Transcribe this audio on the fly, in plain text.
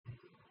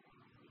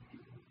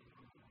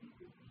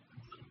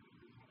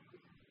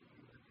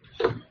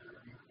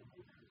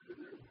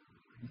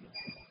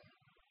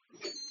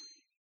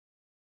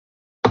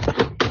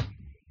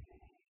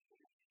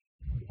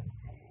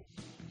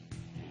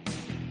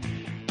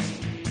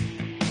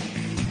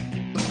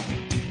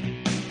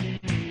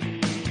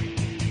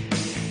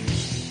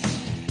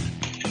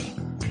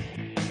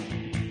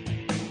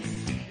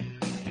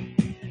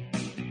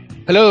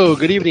Hello,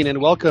 good evening,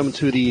 and welcome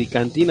to the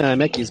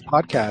CantinaMX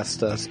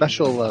podcast,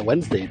 special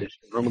Wednesday edition.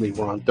 Normally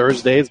we're on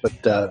Thursdays, but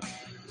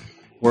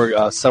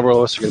several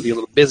of us are going to be a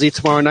little busy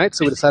tomorrow night,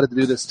 so we decided to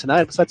do this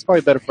tonight. Besides, it's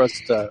probably better for us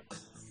to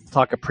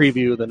talk a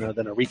preview than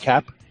a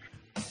recap.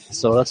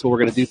 So that's what we're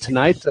going to do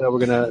tonight. We're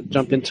going to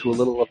jump into a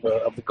little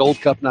of the Gold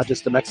Cup, not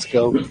just the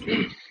Mexico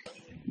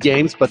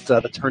games, but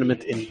the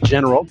tournament in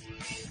general.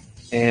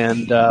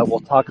 And we'll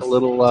talk a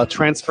little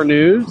transfer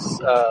news.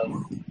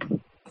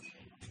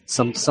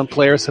 Some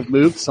players have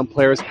moved, some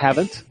players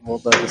haven't. We'll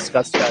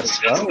discuss that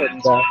as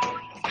well.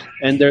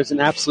 And there's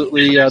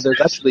actually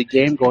a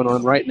game going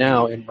on right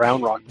now in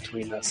Round Rock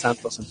between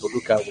Santos and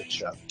Toluca,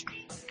 which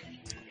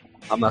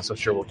I'm not so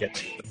sure we'll get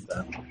to.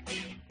 But,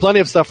 plenty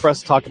of stuff for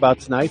us to talk about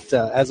tonight.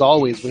 As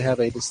always, we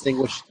have a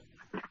distinguished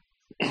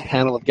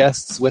panel of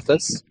guests with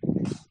us,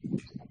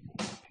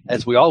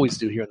 as we always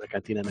do here on the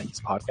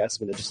CantinaMX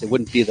podcast. I mean, it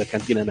wouldn't be the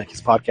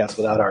CantinaMX podcast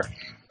without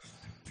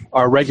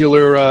our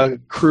regular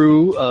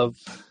crew of.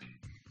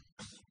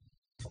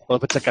 Well,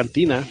 if it's a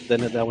cantina,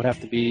 then that would have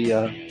to be.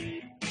 Well,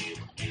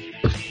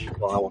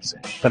 I won't say.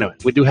 But anyway,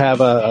 we do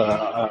have,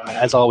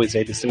 as always,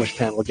 a distinguished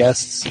panel of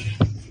guests.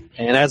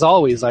 And as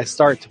always, I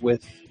start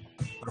with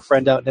our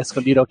friend out in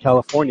Escondido,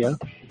 California.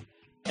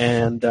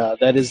 And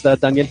that is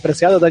Daniel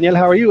Preciado. Daniel,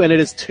 how are you? And it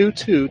is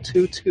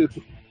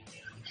 2-2.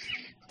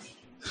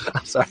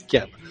 I'm sorry,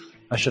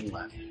 I shouldn't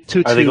laugh.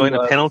 2-2. Are they going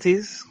to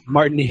penalties?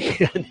 Martinique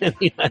in the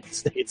United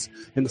States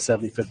in the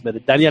 75th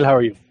minute. Daniel, how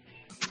are you?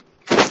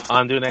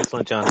 I'm doing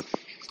excellent, John.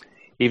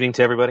 Evening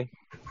to everybody.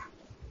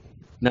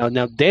 Now,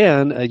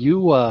 Dan,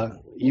 you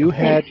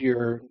had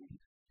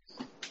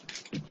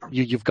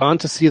you've gone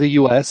to see the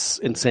U.S.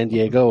 in San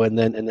Diego, and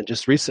then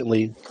just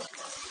recently.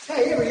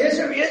 Hey, here he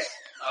is.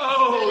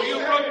 Oh, you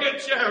broke your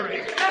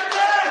cherry.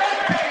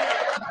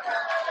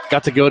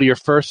 Got to go to your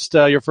first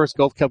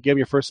Gold Cup game,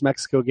 your first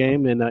Mexico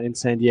game in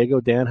San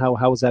Diego. Dan,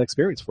 how was that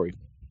experience for you?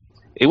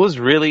 It was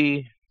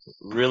really,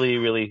 really,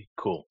 really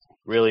cool.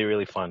 Really,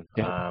 really fun.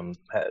 Yeah.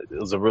 It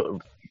was a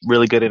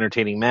really good,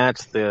 entertaining match.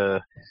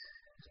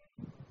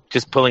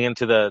 Just pulling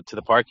into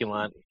the parking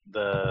lot,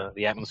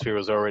 the atmosphere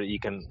was already.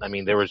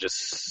 There was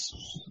just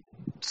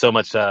so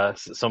much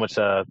stuff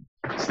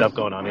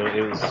going on.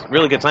 It was a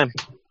really good time.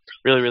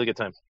 Really, really good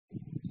time.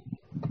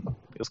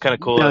 It was kind of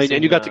cool.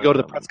 And you got to go to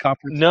the press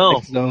conference?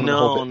 No.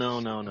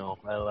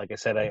 Like I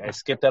said, I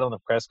skipped out on the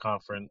press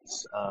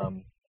conference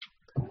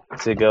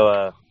to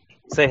go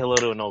say hello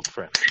to an old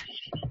friend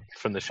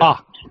from the show.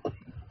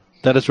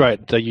 That is right.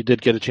 You did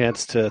get a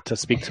chance to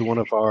speak to one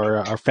of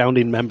our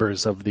founding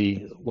members of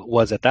what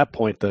was at that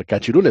point the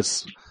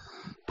Cachirules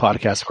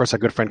podcast. Of course, our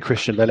good friend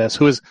Christian Velez,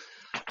 who is,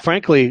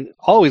 frankly,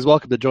 always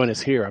welcome to join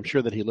us here. I'm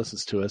sure that he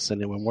listens to us, and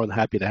we're more than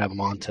happy to have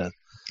him on to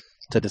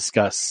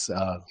discuss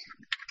the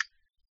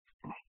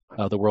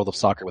world of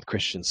soccer with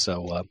Christian.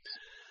 So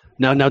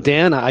now,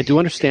 Dan, I do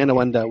understand,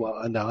 and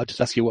I'll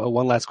just ask you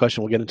one last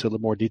question. We'll get into a little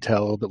more detail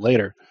a little bit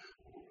later.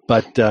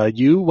 But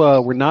you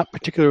were not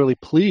particularly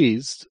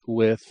pleased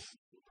with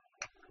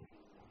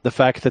the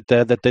fact that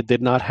they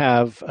did not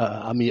have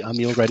a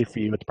meal ready for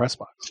you at the press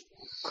box.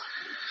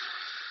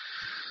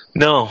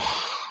 No,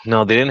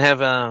 they didn't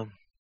have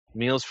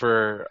meals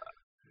for.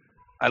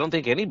 I don't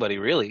think anybody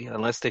really,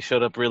 unless they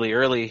showed up really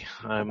early.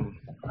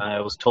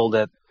 I was told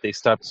that they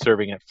stopped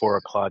serving at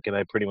 4:00, and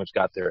I pretty much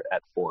got there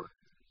at 4.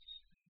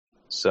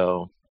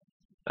 So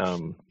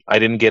I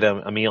didn't get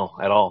a meal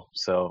at all.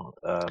 So.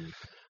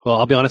 Well,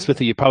 I'll be honest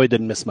with you. You probably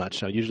didn't miss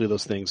much. Usually,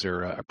 those things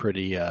are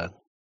pretty,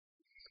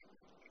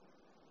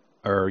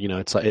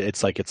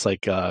 it's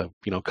like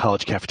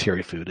college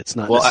cafeteria food. It's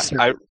not. Well,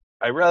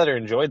 I rather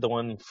enjoyed the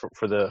one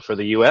for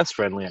the U.S.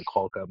 friendly at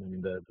Qualcomm. I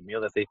mean, the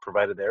meal that they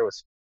provided there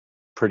was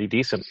pretty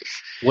decent.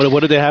 What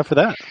did they have for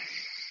that?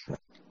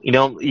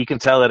 You can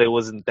tell that it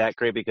wasn't that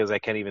great because I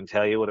can't even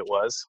tell you what it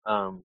was.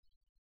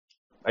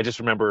 I just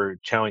remember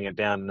chowing it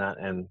down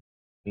and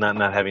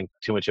not having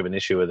too much of an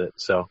issue with it.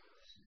 So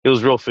it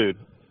was real food.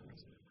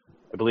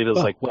 I believe it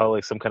was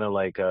probably some kind of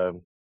like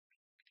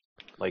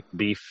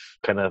beef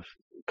kind of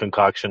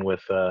concoction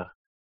with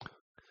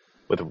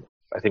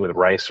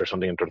rice or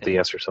something and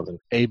tortillas or something.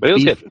 But it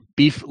was good.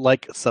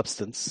 Beef-like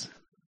substance.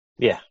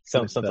 Yeah,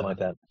 something like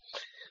that.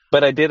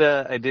 But I did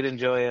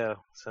enjoy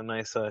some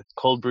nice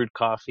cold brewed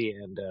coffee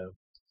and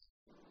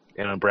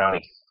a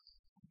brownie.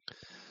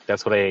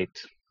 That's what I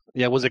ate.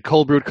 Yeah, was it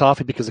cold brewed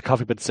coffee because the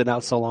coffee had been sitting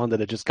out so long that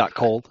it just got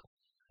cold?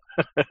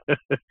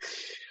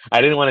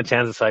 I didn't want to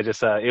chance it, so I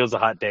just it was a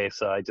hot day,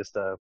 so I just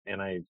I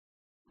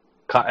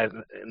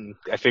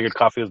figured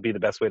coffee would be the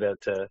best way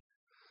to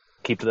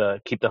keep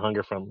the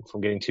hunger from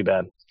getting too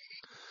bad.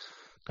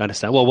 I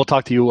understand. Well, we'll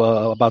talk to you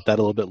about that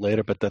a little bit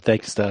later, but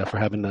thanks for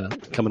coming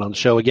on the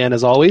show again,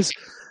 as always.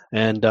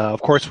 And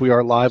of course, we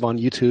are live on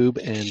YouTube,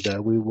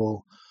 and we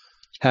will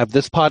have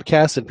this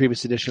podcast and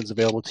previous editions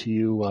available to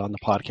you on the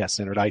Podcast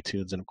Center at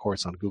iTunes and, of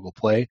course, on Google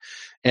Play.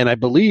 And I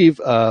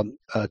believe,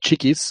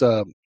 Chiquis,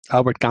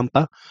 Albert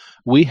Campa,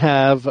 we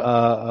have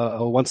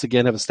once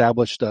again have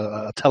established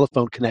a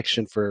telephone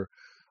connection for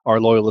our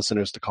loyal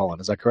listeners to call on.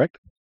 Is that correct?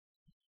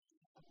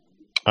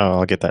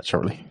 I'll get that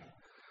shortly.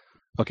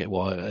 Okay,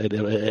 well,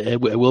 it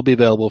will be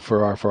available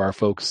for our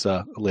folks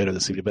later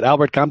this evening. But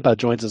Albert Campa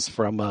joins us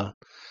from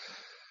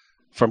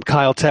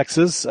Kyle,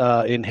 Texas,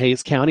 in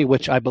Hayes County,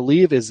 which I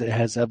believe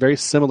has a very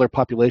similar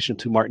population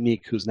to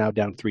Martinique, who's now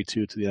down 3-2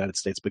 to the United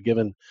States. But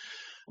given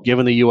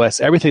the U.S.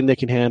 everything they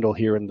can handle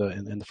here in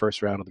the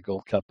first round of the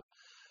Gold Cup,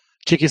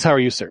 Chiquis, how are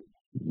you, sir?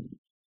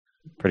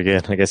 Pretty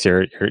good. I guess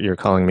you're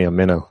calling me a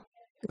minnow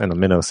in a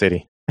minnow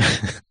city.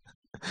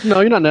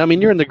 No, you're not. I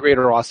mean, you're in the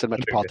greater Austin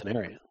metropolitan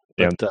area.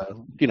 But,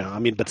 Yeah.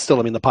 but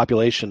still, the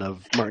population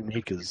of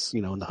Martinique is,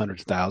 in the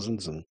hundreds of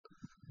thousands, and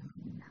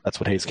that's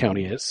what Hayes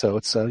County is. So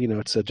it's,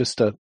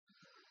 just a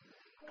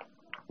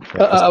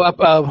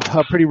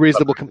pretty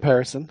reasonable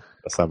comparison.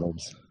 The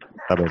suburbs.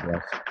 Suburb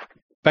life.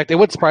 In fact, it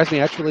would surprise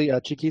me, actually,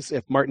 Chiquis,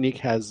 if Martinique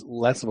has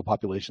less of a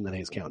population than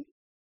Hayes County.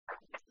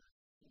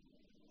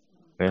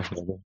 Yeah.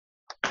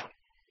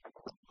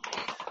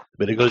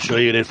 Better go show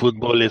you that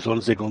football is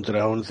 11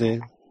 contra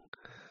 11,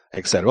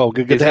 etc. Oh,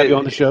 good to have you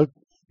on the show.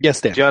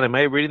 Yes, Dan. John, am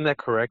I reading that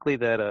correctly?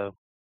 That the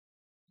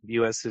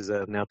U.S. is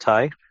now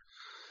tie.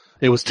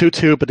 It was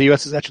 2-2, but the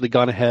U.S. has actually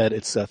gone ahead.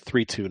 It's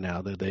 3-2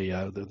 now. The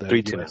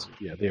 3-2 US,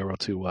 yeah, they were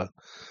to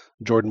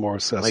Jordan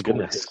Morris. My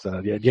goodness.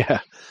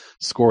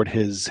 Scored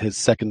his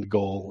second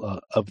goal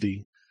of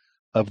the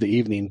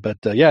evening. But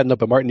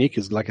but Martinique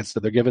is, like I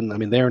said, they're given.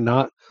 They are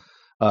not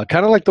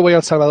kind of like the way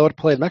El Salvador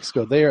played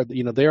Mexico. They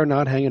are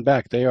not hanging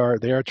back. They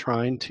are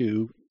trying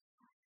to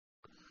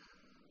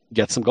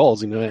get some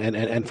goals.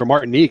 And for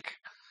Martinique,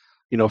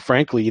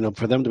 frankly,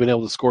 for them to be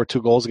able to score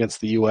 2 goals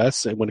against the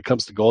U.S. and when it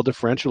comes to goal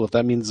differential, if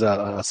that means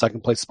a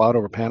second place spot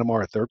over Panama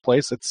or third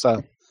place, it's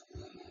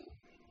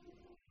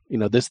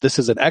this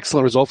is an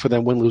excellent result for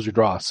them, win, lose, or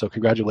draw. So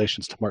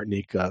congratulations to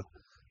Martinique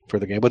for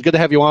the game. But good to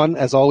have you on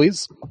as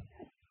always.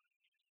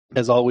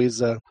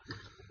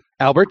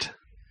 Albert.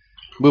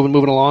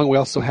 Moving along, we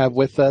also have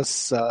with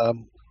us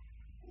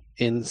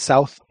in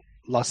South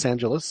Los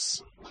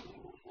Angeles,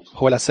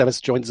 Joel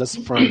Aceves joins us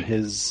from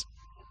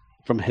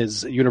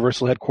his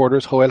Universal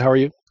headquarters. Joel, how are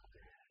you?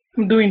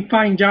 I'm doing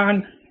fine,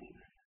 John.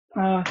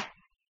 Are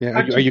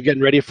you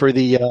getting ready for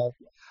the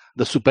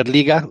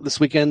Superliga this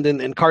weekend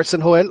in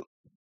Carson, Joel?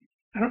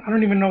 I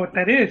don't even know what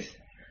that is.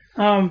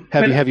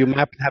 Have you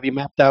mapped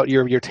out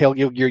your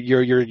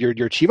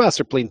Chivas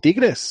are playing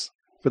Tigres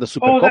for the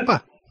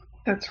Supercopa?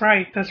 That's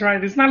right.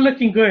 It's not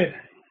looking good.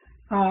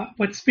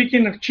 But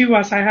speaking of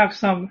Chivas, I have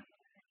some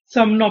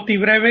noti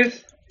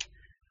breves.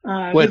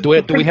 Wait, do we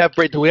have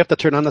to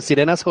turn on the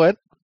sirenas, Joel?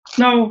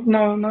 No.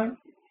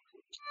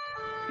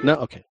 No,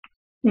 okay.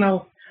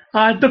 No.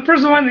 The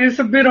first one is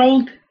a bit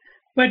old,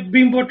 but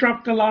Bimbo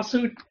dropped the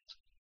lawsuit,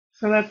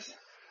 so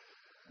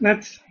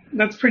that's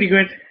pretty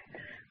good.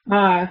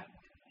 And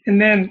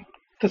then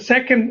the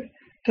second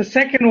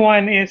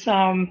one is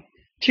Chivas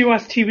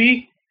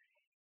TV.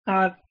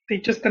 They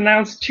just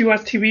announced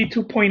Chivas TV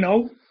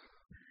 2.0,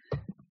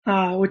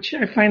 which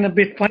I find a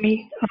bit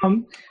funny.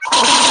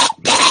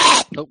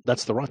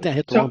 That's the wrong thing. I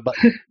hit the wrong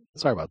button.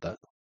 Sorry about that.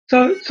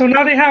 So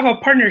now they have a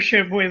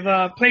partnership with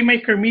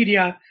Playmaker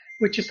Media,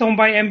 which is owned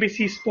by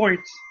NBC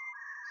Sports.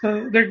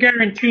 So they're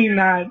guaranteeing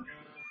that,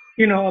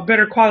 a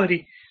better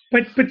quality.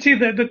 But see,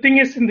 the thing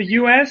is, in the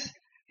U.S.,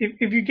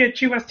 if you get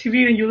Chivas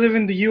TV and you live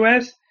in the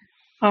U.S.,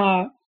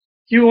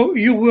 you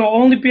will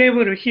only be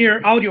able to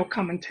hear audio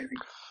commentary.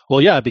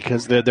 Well, yeah,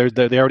 because they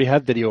already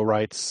have video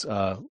rights.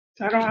 I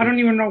don't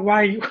even know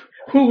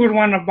who would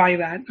want to buy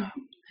that.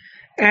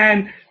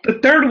 And the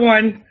third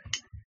one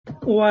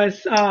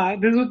was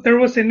there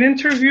was an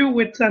interview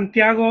with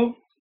Santiago.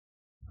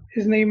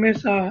 His name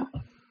is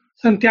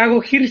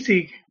Santiago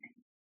Hirsig.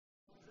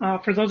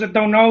 For those that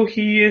don't know,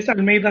 he is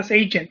Almeida's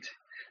agent.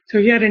 So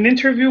he had an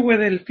interview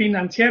with El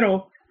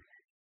Financiero,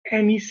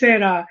 and he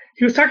said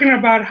he was talking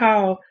about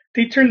how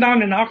they turned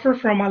down an offer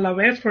from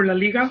Alaves for La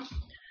Liga,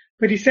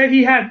 but he said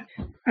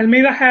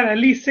Almeida had at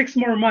least 6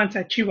 more months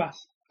at Chivas,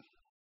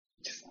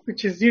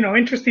 which is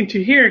interesting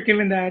to hear,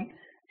 given that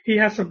he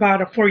has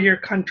about a 4-year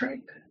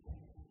contract.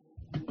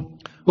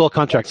 Well,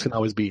 contracts can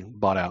always be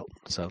bought out,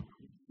 so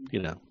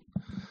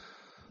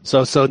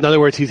So in other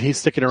words, he's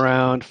sticking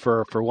around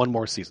for 1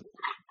 more season.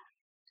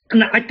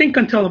 And I think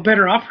until a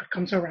better offer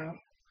comes around.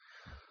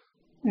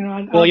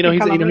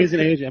 He's an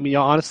agent.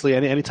 Honestly,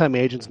 anytime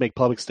agents make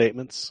public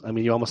statements,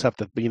 you almost have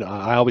to.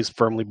 I always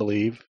firmly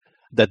believe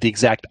that the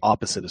exact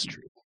opposite is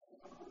true.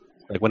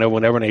 Like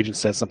whenever an agent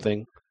says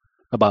something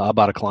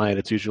about a client,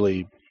 it's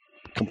usually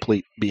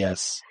complete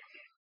BS,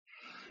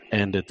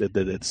 and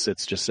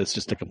it's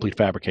just a complete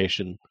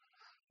fabrication.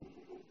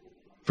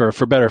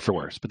 For better or for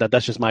worse, but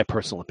that's just my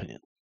personal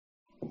opinion.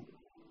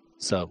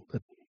 So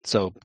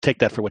take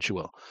that for what you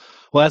will.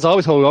 Well, as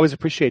always, we always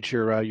appreciate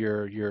your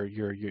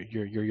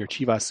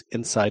Chivas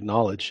inside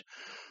knowledge.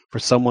 For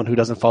someone who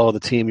doesn't follow the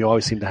team, you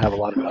always seem to have a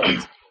lot of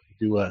knowledge.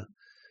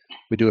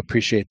 We do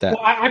appreciate that.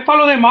 Well, I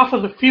follow them off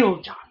of the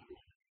field, John.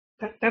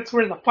 That's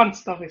where the fun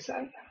stuff is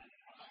at.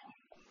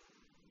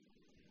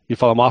 You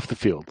follow them off the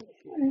field.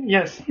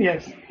 Yes,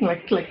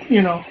 like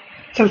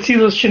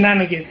Salcido's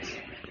shenanigans.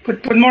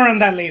 But more on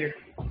that later.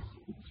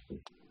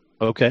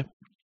 Okay.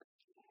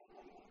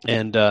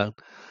 And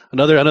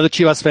Another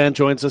Chivas fan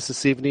joins us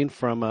this evening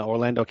from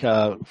Orlando,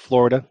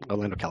 California.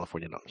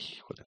 No,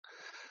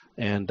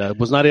 and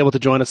was not able to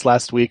join us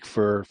last week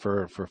for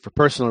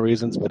personal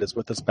reasons, but is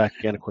with us back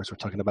again. Of course, we're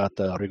talking about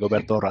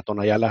Rigoberto Raton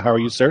Ayala. How are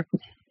you, sir?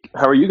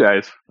 How are you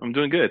guys? I'm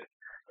doing good.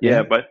 Yeah.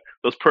 Yeah, but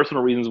those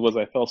personal reasons was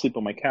I fell asleep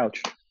on my couch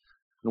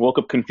and woke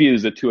up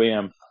confused at 2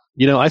 a.m.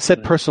 You know, I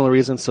said personal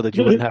reasons so that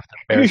you wouldn't have to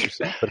embarrass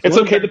yourself. But it's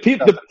okay.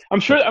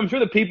 I'm sure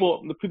the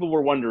people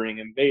were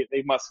wondering, and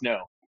they must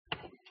know.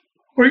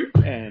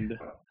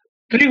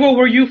 Rigo,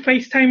 were you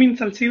FaceTiming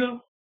Salcido?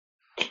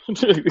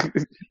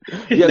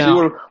 Yes,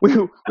 no. we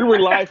were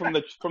live from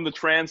the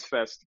Trans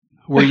Fest.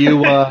 Were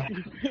you?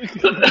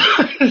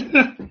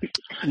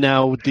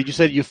 Now,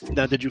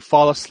 did you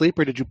fall asleep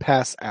or did you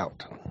pass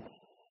out?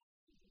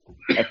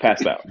 I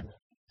passed out.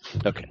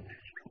 Okay.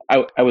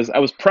 I was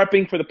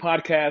prepping for the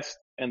podcast,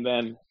 and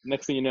then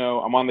next thing you know,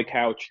 I'm on the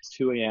couch. It's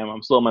 2 a.m.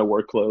 I'm still in my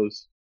work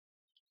clothes.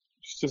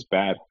 It's just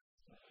bad.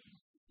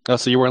 Oh,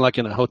 so you weren't like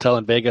in a hotel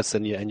in Vegas,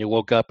 and you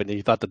woke up and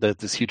you thought that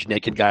this huge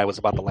naked guy was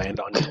about to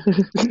land on you?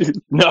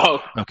 No,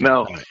 okay.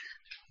 No.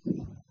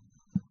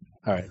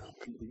 All right.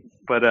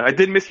 But I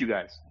did miss you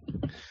guys.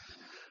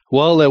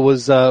 Well, it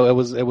was a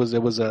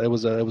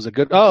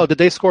good. Oh, did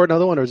they score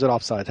another one, or is it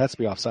offsides? It has to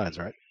be offsides,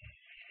 right?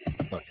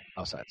 Okay,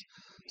 offsides.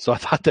 So I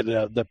thought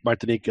that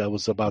Martinique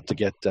was about to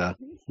get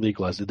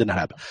legalized. It didn't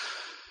happen.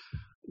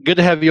 Good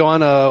to have you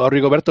on,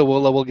 Rigoberto.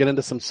 We'll get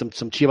into some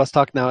Chivas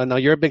talk now. Now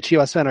you're a big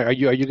Chivas fan. Are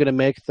you going to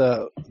make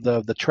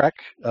the trek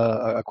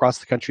across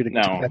the country to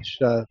catch?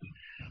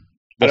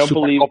 I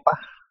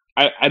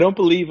don't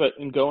believe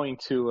in going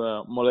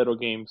to Molero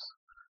games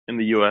in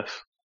the U.S.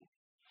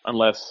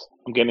 unless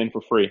I'm getting in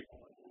for free.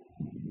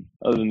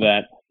 Other than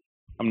that,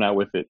 I'm not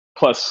with it.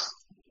 Plus,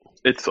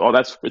 it's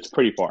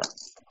pretty far,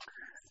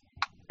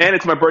 and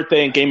it's my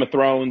birthday in Game of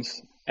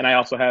Thrones. And I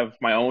also have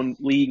my own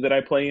league that I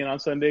play in on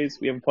Sundays.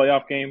 We have a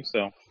playoff game,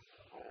 so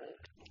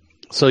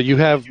you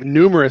have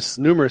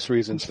numerous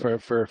reasons for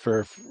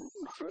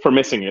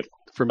missing it.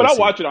 But I'll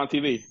watch it on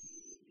TV.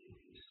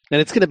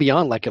 And it's going to be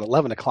on like at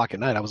 11 o'clock at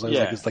night. I was like,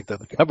 it's like the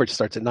coverage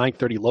starts at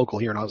 9:30 local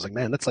here, and I was like,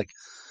 man, that's like,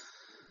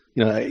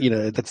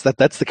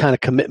 that's the kind of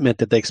commitment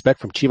that they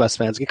expect from Chivas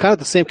fans. Kind of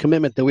the same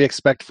commitment that we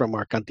expect from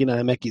our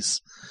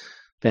CantinaMX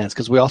fans,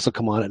 because we also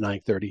come on at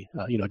 9:30.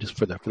 Just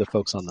for the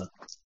folks on the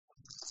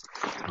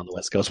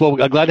West Coast. Well,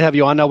 I'm glad to have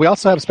you on. Now, we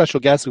also have a special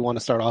guest. We want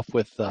to start off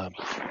with a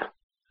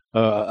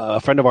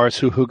friend of ours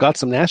who got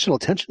some national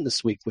attention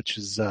this week, which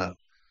is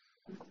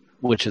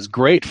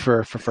great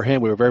for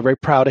him. We were very, very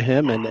proud of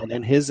him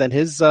and his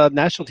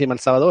national team, El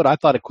Salvador. I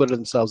thought acquitted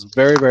themselves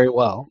very, very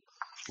well.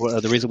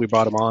 The reason we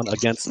brought him on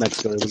against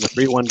Mexico, it was a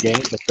 3-1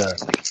 game, but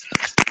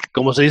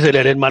como se dice,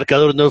 el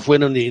marcador no fue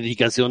una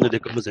indicación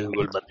de cómo se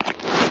jugó el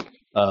partido.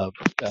 A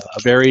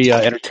very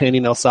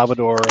entertaining El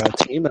Salvador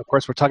team. And of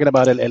course, we're talking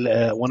about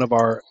one of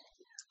our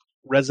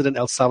resident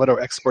El Salvador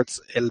experts,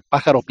 El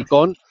Pájaro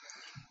Picón.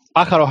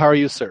 Pájaro, how are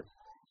you, sir?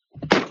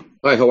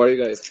 Hi, how are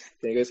you guys?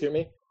 Can you guys hear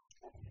me?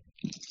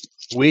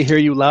 We hear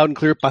you loud and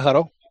clear,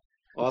 Pájaro.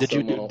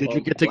 Awesome. Did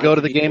you get to go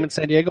to the game in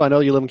San Diego? I know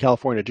you live in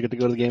California. Did you get to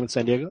go to the game in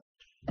San Diego?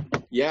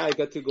 Yeah, I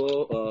got to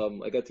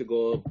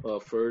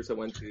go. First, I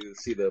went to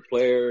see the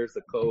players,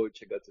 the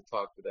coach. I got to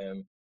talk to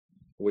them,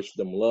 wish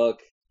them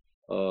luck.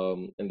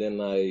 And then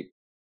I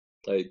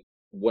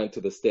went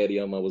to the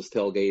stadium. I was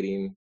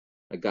tailgating.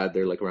 I got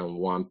there like around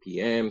 1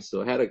 p.m.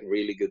 So I had a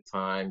really good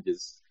time,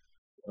 just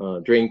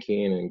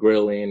drinking and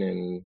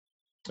grilling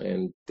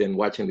and then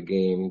watching the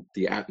game.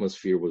 The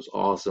atmosphere was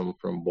awesome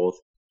from both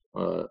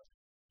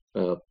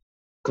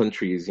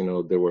countries.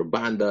 There were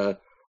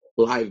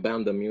live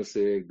banda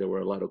music. There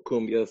were a lot of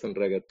cumbias and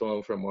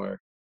reggaeton from our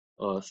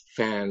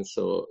fans.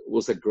 So it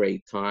was a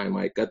great time.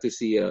 I got to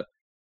see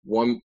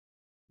one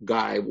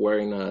guy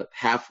wearing a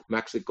half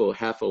Mexico,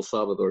 half El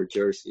Salvador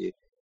jersey.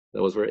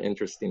 That was very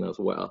interesting as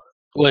well.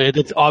 Well,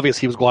 it's obvious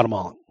he was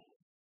Guatemalan.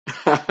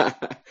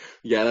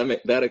 Yeah,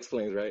 that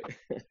explains, right?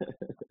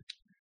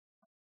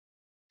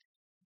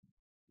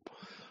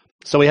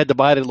 So we had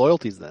divided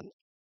loyalties then.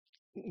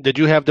 Did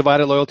you have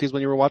divided loyalties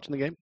when you were watching the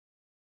game?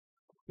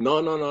 No.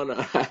 It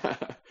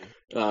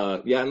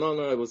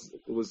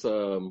was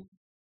a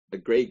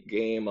great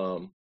game.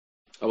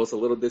 I was a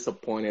little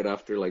disappointed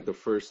after like the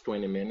first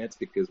 20 minutes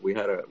because we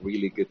had a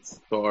really good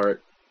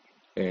start,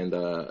 and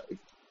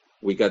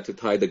we got to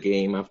tie the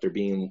game after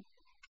being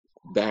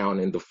down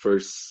in the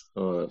first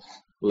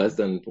less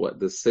than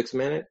the 6th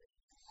minute.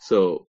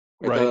 So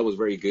I thought that was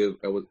very good.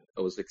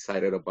 I was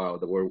excited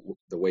about the way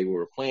we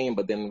were playing,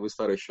 but then we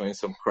started showing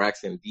some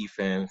cracks in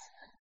defense,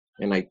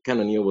 and I kind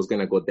of knew it was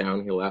going to go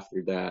downhill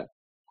after that.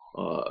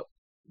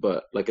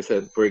 But like I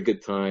said, very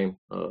good time.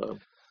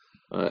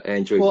 I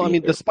enjoyed. Well, I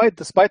mean, despite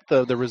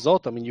the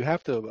result, I mean, you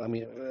have to. I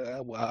mean,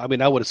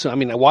 I would assume. I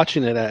mean,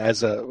 watching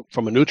it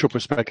from a neutral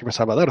perspective for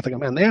Salvador, I think,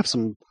 man, they have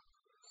some.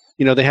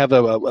 They have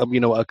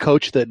a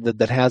coach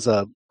that has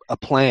a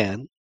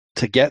plan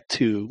to get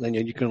to, and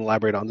you can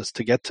elaborate on this,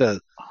 to get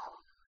to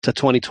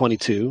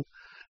 2022.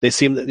 They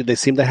seem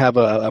to have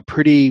a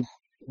pretty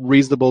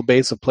reasonable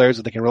base of players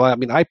that they can rely on. I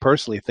mean, I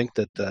personally think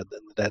that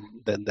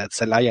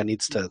Celaya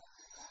needs to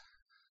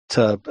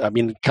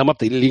come up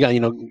to Liga,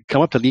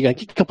 and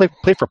he can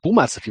play for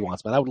Pumas if he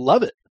wants, man. I would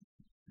love it.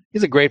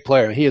 He's a great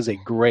player. He is a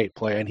great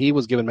player, and he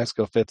was giving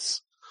Mexico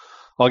fits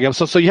all game.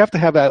 So you have to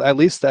have at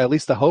least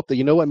the hope that,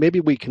 you know what, maybe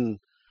we can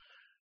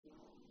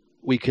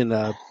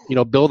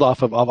build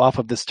off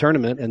of this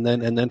tournament, and then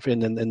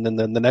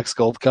the next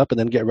Gold Cup, and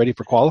then get ready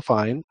for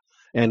qualifying,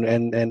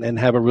 and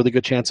have a really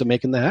good chance of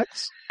making the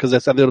Hex, because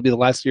it'll be the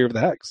last year of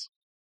the Hex.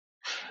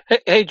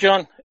 Hey,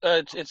 John,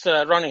 it's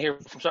Ronnie here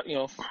from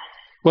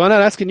Well, I'm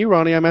not asking you,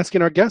 Ronnie. I'm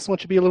asking our guests. Why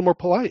don't you be a little more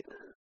polite?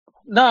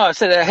 No, I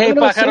said, hey,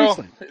 No, Pájaro.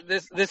 seriously.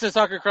 This is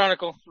Soccer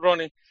Chronicle,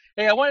 Ronnie.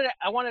 Hey, I wanted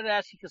to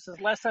ask you, because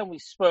since last time we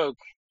spoke.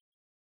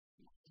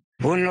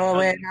 Thank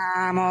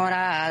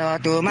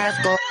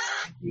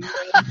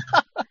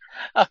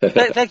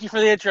you for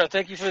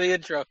the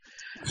intro.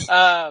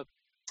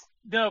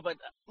 No, but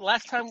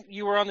last time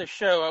you were on the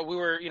show, we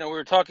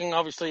were talking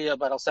obviously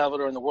about El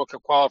Salvador and the World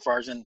Cup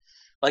qualifiers, and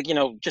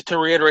just to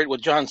reiterate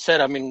what John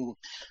said, I mean,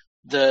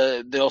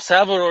 the El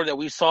Salvador that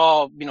we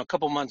saw, a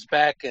couple months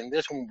back, and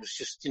this one was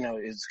just,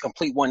 is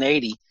complete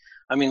 180.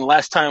 I mean,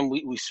 last time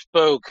we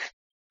spoke,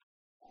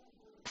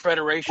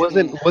 Federation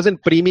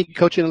wasn't Primi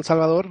coaching El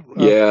Salvador?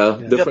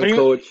 Different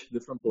coach,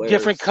 different players.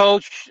 Different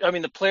coach. I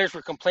mean, the players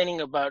were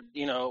complaining about,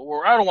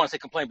 or I don't want to say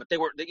complain, but they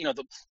were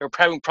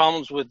having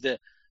problems with the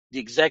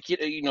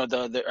executive,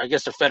 I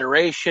guess the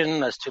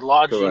federation as to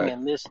lodging. Correct.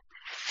 And this.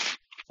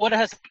 What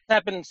has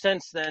happened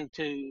since then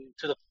to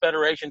the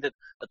federation, that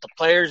the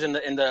players and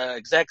the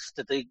execs,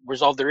 that they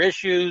resolve their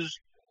issues?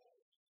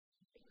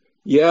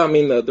 Yeah, I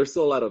mean, there's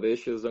still a lot of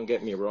issues. Don't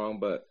get me wrong,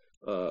 but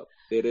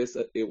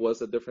it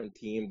was a different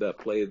team that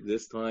played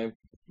this time.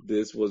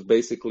 This was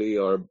basically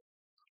our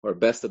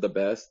best of the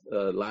best.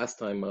 Last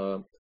time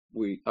I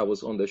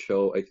was on the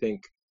show, I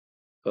think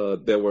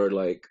there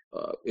were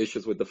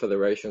issues with the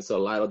federation, so a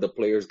lot of the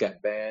players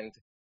got banned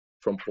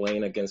from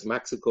playing against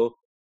Mexico.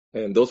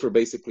 And those were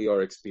basically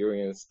our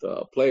experienced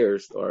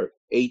players, our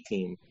A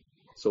team.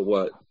 So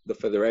what the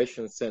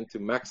federation sent to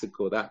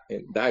Mexico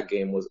in that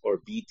game was our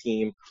B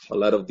team. A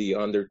lot of the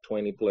under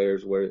 20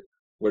 players were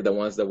the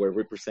ones that were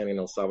representing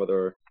El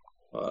Salvador.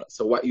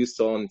 So what you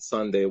saw on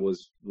Sunday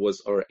was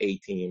our A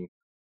team.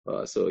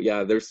 So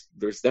yeah, there's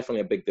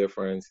definitely a big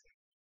difference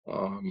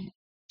from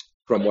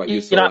what you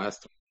saw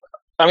last time.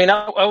 I mean,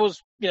 I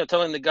was,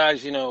 telling the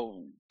guys,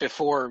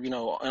 before,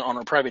 on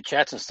our private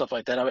chats and stuff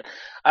like that.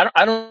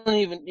 I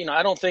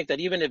don't think that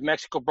even if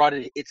Mexico brought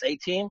its A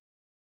team,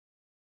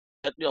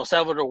 that El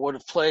Salvador would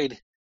have played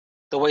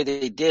the way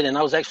they did. And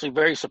I was actually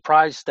very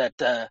surprised that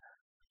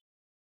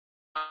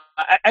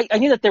I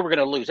knew that they were going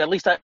to lose. At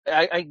least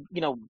I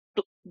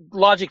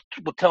logic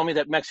would tell me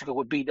that Mexico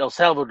would beat El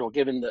Salvador,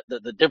 given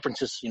the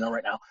differences,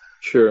 right now.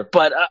 Sure.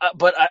 But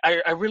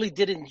I really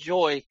did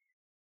enjoy.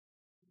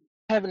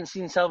 I haven't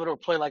seen Salvador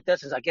play like that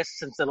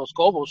since the Los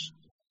Cobos,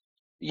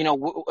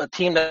 a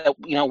team that,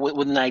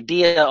 with an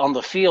idea on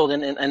the field.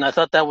 And I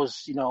thought that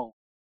was,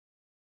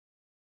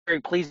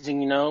 very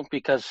pleasing,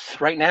 because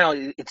right now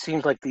it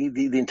seems like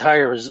the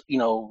entire,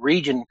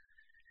 region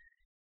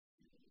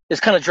is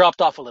kind of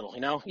dropped off a little,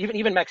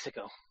 even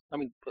Mexico. I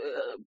mean,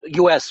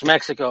 U.S.,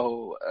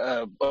 Mexico,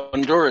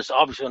 Honduras.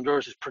 Obviously,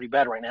 Honduras is pretty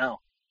bad right now.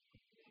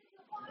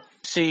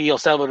 See El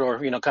Salvador,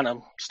 kind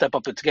of step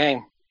up its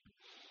game.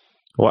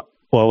 What?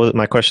 Well,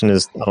 my question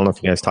is, I don't know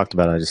if you guys talked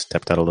about it. I just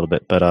stepped out a little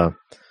bit, but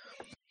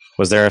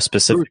was there a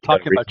specific? We were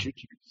talking about you.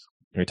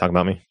 Are you talking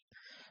about me?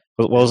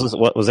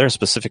 Was there a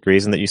specific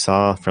reason that you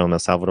saw from El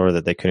Salvador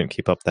that they couldn't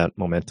keep up that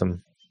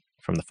momentum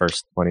from the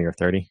first 20 or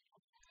 30?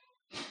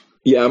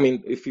 Yeah, I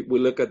mean, if we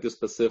look at the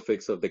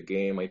specifics of the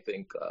game, I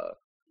think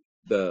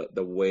the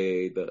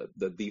way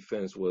the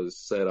defense was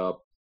set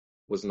up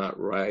was not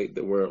right.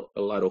 There were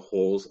a lot of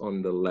holes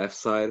on the left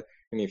side,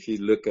 and if you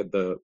look at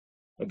the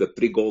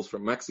 3 goals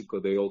from Mexico,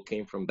 they all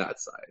came from that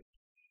side.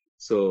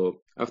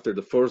 So after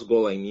the first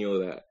goal, I knew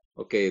that,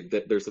 okay,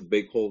 there's a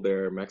big hole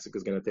there.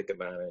 Mexico's going to take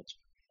advantage.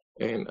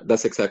 And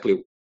that's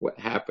exactly what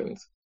happened.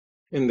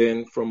 And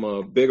then from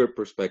a bigger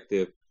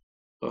perspective,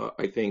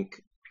 I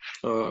think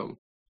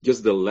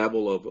just the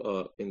level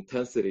of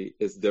intensity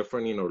is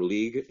different in our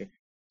league.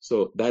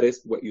 So that is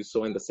what you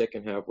saw in the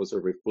second half, was a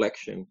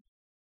reflection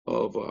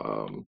of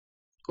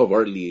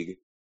our league,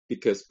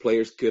 because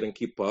players couldn't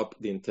keep up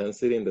the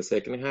intensity in the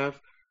second half.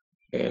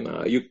 And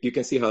you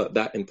can see how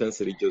that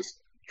intensity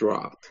just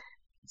dropped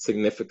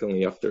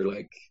significantly after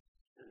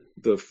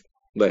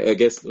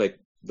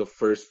the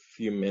first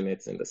few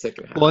minutes in the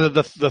second half. Well,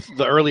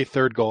 the early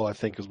third goal, I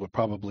think, is what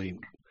probably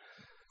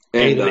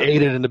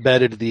aided and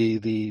abetted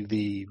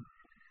the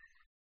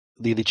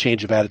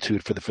change of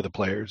attitude for the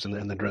players and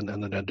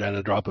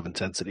the drop of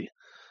intensity.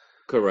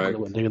 Correct.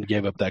 They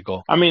gave up that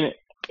goal. I mean,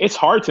 it's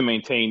hard to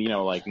maintain,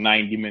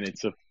 90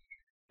 minutes of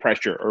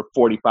pressure or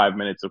 45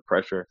 minutes of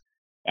pressure.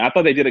 And I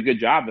thought they did a good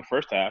job the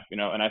first half, and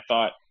I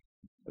thought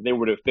they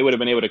would have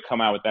been able to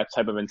come out with that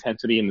type of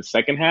intensity in the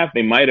second half.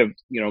 They might have,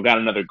 got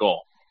another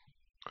goal.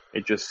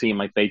 It just seemed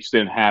like they just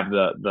didn't have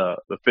the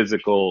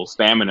physical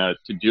stamina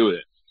to do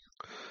it.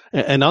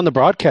 And on the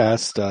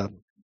broadcast,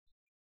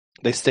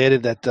 they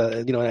stated that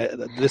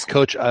this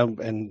coach,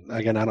 and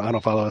again, I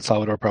don't follow El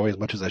Salvador probably as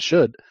much as I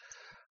should,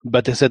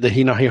 but they said that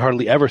he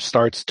hardly ever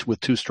starts with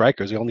two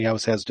strikers. He only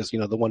always has just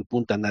the one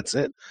punta, and that's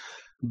it.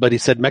 But he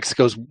said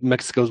Mexico's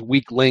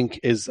weak link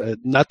is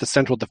not the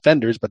central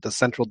defenders, but the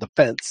central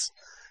defense.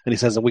 And he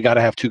says that we got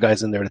to have two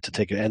guys in there to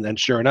take it. And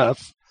sure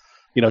enough,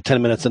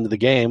 10 minutes into the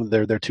game,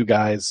 they're two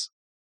guys,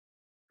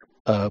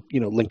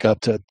 link up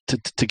to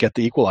get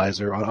the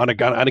equalizer on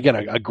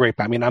a great.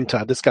 I mean,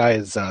 this guy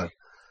is.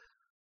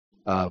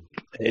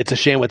 It's a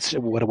shame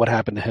what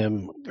happened to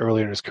him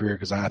earlier in his career,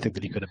 because I think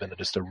that he could have been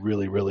just a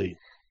really, really.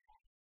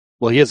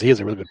 Well, he is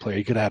a really good player.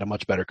 He could have had a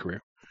much better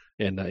career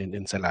in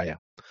Celaya.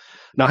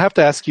 Now, I have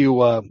to ask you,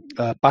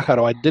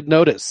 Pájaro, I did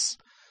notice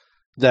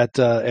that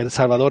El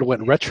Salvador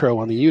went retro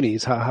on the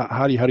unis.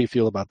 How do you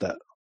feel about that?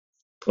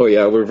 Oh,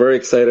 yeah, we're very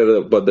excited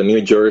about the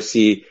new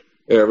jersey.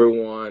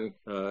 Everyone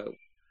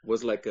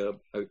was like a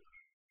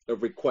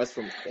request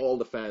from all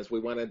the fans. We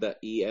wanted that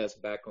ES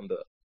back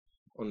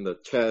on the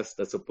chest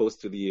as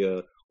opposed to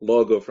the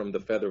logo from the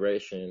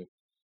federation.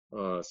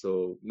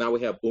 So now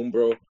we have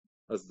Umbro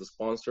as the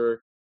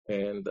sponsor.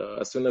 And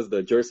as soon as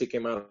the jersey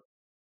came out,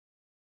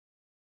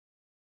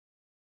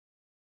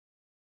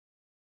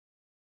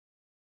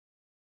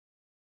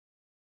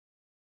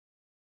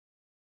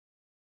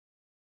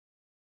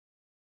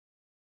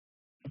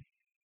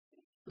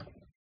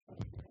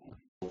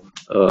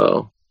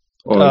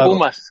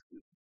 Pumas.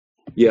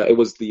 Yeah, it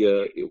was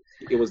the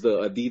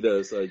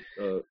Adidas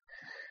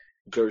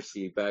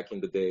jersey back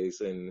in the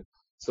days, and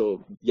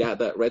so yeah,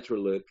 that retro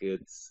look,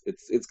 it's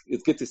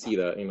good to see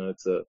that.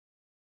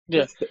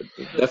 It's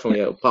definitely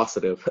a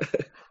positive,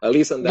 at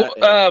least on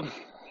that end.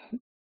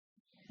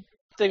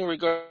 Thing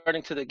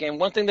regarding to the game,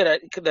 one thing that I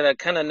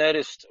kind of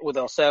noticed with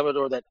El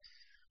Salvador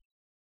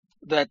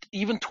that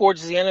even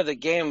towards the end of the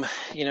game,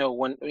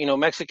 when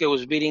Mexico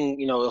was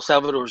beating El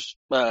Salvador's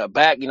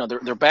back,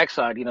 their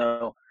backside,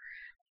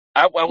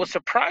 I was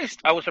surprised.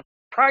 I was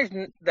surprised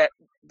that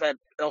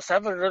El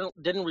Salvador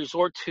didn't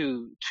resort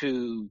to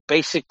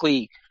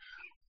basically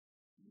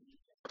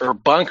or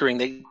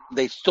bunkering.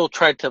 They still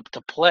tried to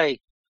play.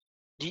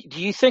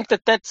 Do you think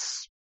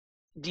that's?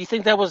 Do you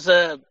think that was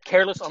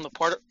careless on the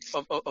part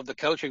of the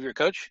coach, of your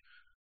coach,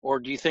 or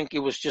do you think it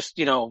was just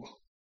that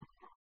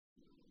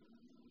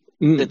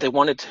they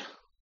wanted to?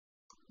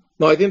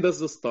 No, I think that's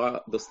the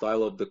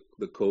style of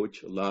the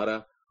coach,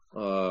 Lara.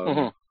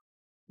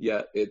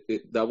 Yeah,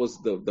 that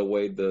was the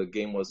way the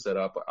game was set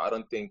up. I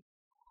don't think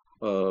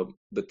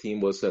the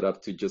team was set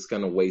up to just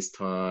kind of waste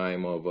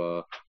time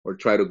or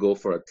try to go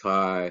for a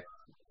tie.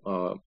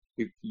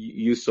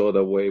 You saw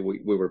the way we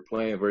were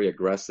playing, very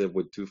aggressive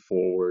with two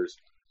forwards,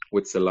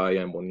 with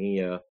Celaya and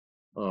Bonilla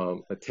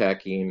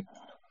attacking,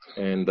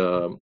 and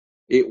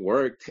it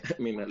worked.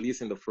 I mean, at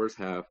least in the first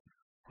half.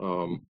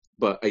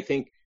 But I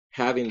think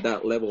having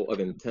that level of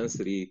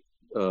intensity,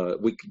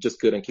 we just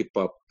couldn't keep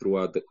up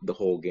throughout the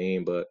whole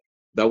game. But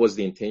that was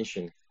the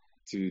intention,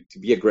 to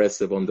be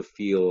aggressive on the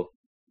field,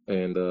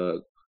 and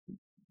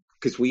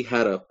because we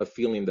had a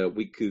feeling that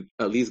we could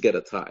at least get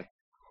a tie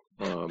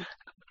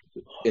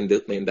in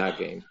that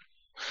game.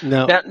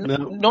 Now,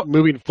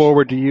 moving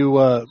forward, do you?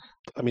 I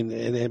mean,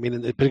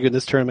 particularly in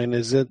this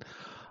tournament,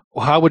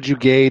 how would you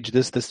gauge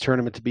this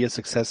tournament to be a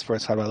success for El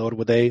Salvador?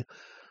 Would they,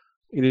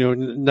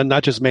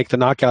 not just make the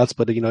knockouts,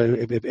 but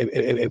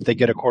if they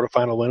get a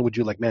quarterfinal win, would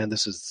you man,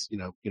 this is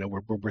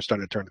we're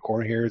starting to turn the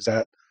corner here?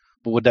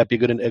 Would that be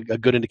a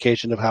good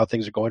indication of how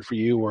things are going for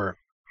you, or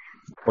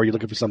are you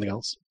looking for something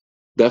else?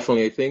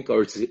 Definitely, I think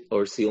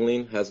our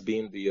ceiling has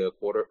been the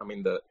quarter. I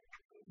mean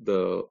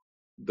the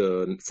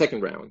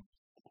second round.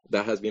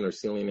 That has been our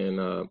ceiling,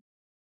 and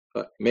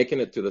making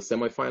it to the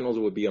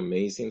semifinals would be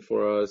amazing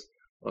for us.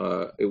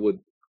 It would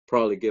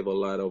probably give a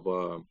lot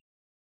of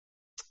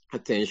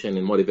attention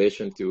and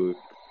motivation to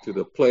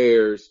the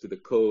players, to the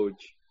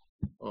coach,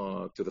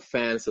 to the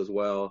fans as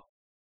well,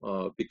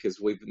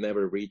 because we've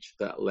never reached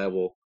that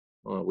level.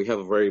 We have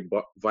a very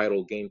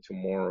vital game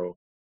tomorrow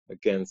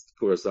against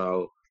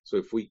Curaçao. So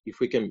if we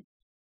can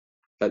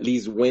at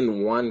least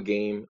win one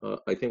game,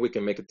 I think we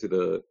can make it to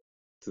the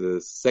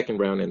second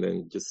round and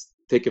then just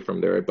take it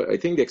from there. But I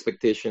think the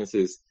expectations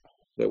is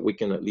that we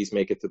can at least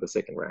make it to the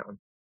second round.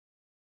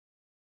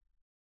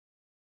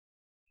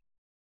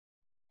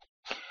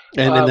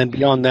 And then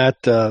beyond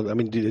that,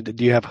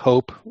 do you have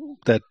hope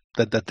that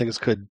things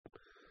could,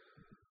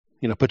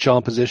 put you all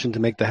in position to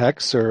make the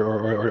hex,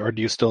 or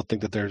do you still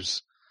think that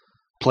there's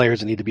players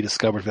that need to be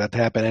discovered for that to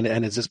happen?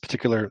 And is this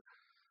particular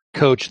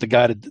coach the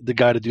guy to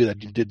do that?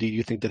 Do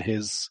you think that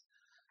his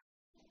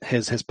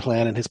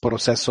plan and his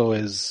proceso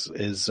is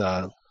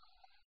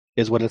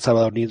what El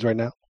Salvador needs right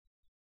now?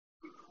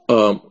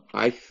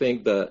 I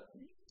think that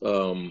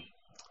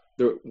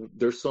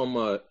there's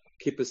some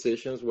key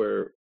positions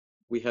where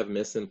we have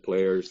missing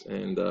players,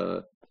 and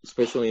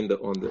especially on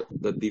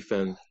the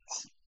defense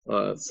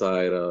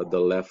side, the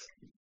left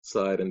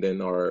side, and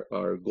then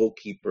our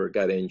goalkeeper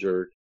got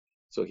injured.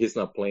 so he's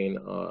not playing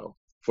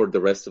for the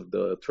rest of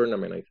the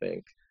tournament. I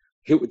think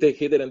he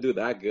didn't do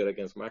that good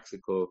against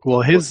Mexico.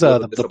 Well, his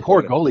the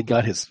poor goalie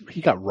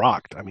got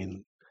rocked. I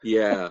mean,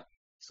 yeah.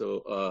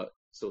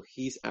 So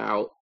he's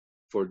out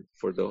for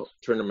the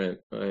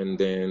tournament, and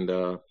then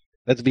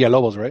that's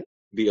Villalobos, right?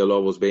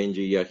 Villalobos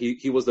Benji. Yeah,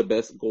 he was the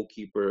best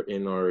goalkeeper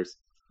in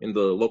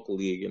the local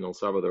league in El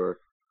Salvador.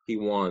 He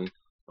won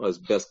as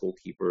best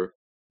goalkeeper,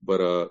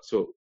 but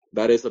so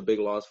that is a big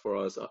loss for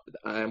us.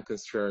 I am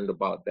concerned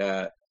about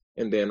that.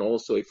 And then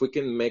also, if we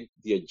can make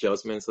the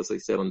adjustments, as I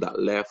said, on that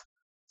left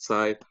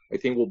side, I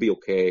think we'll be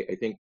okay. I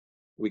think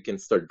we can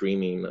start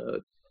dreaming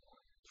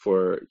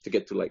to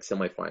get to like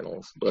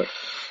semifinals. But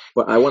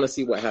I want to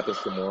see what happens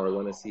tomorrow. I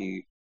want to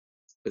see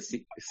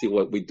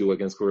what we do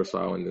against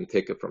Curaçao and then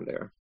take it from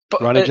there.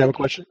 Ronnie, do you have a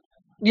question?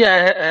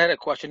 Yeah, I had a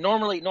question.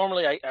 Normally,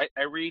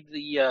 I read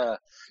the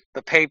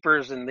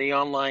papers and the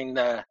online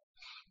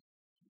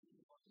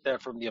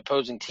from the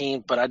opposing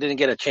team, but I didn't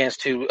get a chance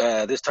to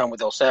this time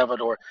with El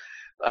Salvador.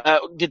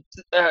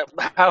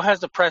 How has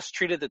the press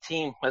treated the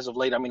team as of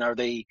late? I mean, were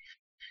they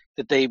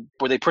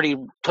pretty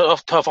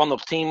tough on the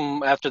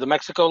team after the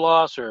Mexico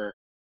loss, or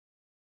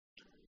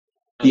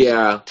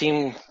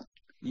team?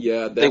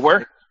 Yeah, they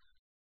were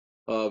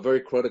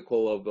very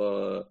critical of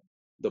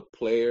the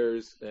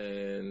players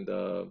and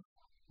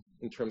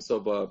in terms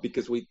of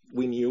because we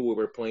knew we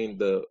were playing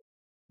the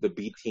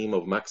B team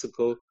of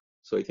Mexico,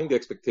 so I think the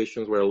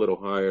expectations were a little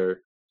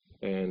higher,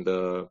 and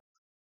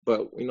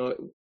but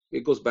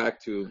it goes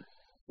back to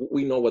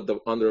we know what the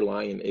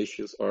underlying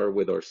issues are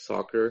with our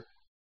soccer.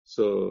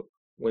 So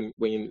when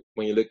you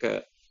look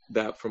at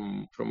that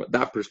from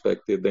that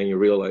perspective, then you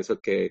realize,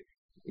 okay,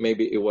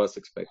 maybe it was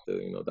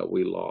expected, that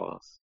we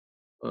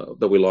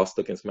lost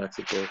against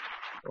Mexico.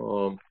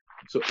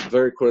 So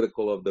very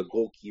critical of the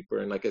goalkeeper,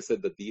 and like I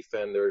said, the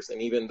defenders,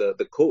 and even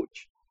the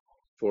coach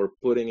for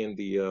putting in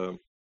the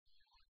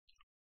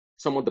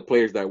some of the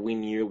players that we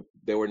knew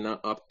they were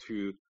not up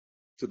to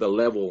the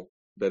level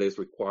that is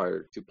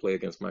required to play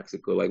against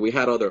Mexico. Like we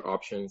had other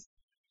options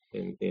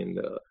in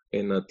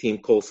a team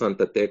called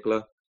Santa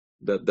Tecla.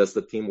 That's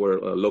the team where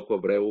Loco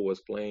Abreu was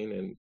playing,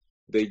 and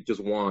they just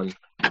won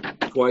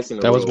twice in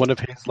a row. That was one of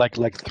his like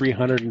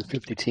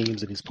 350 teams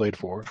that he's played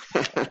for.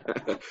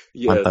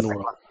 Yes.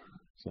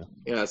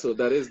 Yeah, so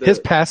that is his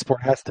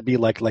passport has to be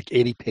like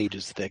 80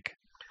 pages thick.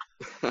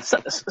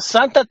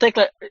 Santa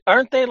Tecla,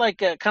 aren't they like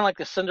kind of like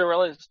the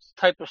Cinderella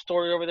type of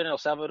story over there in El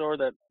Salvador,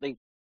 that they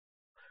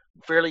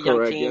fairly young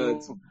Correct. team, yeah,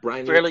 it's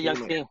fairly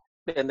young team,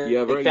 and then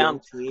very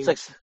found young team.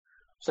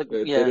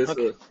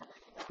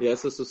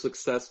 It's a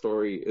success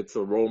story. It's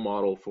a role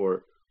model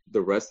for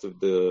the rest of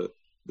the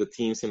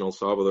teams in El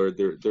Salvador.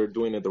 They're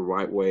doing it the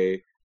right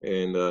way,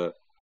 and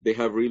they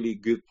have really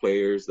good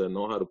players that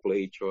know how to play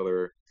each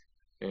other.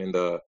 And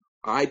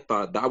I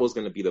thought that was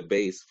going to be the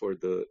base for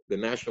the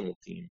national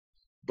team,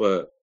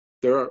 but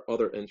there are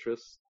other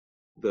interests.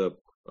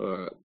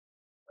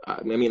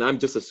 I'm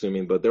just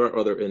assuming, but there are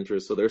other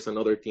interests. So there's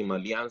another team,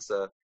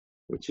 Alianza,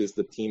 which is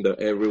the team that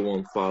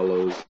everyone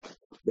follows.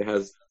 That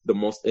has the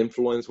most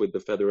influence with the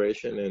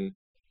federation, and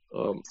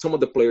some of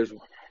the players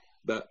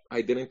that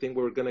I didn't think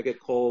were going to get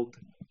called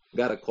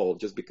got a call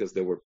just because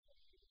they were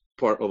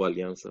part of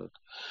Alianza.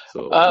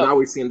 So now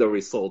we're seeing the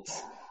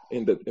results.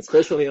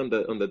 Especially on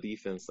the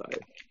defense side.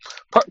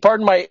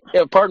 Pardon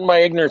my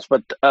ignorance,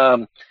 but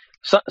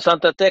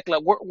Santa Tecla,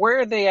 where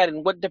are they at?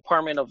 In what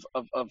department of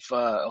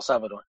El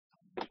Salvador?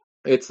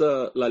 It's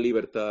La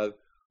Libertad.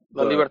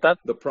 La Libertad.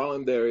 The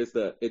problem there is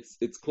that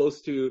it's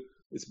close to.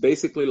 It's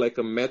basically like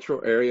a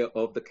metro area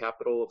of the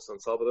capital of San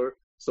Salvador.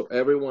 So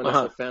everyone is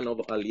a fan of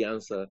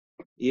Alianza,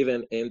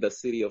 even in the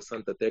city of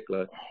Santa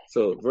Tecla.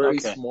 So very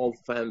small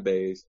fan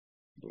base.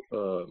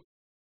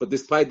 But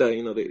despite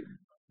that,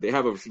 they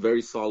have a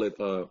very solid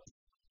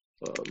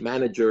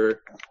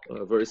manager,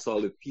 very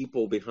solid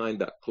people behind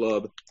that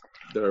club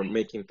that are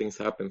making things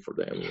happen for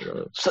them.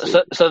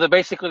 So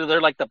they're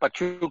like the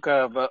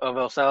Pachuca of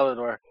El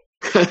Salvador.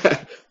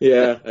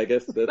 Yeah, I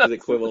guess that's the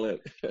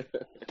equivalent.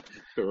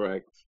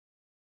 Correct.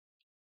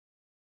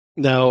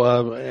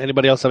 Now,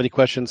 anybody else have any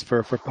questions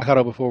for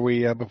Pajaro before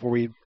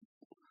we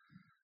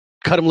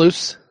cut him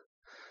loose?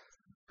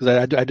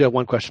 Because I do have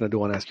one question I do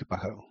want to ask you,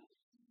 Pajaro.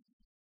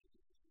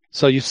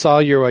 So you saw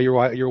you're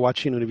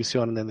watching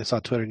Univision, and then they saw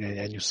Twitter,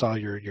 and you saw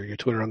your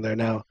Twitter on there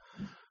now.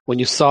 When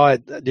you saw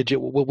it,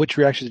 which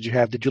reaction did you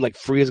have? Did you like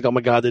freeze? Go, oh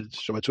my God, did it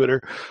show my Twitter?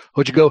 Or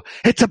would you go,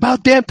 it's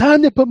about damn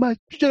time they put my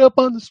shit up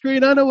on the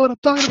screen. I know what I'm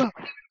talking about.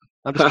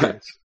 I'm just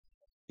curious.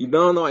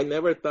 No, I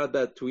never thought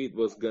that tweet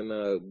was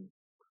gonna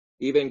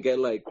even get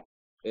like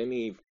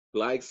any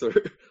likes or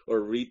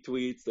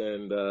retweets,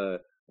 and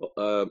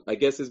I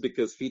guess it's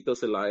because Fito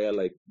Celaya,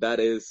 like that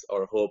is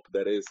our hope.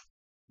 That is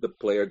the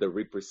player that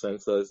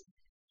represents us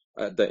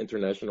at the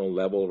international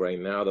level right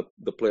now,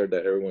 the player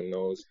that everyone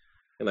knows.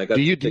 And I got.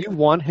 Do you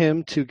want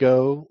him to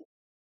go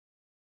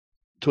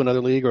to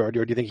another league, or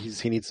do you think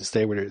he needs to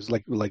stay where it is?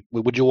 Like,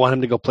 would you want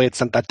him to go play at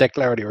Santa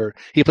Tecla, or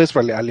he plays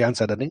for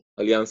Alianza, doesn't he?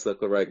 Alianza,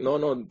 correct.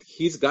 No,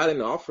 he's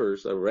gotten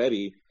offers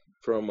already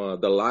from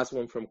the last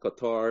one from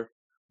Qatar.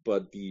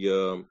 but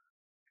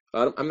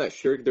I'm not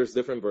sure. There's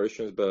different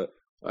versions, but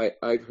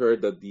I've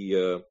heard that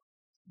the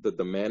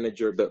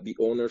manager, the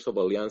owners of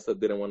Alianza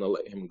didn't want to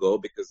let him go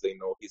because they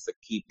know he's a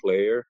key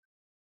player,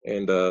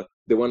 and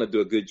they want to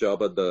do a good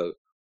job at the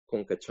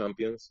Conca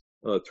Champions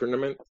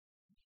tournament.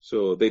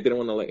 So they didn't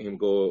want to let him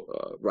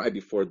go right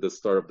before the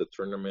start of the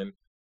tournament.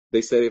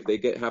 They said if they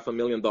get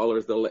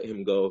 $500,000, they'll let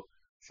him go.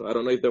 So I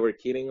don't know if they were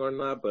kidding or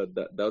not, but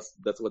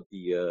that's what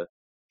the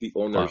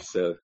owners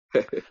said.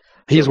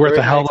 He's So worth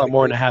very a hell high of a lot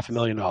more than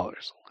expectations.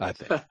 $500,000, I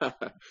think.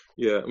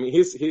 Yeah, I mean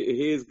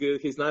he is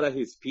good. He's not at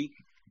his peak.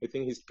 I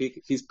think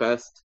he's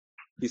past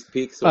his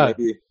peak. So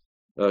maybe,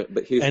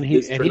 but he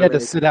had to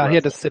sit out. He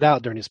had to sit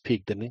out during his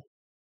peak, didn't he?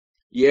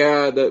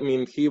 Yeah, I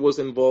mean he was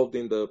involved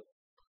in the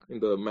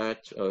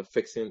match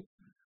fixing.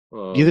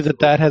 Do you think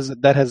that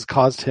has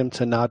caused him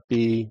to not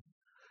be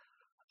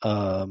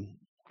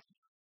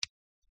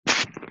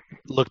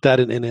looked at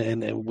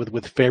in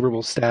with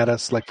favorable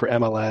status, like for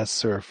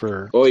MLS or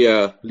for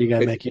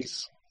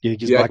LigaMX?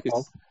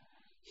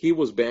 He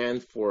was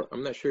banned for,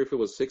 I'm not sure if it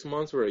was 6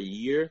 months or a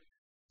year.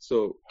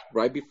 So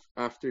right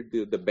after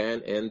the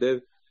ban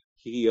ended,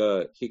 he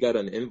got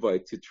an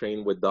invite to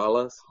train with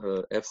Dallas,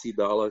 FC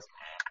Dallas,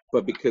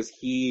 but because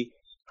he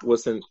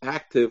wasn't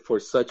active for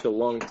such a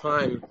long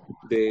time,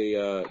 they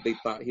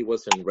thought he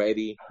wasn't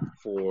ready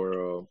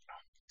to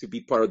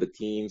be part of the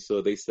team.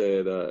 So they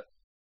said,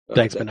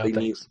 thanks, but no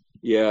thanks.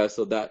 Yeah,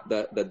 so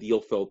that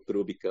deal fell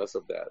through because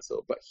of that.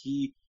 So, but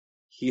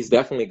he's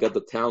definitely got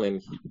the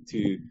talent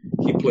he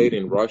played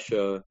in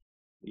Russia,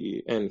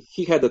 and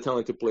he had the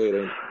talent to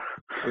play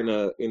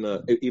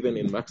even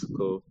in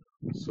Mexico.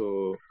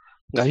 So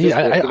no,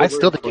 I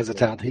still think he has a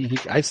talent.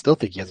 I still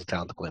think he has a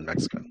talent to play in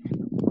Mexico.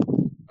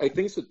 I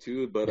think so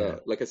too,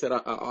 but like I said,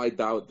 I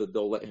doubt that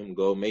they'll let him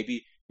go.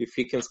 Maybe if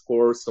he can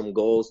score some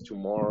goals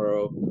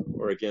tomorrow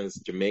or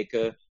against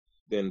Jamaica,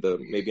 then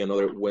maybe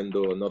another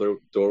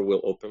door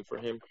will open for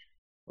him.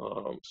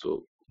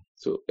 So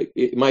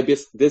it might be,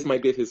 this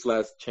might be his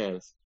last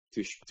chance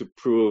to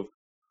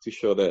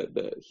show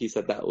that he's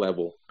at that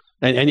level.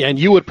 And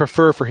you would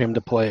prefer for him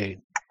to play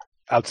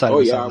outside of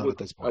the Salvador at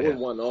this point? I would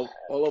want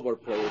all of our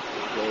players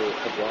to play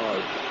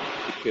abroad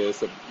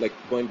because of, like,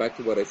 going back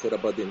to what I said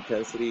about the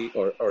intensity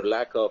or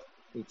lack of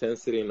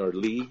intensity in our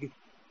league.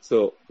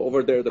 So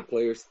over there, the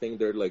players think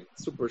they're like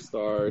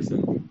superstars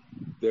and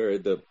they're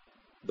the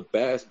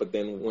best. But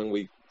then when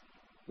we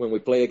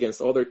play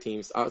against other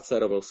teams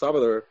outside of El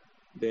Salvador,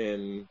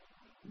 then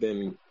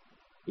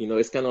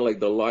it's kind of like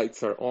the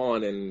lights are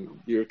on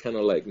and you're kind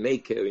of like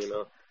naked,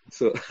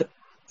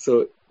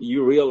 So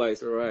you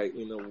realize, all right,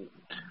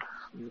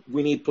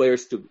 we need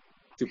players to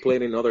play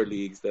in other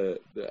leagues that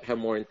have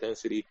more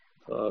intensity.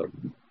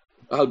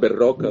 Albert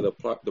Roca,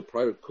 the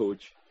prior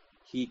coach,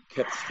 he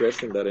kept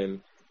stressing that,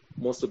 and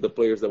most of the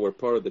players that were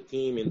part of the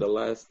team in the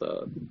last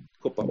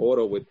Copa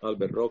Oro with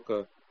Albert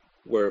Roca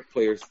were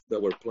players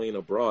that were playing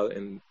abroad,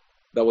 and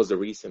that was the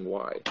reason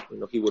why.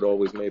 He would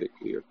always make it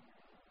clear.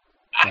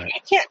 I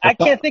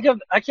can't think of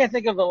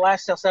the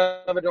last El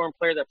Salvadoran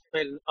player that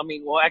played. I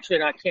mean, well,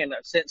 actually, I can't.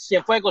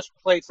 Cienfuegos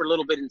played for a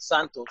little bit in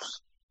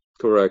Santos.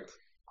 Correct.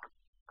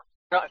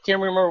 I can't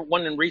remember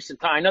one in recent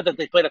time. I know that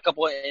they played a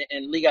couple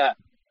in Liga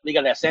de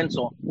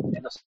Ascenso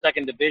in the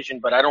second division,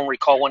 but I don't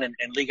recall one in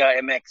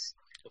LigaMX,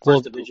 the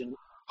first division.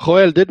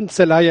 Joel, didn't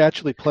Celaya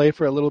actually play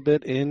for a little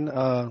bit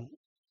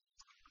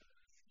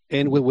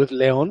with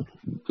Leon?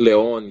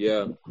 Leon,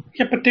 yeah.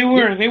 Yeah, but they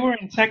were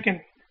in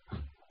second.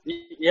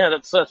 Yeah,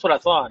 that's what I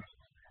thought.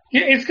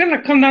 Yeah, it's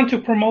gonna come down to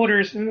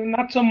promoters, and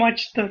not so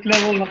much the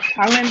level of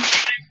talent,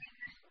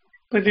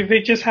 but if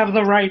they just have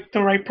the right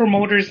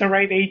promoters, the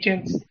right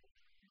agents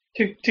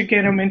to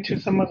get them into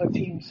some of the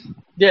teams.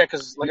 Yeah,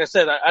 because like I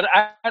said,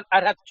 I'd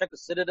have to check the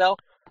Citadel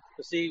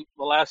to see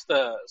the last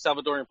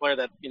Salvadorian player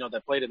that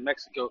played in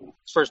Mexico,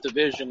 first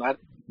division.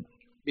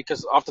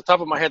 Because off the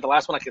top of my head, the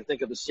last one I can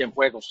think of is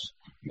Cienfuegos,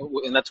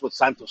 and that's with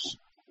Santos.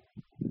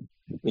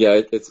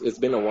 Yeah, it's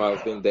been a while.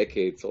 It's been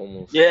decades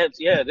almost. Yeah,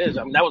 it is.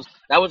 I mean,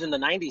 that was in the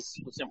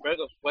 90s with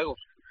Cienfuegos.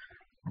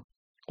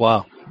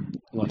 Wow,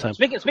 long time.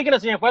 Speaking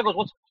of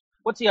Cienfuegos,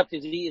 what's he up to?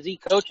 Is he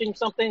coaching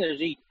something? Or is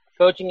he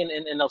coaching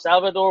in El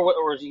Salvador,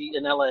 or is he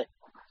in LA?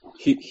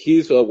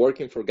 He's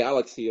working for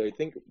Galaxy. I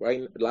think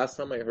last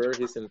time I heard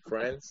he's in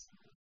France.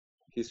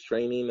 He's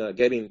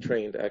getting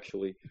trained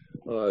actually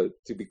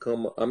to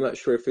become. I'm not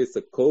sure if it's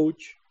a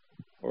coach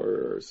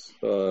or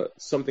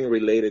something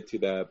related to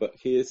that, but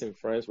he is in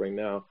France right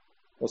now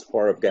as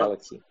part of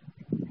Galaxy.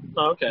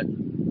 Oh, okay.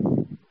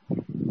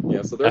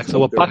 Yeah, so there's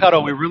excellent. Well,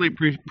 Pájaro, we really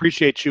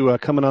appreciate you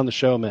coming on the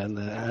show, man.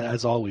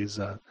 As always,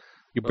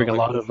 you bring a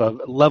lot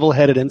of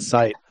level-headed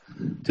insight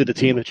to the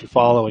team that you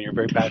follow, and you're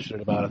very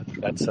passionate about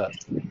it. That's a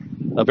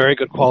very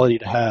good quality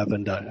to have,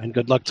 and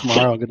good luck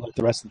tomorrow, and good luck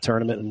the rest of the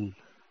tournament,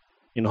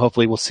 and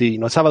hopefully we'll see.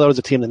 Salvador is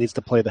a team that needs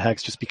to play the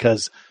Hex just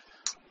because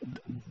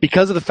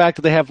of the fact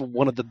that they have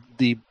one of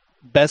the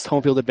best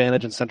home field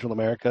advantage in Central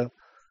America.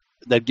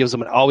 That gives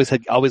them always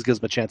gives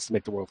them a chance to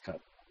make the World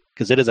Cup,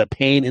 because it is a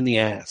pain in the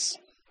ass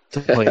to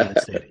play in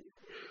that stadium.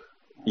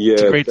 Yeah,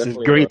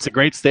 it's a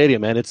great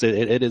stadium, man. It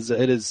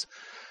is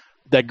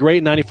that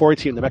great '94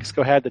 team that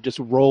Mexico had that just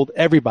rolled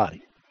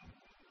everybody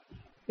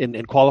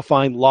in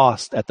qualifying,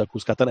 lost at the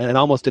Cuscatlan, and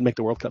almost didn't make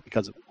the World Cup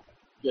because of it.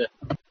 Yeah.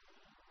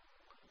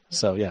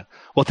 So yeah.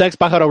 Well, thanks,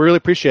 Pájaro. We really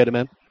appreciate it,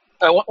 man.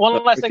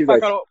 One last thing,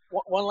 Pájaro.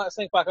 One last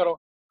thing, Pájaro.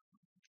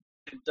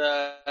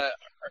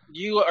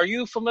 Are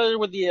you familiar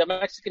with the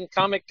Mexican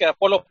comic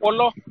Polo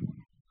Polo?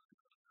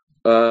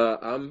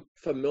 I'm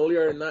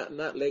familiar,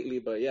 not lately,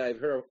 but yeah, I've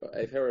heard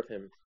of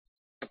him.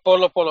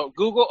 Polo Polo.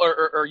 Google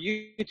or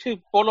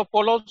YouTube Polo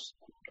Polos,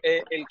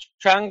 El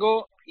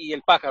Chango y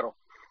El Pájaro.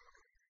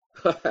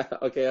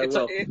 Okay, I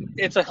will.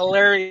 It's a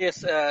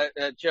hilarious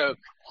joke.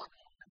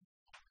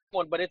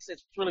 But it's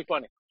really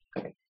funny.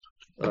 All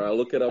right, I'll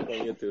look it up on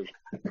YouTube.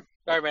 All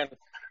right, man.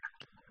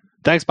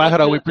 Thanks,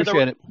 Pájaro. We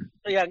appreciate it.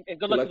 Yeah, and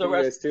good luck to the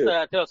rest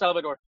to El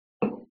Salvador.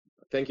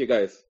 Thank you,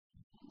 guys.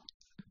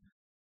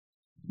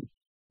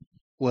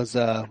 Was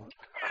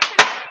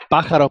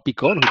Pájaro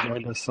Picón, who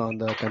joined us on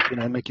the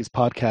CantinaMX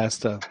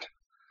podcast, a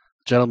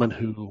gentleman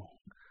who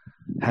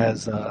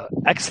has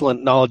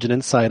excellent knowledge and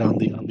insight on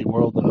the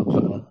world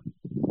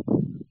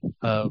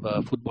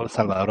of Futbol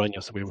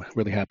Salvadoreño. So we're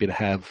really happy to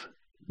have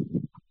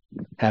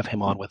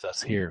him on with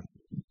us here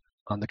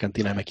on the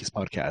CantinaMX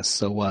podcast.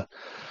 So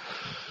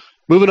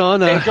moving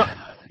on.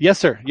 Yes,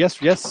 sir. Yes,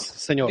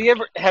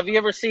 señor. Have you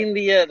ever seen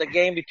the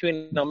game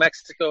between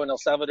Mexico and El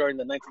Salvador in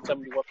the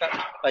 1970 World Cup?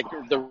 Like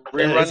the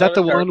rerun? Is that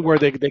the one where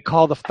they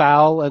call the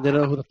foul and they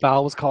don't know who the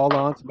foul was called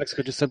on? So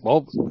Mexico just said,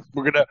 "Well,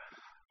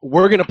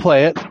 we're gonna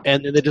play it,"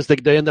 and then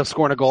they end up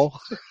scoring a goal.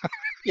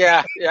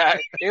 Yeah.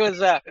 It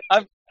was.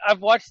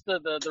 I've watched the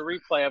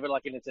replay of it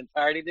like in its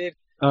entirety, dude.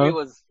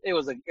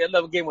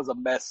 The game was a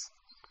mess.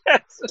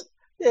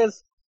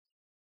 Yes,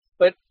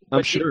 but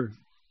I'm sure.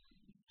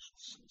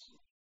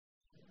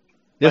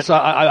 Yes,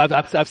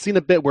 I've seen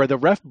a bit where the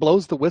ref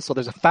blows the whistle.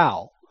 There's a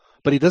foul,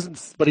 but he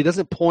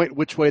doesn't point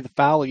which way the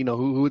foul.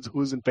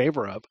 Who's in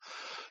favor of.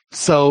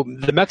 So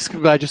the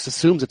Mexican guy just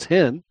assumes it's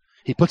him.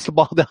 He puts the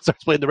ball down,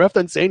 starts playing. The ref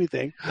doesn't say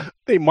anything.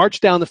 They march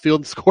down the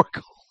field and score a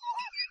goal.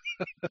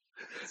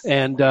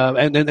 and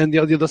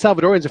the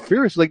Salvadorians are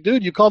furious. Like,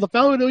 dude, you called the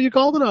foul. No, you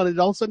called it on. And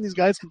all of a sudden, these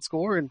guys can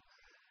score, and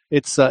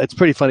it's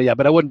pretty funny. Yeah,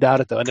 but I wouldn't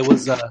doubt it though. And it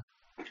was.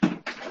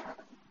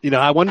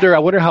 I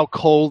wonder how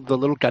cold the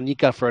little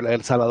canica for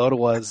El Salvador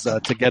was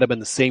to get him in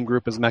the same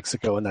group as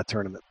Mexico in that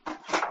tournament,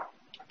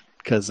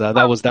 because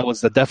that was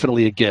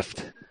definitely a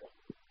gift.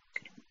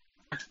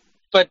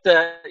 But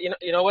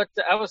you know what?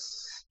 I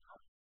was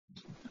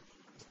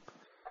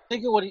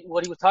thinking what he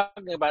was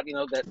talking about.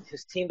 That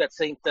his team, that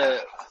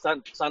Santa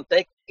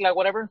Tecla,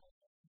 whatever.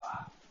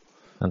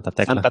 Santa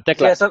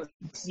Tecla.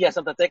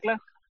 Santa Tecla.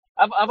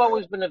 I've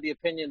always been of the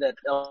opinion that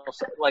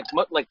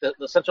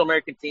the Central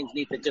American teams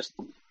need to just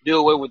do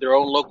away with their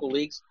own local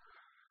leagues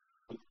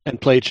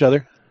and play each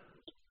other.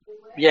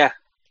 Yeah,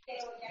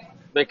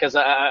 because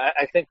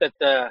I think that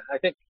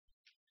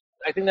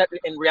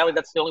in reality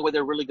that's the only way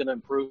they're really going to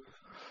improve.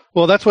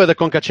 Well, that's why the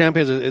Conca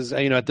Champions is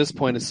at this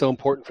point is so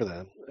important for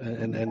them,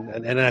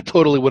 and I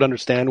totally would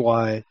understand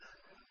why.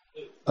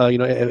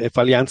 If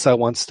Alianza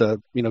wants to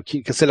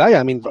keep Celaya,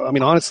 I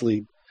mean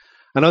honestly.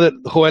 I know that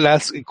Joel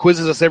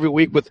quizzes us every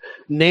week with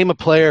name a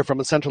player from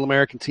a Central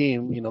American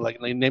team, like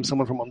name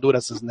someone from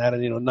Honduras, and that,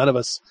 and none of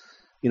us,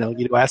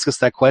 ask us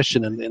that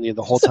question, and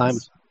the whole time.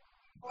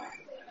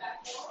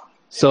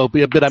 So,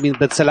 but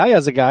Celaya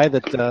is a guy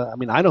that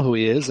I know who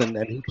he is, and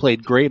he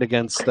played great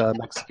against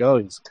Mexico.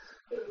 If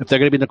they're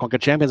going to be in the Conca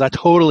Champions, I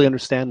totally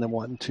understand them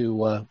wanting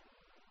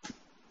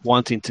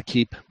to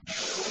keep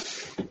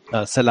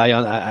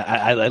Celaya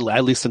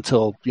at least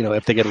until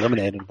if they get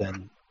eliminated,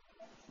 then.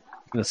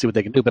 See what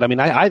they can do, but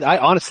I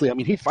honestly,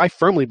 I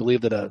firmly believe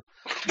that the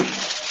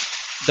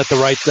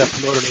right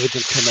promoter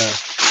agent can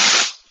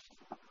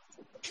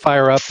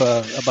fire up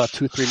about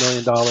 $2-3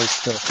 million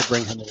to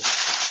bring him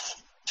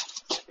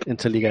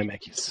into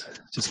LigaMX.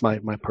 Just my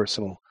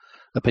personal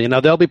opinion.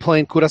 Now they'll be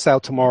playing Curacao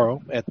tomorrow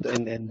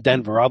in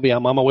Denver.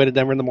 I'm on my way to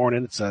Denver in the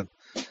morning. It's a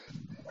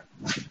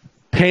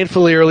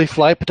painfully early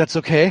flight, but that's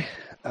okay.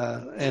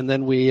 And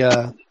then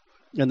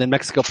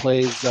Mexico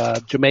plays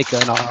Jamaica,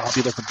 and I'll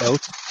be there for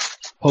both.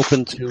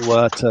 Hoping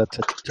to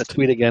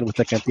tweet again with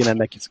the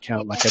CantinaMX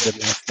account like I did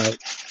last night.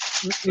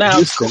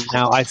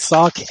 Now I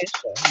saw Canada.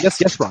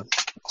 Yes, Ron.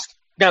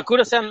 Now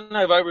Curacao,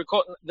 if I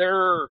recall,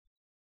 they're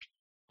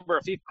member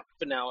of FIFA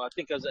now. I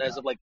think as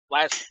of like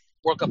last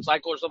World Cup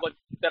cycle or something like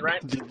that,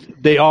 right?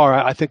 They are.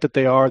 I think that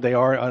they are. They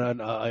are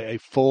a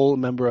full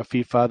member of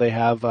FIFA. They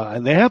have,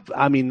 and they have.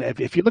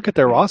 If you look at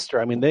their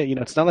roster,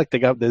 it's not like they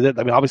got.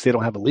 Obviously they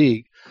don't have a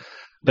league,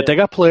 but they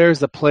got players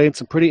that play in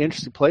some pretty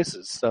interesting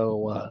places.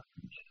 So.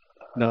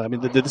 No,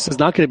 this is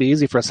not going to be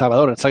easy for El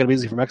Salvador, and it's not going to be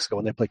easy for Mexico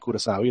when they play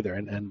Curaçao either.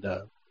 And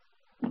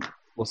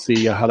we'll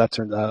see how that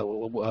turns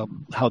out,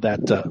 how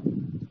that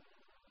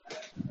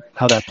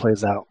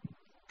plays out.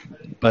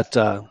 But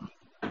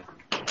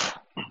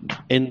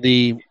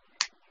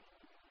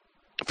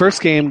first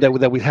game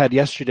that we had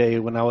yesterday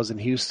when I was in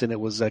Houston,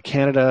 it was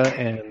Canada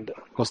and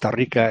Costa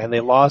Rica, and they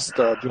lost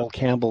Joel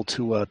Campbell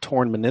to a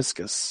torn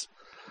meniscus.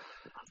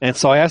 And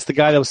so I asked the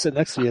guy that was sitting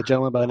next to me, a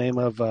gentleman by the name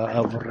of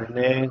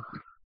Rene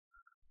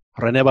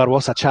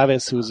Barbosa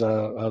Chavez, who's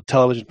a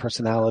television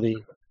personality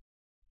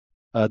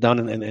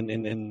down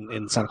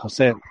in San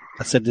Jose.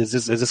 I said, "Is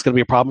this going to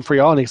be a problem for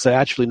y'all?" And he said,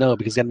 "Actually, no,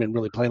 because he hadn't been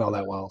really playing all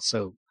that well.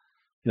 So,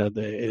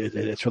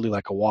 it's really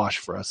like a wash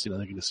for us. They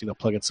can just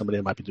plug in somebody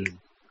that might be doing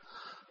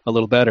a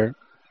little better."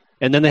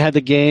 And then they had the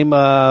game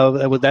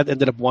that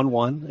ended up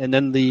 1-1, and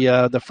then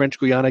the French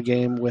Guyana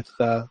game with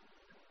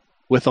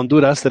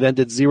Honduras that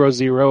ended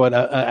 0-0, and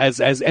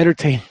as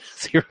entertaining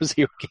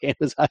 0-0 game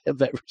as I have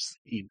ever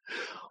seen.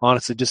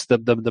 Honestly, just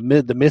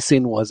the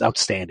missing was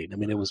outstanding. I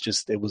mean, it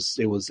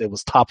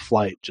was top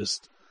flight.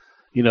 Just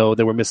they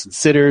were missing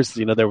sitters.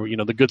 There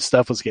were the good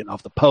stuff was getting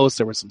off the post.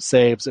 There were some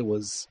saves. It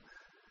was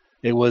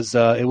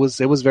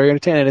very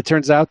entertaining. And it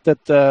turns out that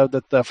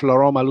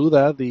Florent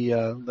Malouda,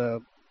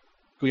 the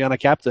Guyana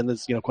captain,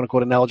 is quote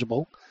unquote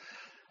ineligible,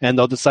 and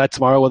they'll decide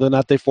tomorrow whether or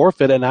not they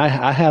forfeit. And I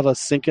have a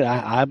sinking.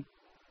 I'm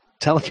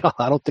telling y'all,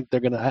 I don't think they're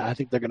gonna. I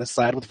think they're gonna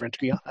side with French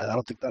Guyana. I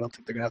don't think they're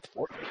gonna have to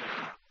forfeit.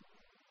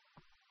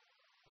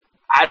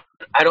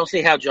 I don't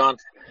see how, John.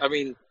 I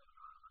mean,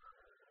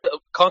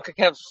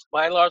 CONCACAF's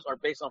bylaws are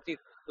based on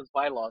FIFA's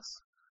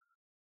bylaws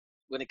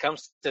when it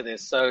comes to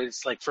this. So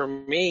it's like, for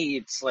me,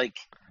 it's like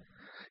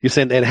you're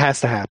saying that it has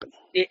to happen.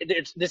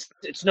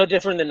 It's no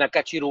different than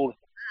Nakachirul.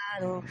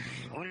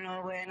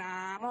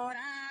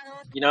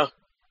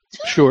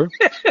 Sure.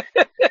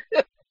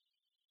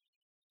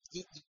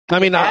 I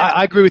mean,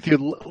 I agree with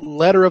you.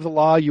 Letter of the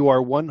law, you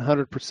are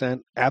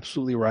 100%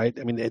 absolutely right.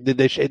 I mean,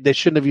 they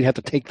shouldn't have even had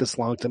to take this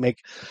long to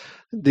make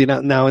the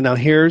now.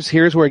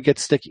 Here's where it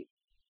gets sticky.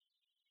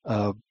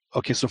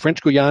 Okay, so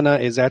French Guyana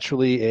is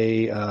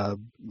actually a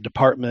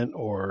department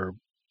or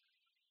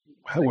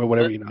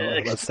whatever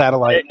a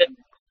satellite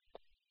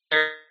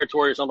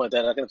territory or something like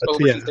that. I think it's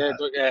overseas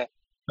territory. Yeah,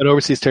 an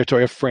overseas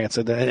territory of France,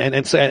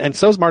 and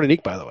so is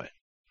Martinique, by the way.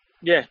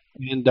 Yeah,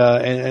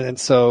 and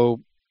so.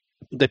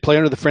 They play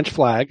under the French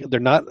flag. They're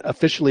not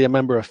officially a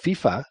member of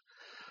FIFA.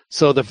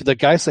 So the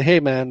guys say, "Hey,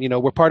 man,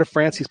 we're part of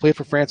France. He's played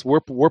for France.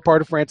 We're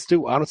part of France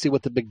too." I don't see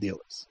what the big deal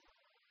is.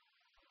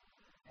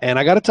 And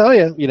I got to tell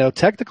you,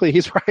 technically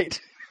he's right.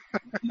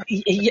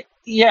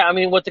 Yeah, I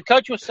mean, what the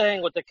coach was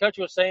saying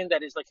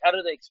that is like, how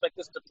do they expect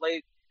us to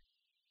play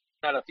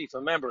not a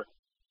FIFA member?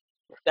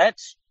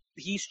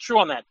 He's true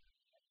on that.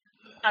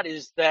 That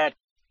is that,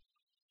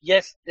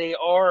 yes, they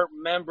are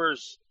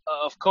members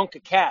of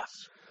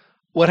CONCACAF.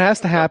 What has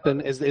to happen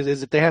is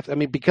that they have to, I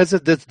mean, because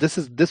of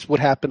this would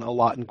happen a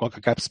lot in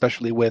CONCACAF,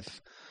 especially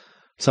with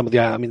some of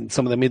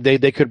them.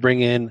 They could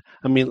bring in,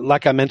 I mean,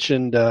 like I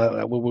mentioned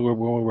when we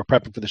were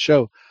prepping for the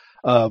show,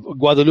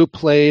 Guadeloupe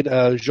played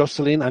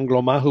Jocelyn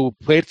Angloma, who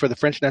played for the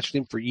French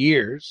national team for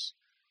years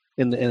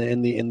in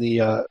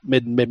the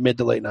mid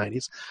to late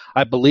 90s.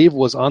 I believe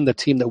was on the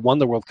team that won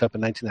the World Cup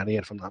in 1998,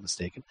 if I'm not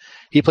mistaken.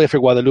 He played for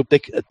Guadeloupe.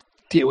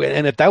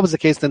 And if that was the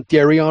case, then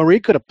Thierry Henry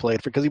could have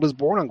played because he was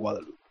born on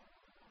Guadeloupe.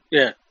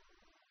 Yeah.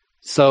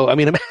 So, I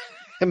mean,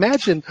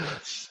 imagine.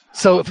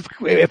 So,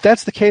 if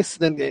that's the case,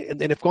 then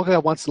if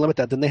CONCACAF wants to limit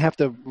that, then they have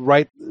to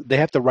write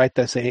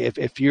that, say,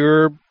 if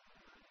you're,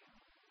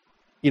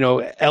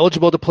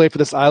 eligible to play for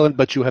this island,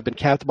 but you have been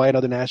capped by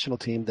another national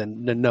team,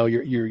 then no,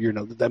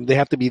 you're they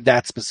have to be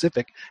that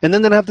specific, and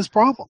then they don't have this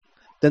problem.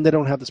 Then they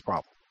don't have this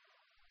problem.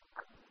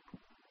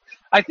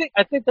 I think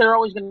they're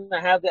always going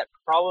to have that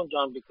problem,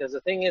 John, because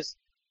the thing is,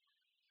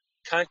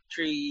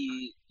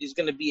 country is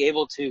going to be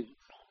able to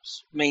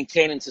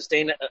maintain and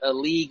sustain a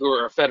league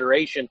or a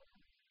federation.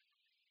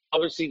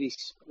 Obviously,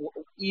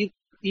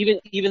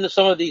 even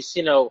some of these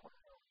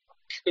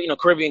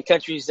Caribbean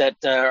countries that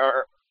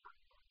are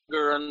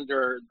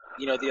under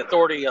the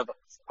authority of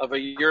a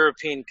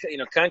European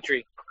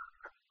country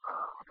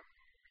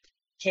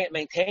can't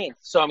maintain.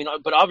 So I mean,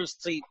 but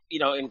obviously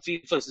in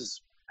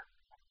FIFA's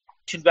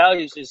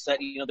values is that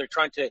they're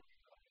trying to.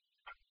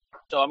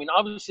 So I mean,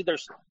 obviously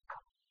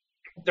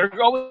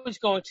they're always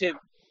going to.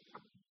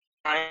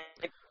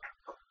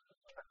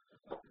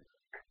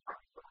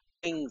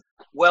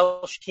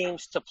 Welsh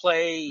teams to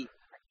play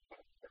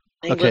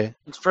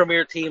England's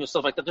premier team and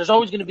stuff like that. There's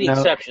always going to be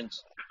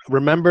exceptions.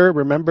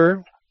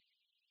 Remember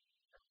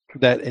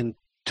that in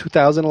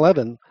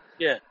 2011,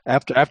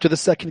 after the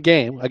second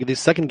game, like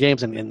these second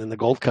games in the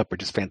Gold Cup are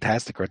just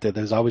fantastic right there.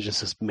 There's always just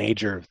this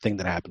major thing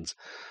that happens.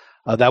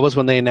 That was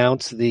when they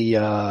announced the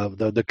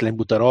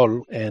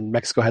Clenbuterol, and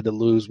Mexico had to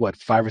lose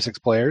 5 or 6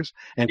 players,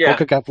 and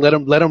CONCACAF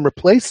let them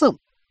replace them.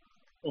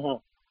 Mm-hmm.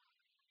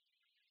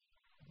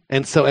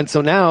 And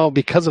so now,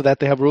 because of that,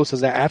 they have rules that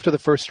says that after the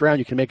first round,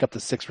 you can make up to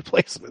 6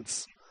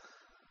 replacements.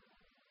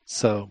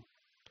 So,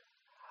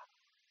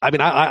 I mean,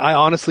 I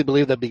honestly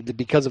believe that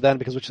because of that, and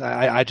because which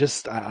I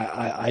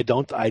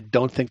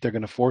don't think they're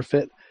going to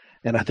forfeit,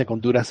 and I think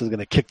Honduras is going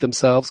to kick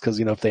themselves because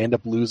if they end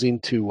up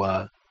losing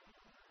to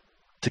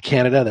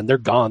Canada, then they're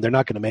gone. They're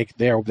not going to make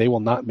they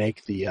will not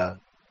make the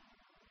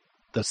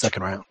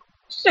second round.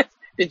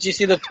 Did you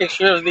see the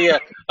picture of the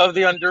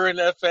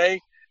Honduran FA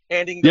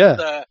handing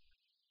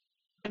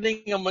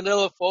handing a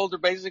Manila folder,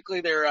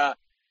 basically their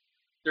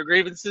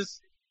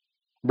grievances?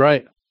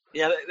 Right.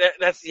 Yeah,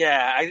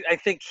 I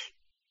think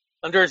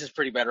Honduras is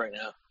pretty bad right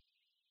now.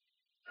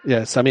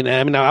 Yes, I mean,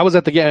 I was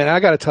at the game, and I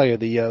got to tell you,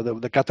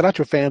 the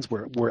Catracho fans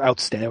were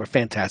outstanding, were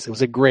fantastic. It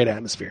was a great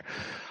atmosphere.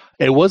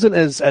 It wasn't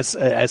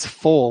as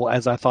full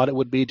as I thought it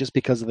would be, just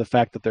because of the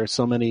fact that there's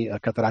so many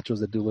Catrachos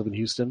that do live in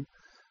Houston.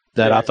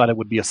 That I thought it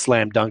would be a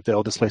slam dunk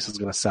that this place is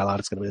going to sell out.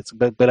 It's going to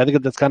be, but I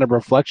think that's kind of a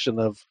reflection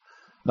of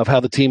how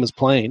the team is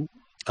playing.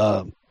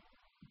 And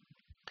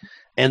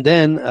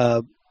then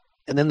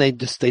they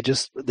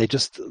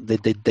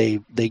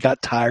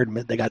got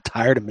tired. They got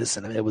tired of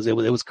missing him. It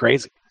was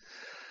crazy.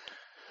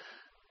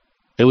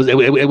 It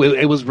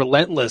was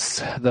relentless,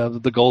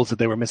 the goals that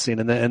they were missing,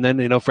 and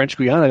then French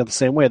Guiana the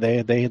same way.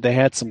 They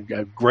had some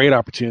great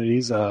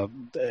opportunities,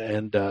 and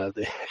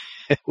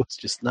it was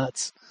just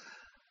nuts.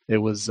 It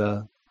was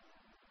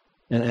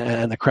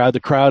and the crowd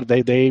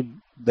they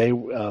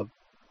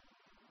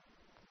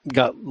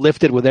got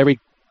lifted with every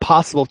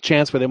possible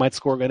chance where they might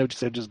score. And it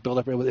just built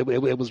up.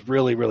 It was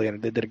really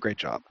they did a great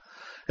job.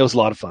 It was a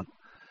lot of fun.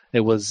 It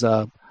was.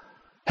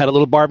 Had a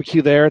little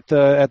barbecue there at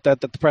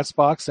the press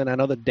box, and I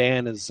know that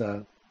Dan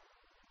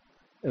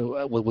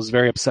was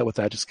very upset with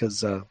that, just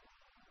because.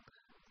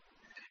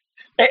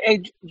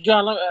 Hey,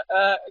 John,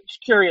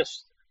 just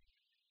curious.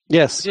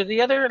 Yes. Do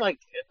the other like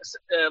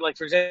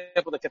for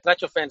example the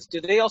Catracho fans, do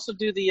they also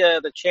do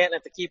the chant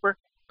at the keeper?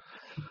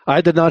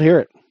 I did not hear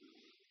it.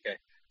 Okay,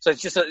 so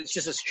it's just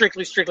a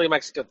strictly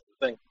Mexican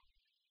thing.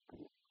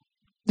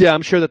 Yeah,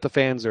 I'm sure that the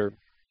fans are.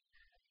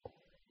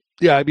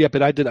 Yeah,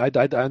 but I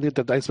think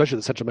that especially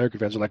the Central American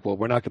fans are like, well,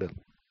 we're not going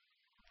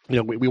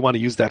to, we want to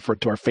use that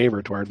to our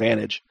favor, to our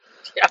advantage.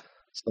 Yeah.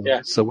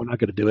 So we're not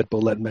going to do it, but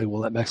we'll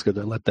let Mexico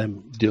let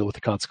them deal with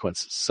the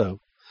consequences. So,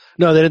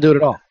 no, they didn't do it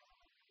at all.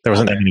 There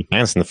wasn't that many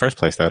fans in the first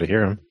place, though, to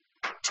hear them.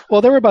 Well,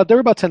 there were about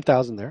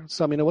 10,000 there.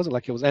 So I mean, it wasn't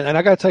like it was. And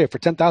I got to tell you, for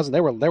 10,000,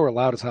 they were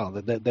loud as hell.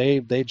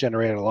 They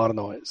generated a lot of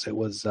noise. It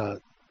was.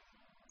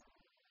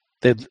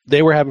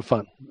 They were having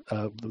fun.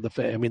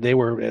 They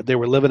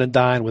were living and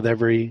dying with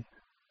every.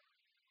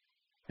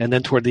 And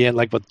then toward the end,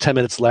 like with 10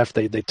 minutes left,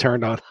 they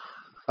turned on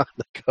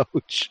the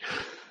coach.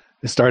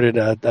 They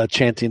started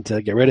chanting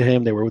to get rid of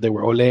him. They were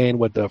olaying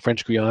what the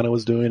French Guiana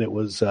was doing. It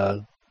was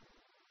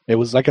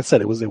like I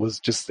said. I was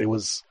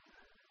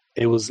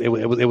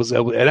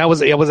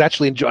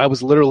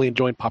literally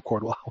enjoying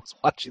popcorn while I was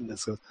watching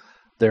this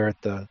there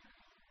at the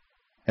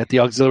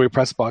auxiliary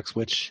press box,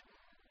 which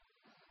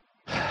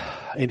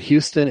in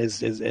Houston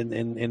is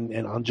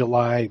in on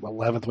July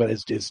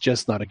 11th is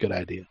just not a good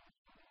idea.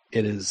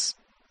 It is.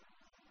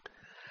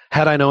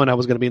 Had I known I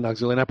was going to be in the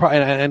auxiliary,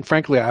 and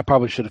frankly, I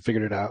probably should have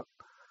figured it out.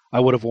 I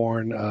would have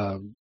worn.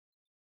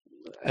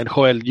 And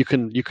Joel, you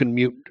can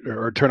mute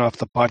or turn off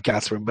the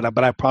podcast room,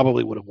 but I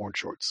probably would have worn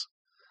shorts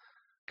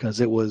because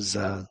it was.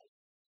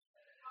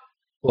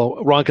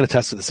 Well, Ron can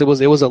attest to this. It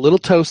was a little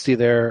toasty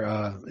there,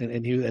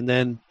 and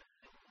then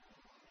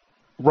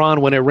Ron,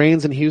 when it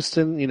rains in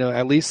Houston,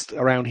 at least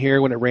around here,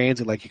 when it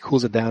rains, it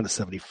cools it down to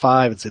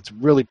 75. It's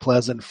really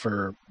pleasant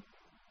for.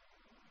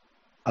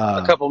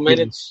 A couple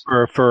minutes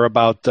for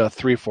about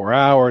 3-4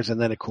 hours, and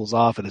then it cools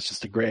off, and it's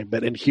just a great.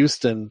 But in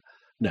Houston,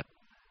 no.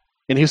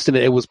 In Houston,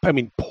 it was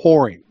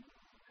pouring,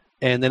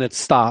 and then it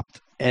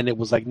stopped, and it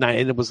was like 9,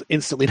 and it was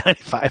instantly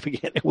 95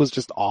 again. It was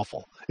just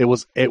awful. It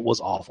was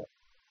awful.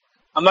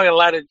 I'm not gonna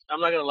lie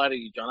to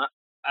you, John.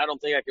 I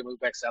don't think I can move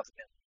back south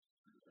again.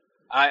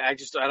 I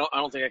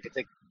don't think I could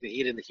take the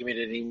heat and the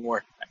humidity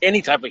anymore.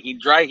 Any type of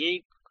heat, dry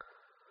heat.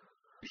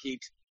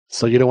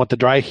 So you don't want the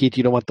dry heat.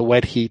 You don't want the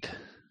wet heat.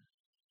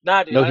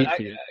 Nah, dude. No heat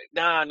for you.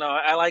 No.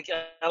 I like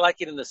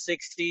it in the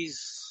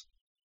 60s.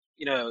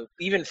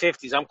 Even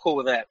 50s. I'm cool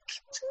with that.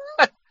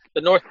 The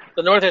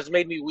North has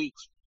made me weak.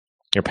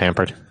 You're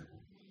pampered.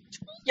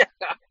 Yeah.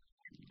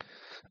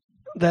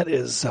 That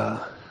is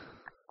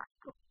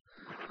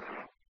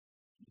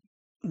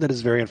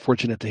very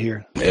unfortunate to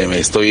hear. Me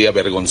estoy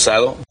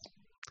avergonzado.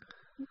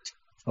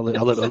 I'll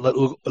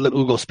let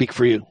Hugo speak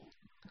for you.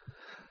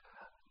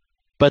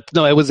 But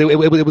no, it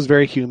was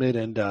very humid,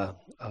 and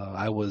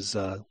I was.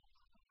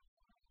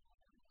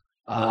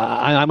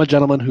 I'm a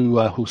gentleman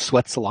who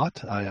sweats a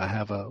lot. I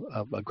have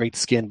a great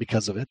skin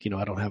because of it.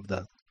 I don't have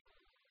the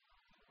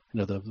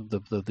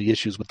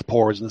issues with the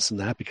pores and this and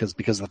that because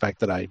of the fact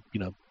that I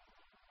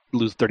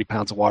lose 30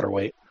 pounds of water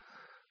weight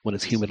when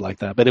it's humid like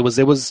that. But it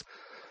was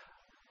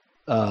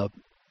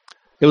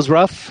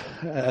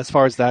rough as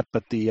far as that.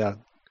 But it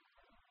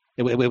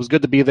was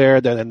good to be there.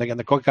 And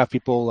the CONCACAF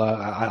people,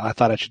 I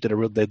thought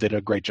they did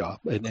a great job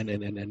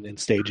in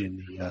staging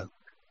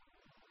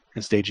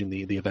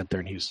the event there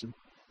in Houston.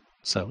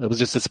 So it was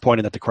just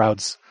disappointing that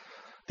the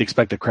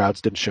expected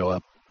crowds didn't show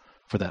up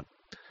for them.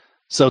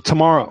 So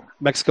tomorrow,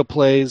 Mexico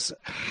plays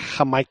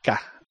Jamaica,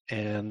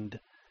 and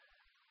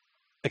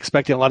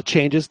expecting a lot of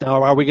changes.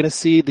 Now, are we going to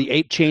see the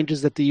 8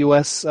 changes that the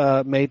U.S.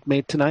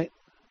 made tonight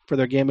for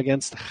their game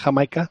against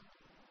Jamaica?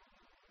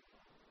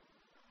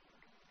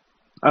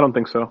 I don't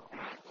think so.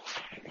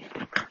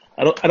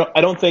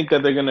 I don't think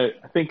that they're gonna.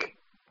 I think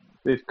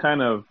they've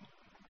kind of.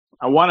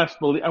 I want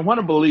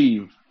to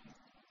believe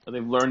that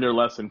they've learned their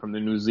lesson from the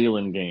New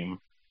Zealand game,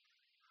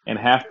 and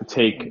have to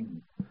take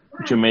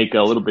Jamaica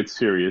a little bit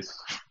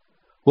serious.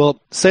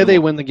 Well, say they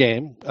win the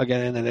game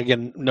again, and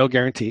again, no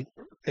guarantee.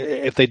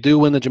 If they do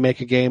win the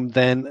Jamaica game,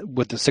 then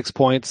with the 6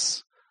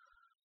 points,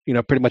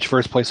 pretty much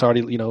first place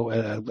already,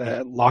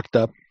 locked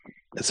up,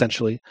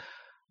 essentially,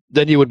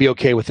 then you would be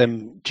okay with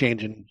them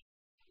changing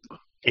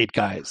 8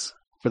 guys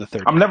for the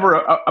third. I'm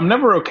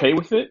never okay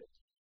with it,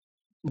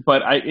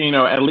 but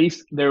at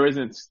least there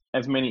isn't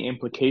as many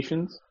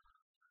implications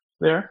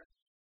there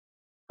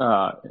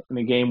in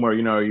a game where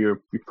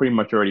you're pretty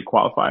much already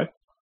qualified.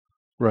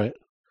 Right.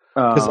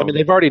 Because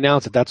they've already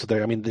announced that that's what they're.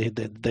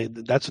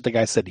 That's what the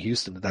guy said to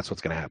Houston. That's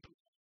what's going to happen.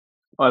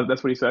 Oh,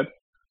 that's what he said.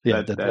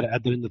 Yeah,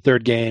 in the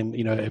third game,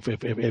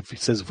 if he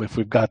says if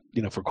we've got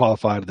if we're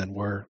qualified, then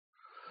we're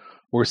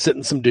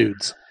sitting some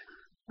dudes.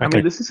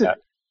 This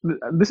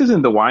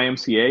isn't the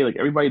YMCA. Like,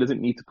 everybody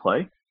doesn't need to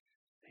play.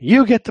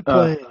 You get to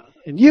play,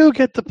 and you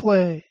get to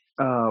play.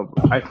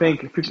 I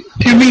think.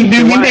 You mean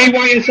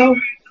AYSO?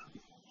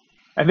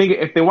 I think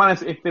if they want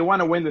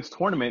to win this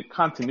tournament,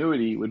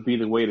 continuity would be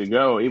the way to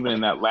go. Even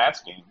in that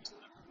last game,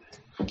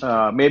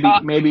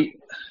 maybe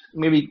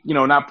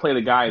not play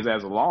the guys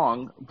as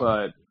long,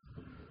 but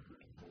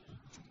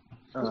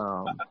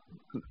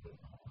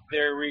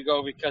there we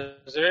go.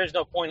 Because there is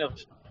no point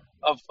of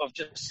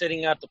just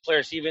sitting out the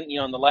players, even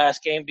in the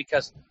last game,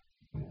 because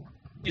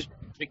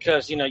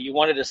you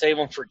wanted to save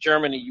them for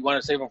Germany, you want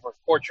to save them for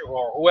Portugal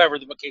or whoever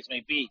the case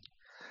may be.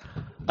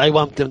 I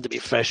want them to be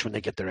fresh when they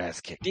get their ass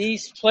kicked.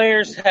 These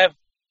players have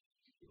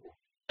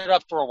it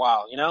up for a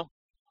while,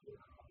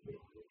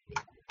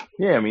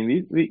 Yeah,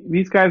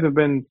 these guys have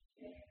been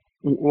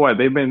what?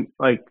 They've been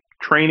like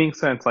training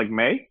since like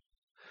May.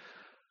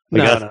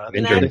 No.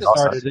 They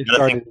started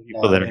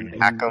in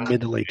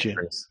mid to late June.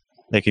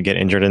 They could get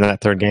injured in that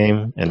third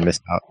game and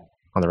miss out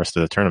on the rest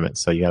of the tournament.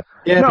 So you have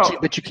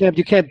but you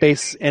can't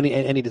base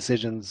any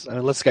decisions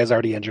unless the guy's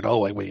already injured.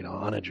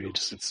 On injury.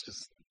 It's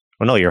just.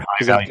 Well, no, you're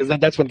high value. Because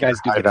that's when guys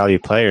do high value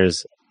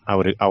players.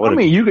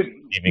 You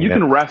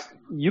can rest.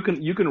 You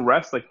can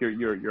rest like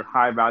your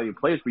high value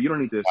players, but you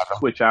don't need to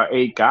switch out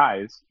 8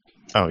 guys.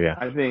 Oh yeah.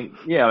 I think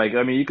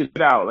you could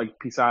sit out like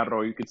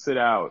Pizarro. You could sit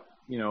out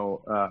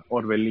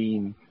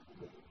Orbelin.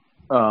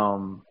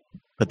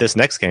 But this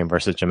next game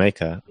versus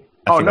Jamaica,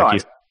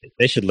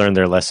 they should learn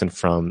their lesson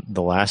from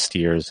the last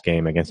year's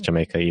game against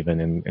Jamaica,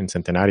 even in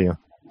Centenario,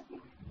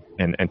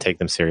 and take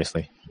them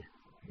seriously.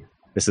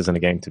 This isn't a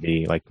game to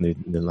be like the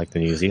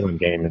New Zealand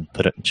game and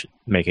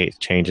make 8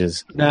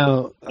 changes.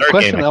 Now, a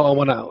question I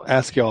want to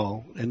ask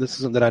y'all, and this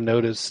is something that I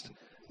noticed,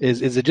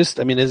 is it just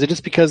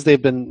because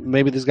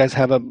maybe these guys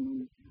have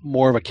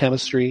more of a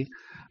chemistry,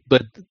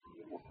 but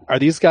are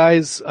these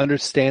guys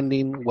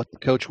understanding what the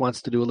coach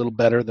wants to do a little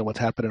better than what's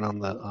happening on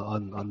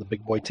the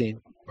big boy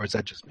team, or is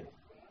that just me?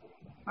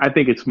 I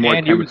think it's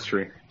more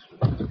chemistry.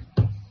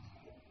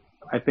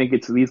 I think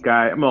it's these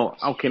guys. Well,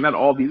 okay, not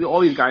all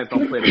these guys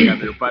don't play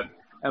together, but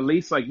at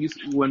least like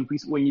when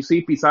you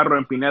see Pizarro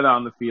and Pineda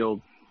on the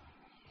field,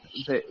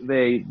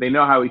 they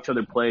know how each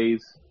other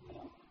plays.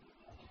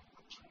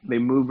 They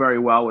move very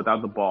well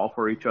without the ball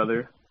for each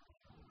other.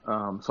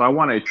 So I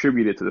want to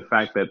attribute it to the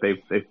fact that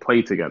they've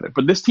played together.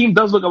 But this team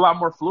does look a lot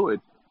more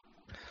fluid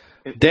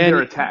in their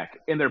attack,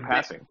 in their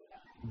passing.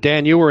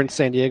 Dan, you were in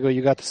San Diego.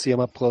 You got to see them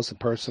up close and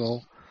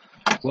personal.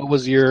 What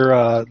was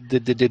your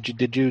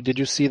did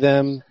you see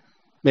them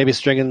maybe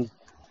stringing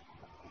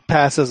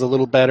passes a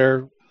little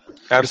better?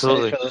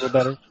 Absolutely, a little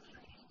better.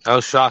 I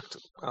was shocked.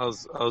 I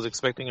was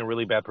expecting a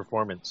really bad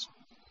performance.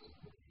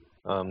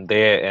 I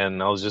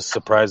was just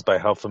surprised by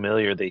how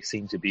familiar they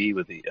seemed to be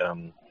with the.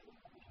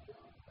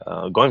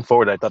 Going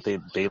forward, I thought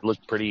they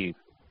looked pretty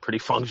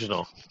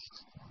functional.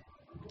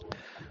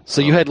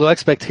 So you had low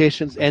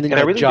expectations, and then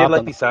I really did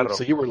like Pizarro.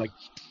 So you were like,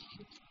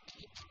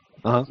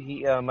 I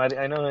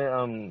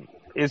know.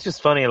 It's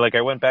just funny. Like,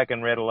 I went back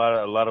and read a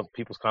lot of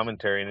people's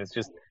commentary, and it's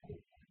just.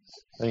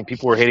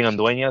 People were hating on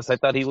Dueñas. I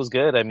thought he was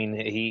good.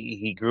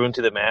 He grew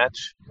into the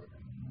match.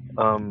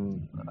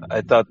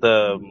 I thought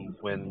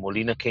when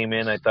Molina came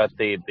in, I thought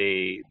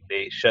they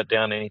shut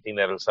down anything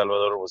that El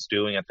Salvador was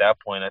doing at that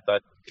point. I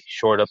thought he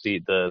shored up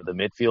the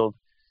midfield.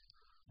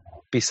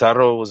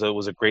 Pizarro was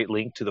a great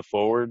link to the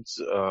forwards.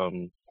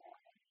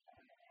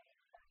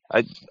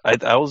 I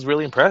was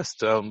really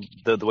impressed.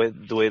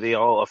 The way they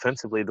all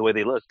offensively, the way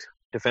they looked.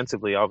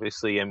 Defensively,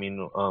 obviously,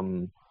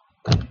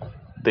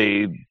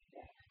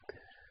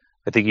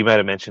 I think you might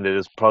have mentioned it.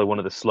 It's probably one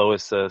of the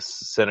slowest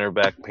center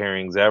back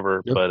pairings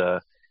ever. Yep.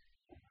 But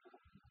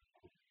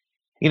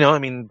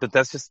but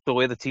that's just the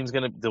way the team's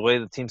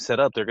set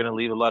up. They're gonna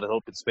leave a lot of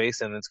open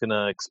space, and it's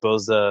gonna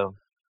expose the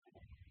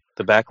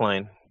back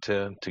line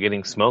to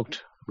getting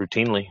smoked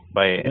routinely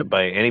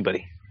by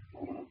anybody.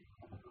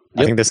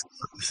 I think this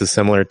is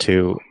a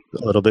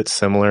little bit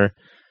similar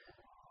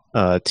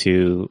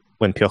to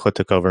when Piojo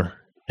took over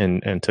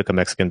and took a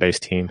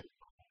Mexican-based team.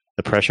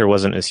 The pressure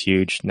wasn't as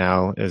huge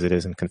now as it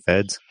is in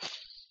Confeds.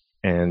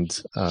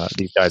 and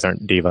these guys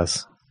aren't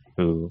divas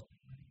who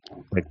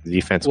like the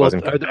defense Well,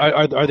 wasn't.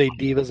 are they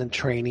divas in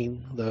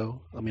training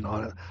though? I mean,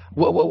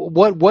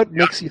 what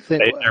makes you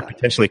think? They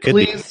potentially could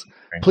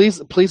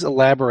Please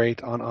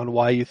elaborate on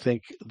why you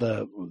think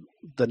the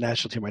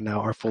national team right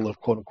now are full of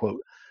quote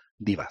unquote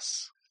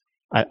divas.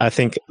 I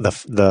think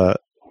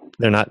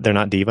they're not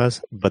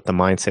divas, but the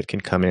mindset can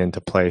come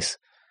into place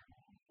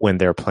when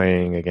they're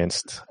playing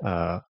against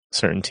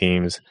certain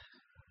teams,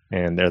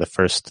 and they're the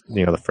first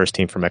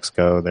team from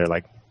Mexico. They're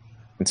like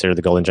considered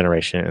the golden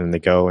generation, and they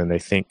go and they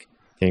think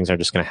things are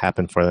just going to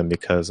happen for them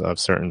because of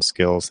certain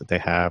skills that they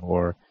have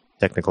or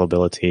technical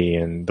ability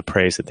and the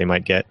praise that they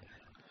might get.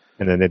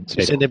 And then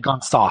they've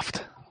gone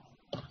soft.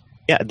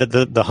 Yeah,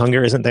 the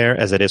hunger isn't there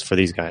as it is for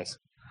these guys.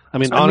 I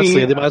mean,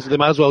 honestly, they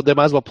might as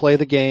well play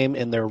the game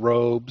in their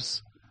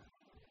robes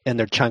and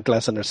their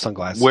chanclas and their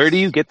sunglasses. Where do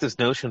you get this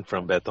notion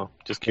from, Beto?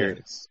 Just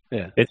curious.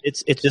 Yeah,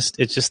 it's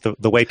just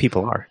the way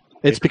people are.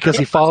 It's because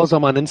he follows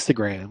them on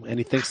Instagram and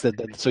he thinks that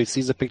so he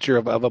sees a picture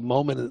of a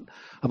moment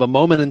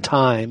in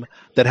time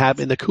that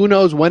happened. Like, who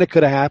knows when it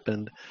could have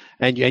happened,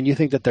 and you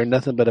think that they're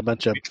nothing but a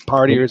bunch of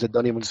partiers that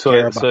don't even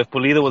care about. So if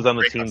Pulido was on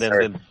the team,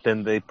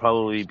 then they'd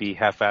probably be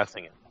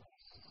half-assing it.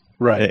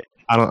 Right.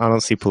 I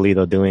don't see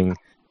Pulido doing,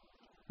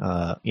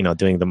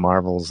 doing the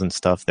marvels and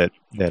stuff that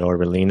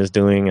Orbelín is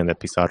doing and that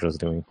Pizarro is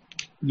doing.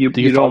 You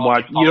don't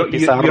watch Pulido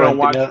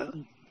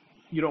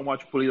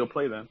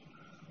play then.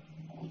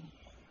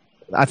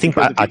 I think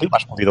I do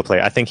watch Pulido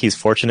play. I think he's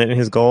fortunate in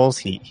his goals.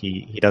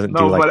 He doesn't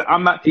do like. But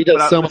I'm not. He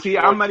does so much. See,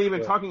 I'm not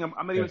even talking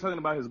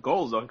about his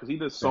goals though, because he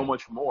does so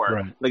much more.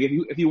 Right. Like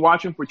if you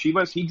watch him for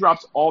Chivas, he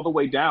drops all the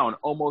way down,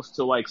 almost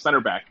to like center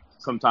back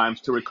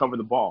sometimes to recover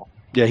the ball.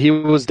 Yeah, he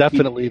was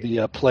definitely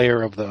the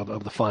player of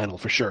the final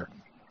for sure.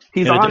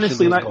 He's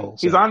honestly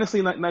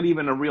not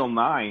even a real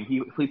 9.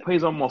 He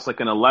plays almost like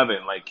an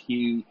 11. Like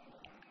he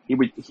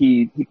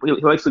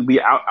likes to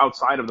be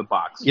outside of the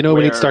box. You know,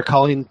 we need to start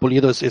calling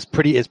Pulido is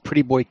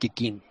pretty boy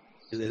Kikin.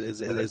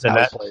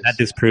 That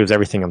disproves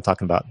everything I'm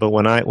talking about. But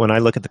when I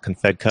look at the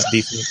Confed Cup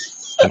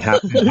defense and how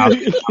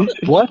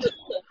what?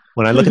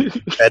 When I look at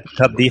the Confed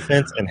Cup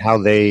defense and how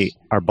they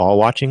are ball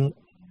watching,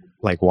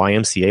 like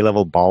YMCA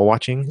level ball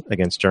watching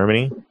against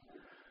Germany,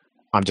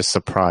 I'm just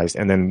surprised.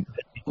 And then,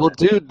 well,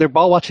 dude, they're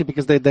ball watching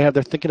because they're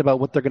thinking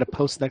about what they're going to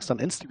post next on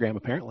Instagram.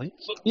 Apparently,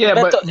 yeah.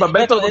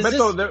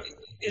 Beto,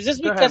 is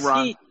this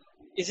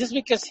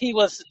because he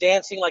was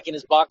dancing like in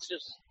his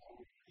boxers?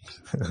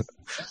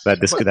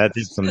 that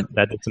did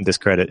some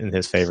discredit in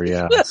his favor,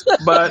 yeah.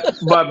 But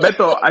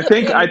Beto, I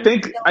think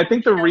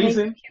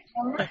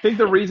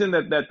the reason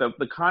that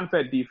the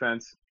Confed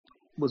defense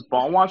was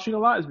ball watching a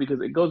lot is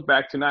because it goes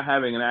back to not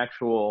having an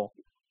actual,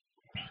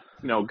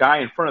 guy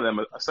in front of them,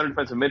 a center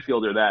defensive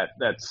midfielder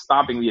that's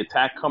stopping the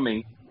attack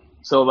coming.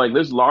 So like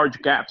there's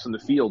large gaps in the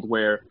field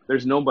where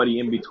there's nobody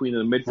in between the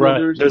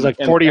midfielders. Right. There's like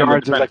 40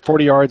 yards. There's like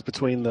 40 yards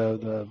between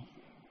the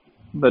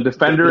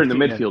defender and the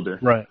midfielder.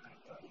 Right.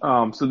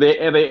 So they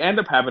end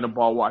up having a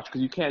ball watch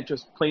because you can't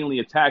just plainly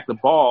attack the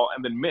ball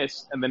and then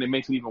miss, and then it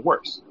makes it even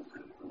worse.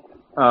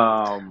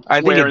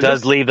 I think it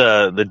does leave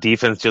the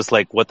defense just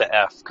like what the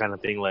F kind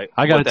of thing. Like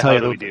I gotta tell you,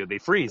 what do we do? They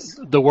freeze.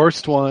 The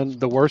worst one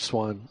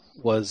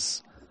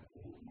was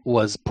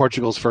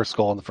Portugal's first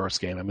goal in the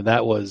first game. I mean,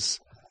 that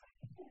was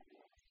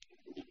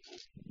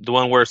the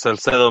one where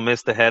Salcedo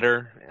missed the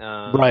header.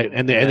 Right,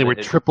 and they were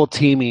triple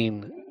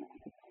teaming.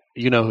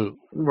 You know who?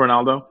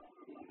 Ronaldo.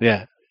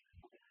 Yeah,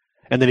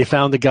 and then he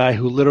found the guy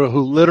who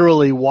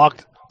literally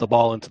walked the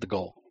ball into the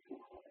goal.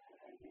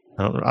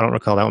 I don't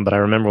recall that one, but I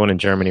remember one in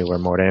Germany where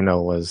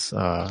Moreno was.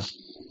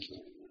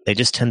 They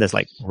just tend to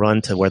like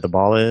run to where the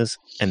ball is,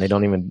 and they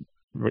don't even.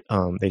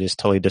 They just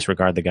totally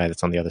disregard the guy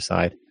that's on the other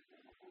side.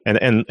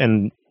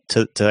 And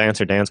to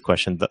answer Dan's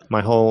question,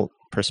 my whole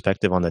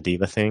perspective on the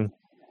Diva thing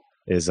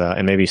is,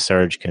 and maybe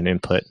Serge can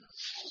input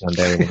one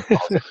day.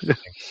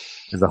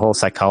 Is the whole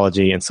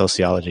psychology and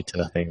sociology to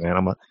the thing,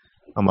 man.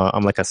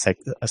 I'm like a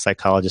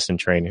psychologist in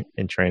training.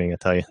 I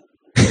tell you.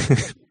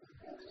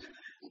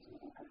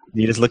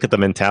 You just look at the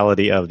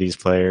mentality of these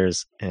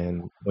players,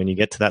 and when you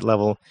get to that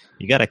level,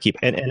 you got to keep.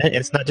 And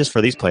it's not just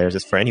for these players;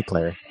 it's for any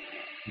player.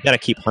 You got to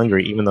keep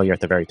hungry, even though you're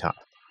at the very top.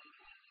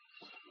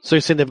 So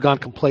you're saying they've gone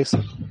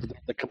complacent?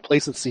 The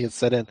complacency has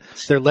set in.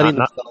 They're letting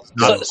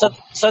themselves.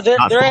 So they're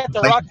at the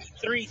Rocky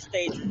 3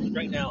 stage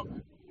right now.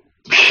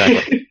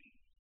 Exactly.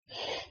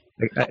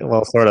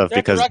 Well, sort of,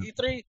 because Rocky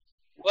 3.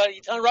 Well,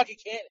 you telling Rocky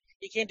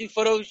he can't do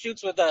photo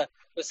shoots with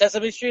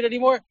Sesame Street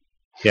anymore?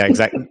 Yeah,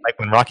 exactly. Like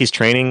when Rocky's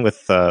training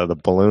with the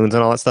balloons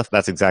and all that stuff,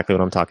 that's exactly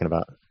what I'm talking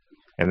about.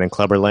 And then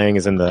Clubber Lang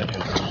is in the.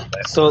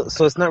 So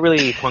it's not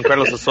really Juan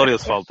Carlos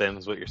Osorio's fault, then,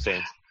 is what you're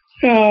saying.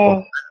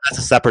 Oh, that's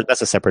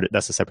a separate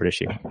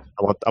issue.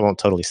 I won't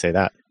totally say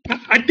that.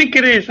 I think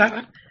it is.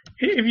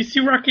 If you see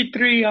Rocky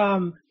 3,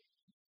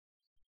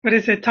 what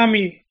is it?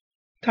 Tommy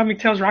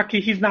tells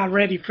Rocky he's not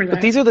ready for that.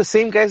 But these are the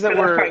same guys that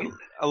were.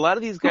 A lot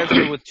of these guys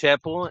were with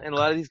Chepo, and a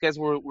lot of these guys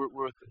were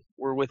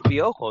with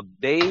Piojo.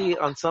 They,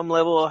 on some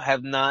level,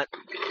 have not.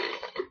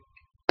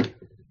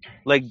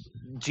 Like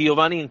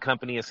Giovanni and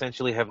company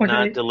essentially have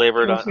not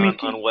delivered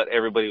on what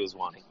everybody was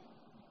wanting.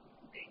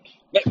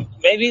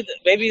 Maybe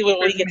what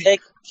we can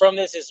take from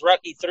this is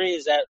Rocky 3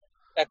 is that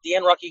at the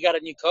end Rocky got a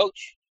new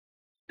coach.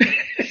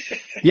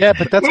 Yeah,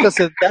 but that's because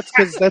his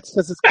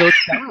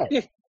coach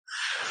died.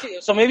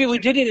 So maybe we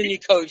did need a new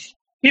coach.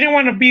 He didn't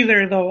want to be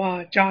there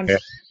though, John. Yeah.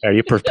 Are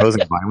you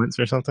proposing violence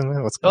or something?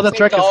 That's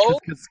right,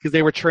 because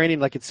they were training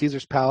like at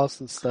Caesar's Palace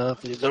and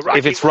stuff.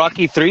 If it's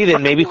Rocky 3,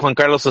 then maybe Juan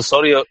Carlos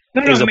Osorio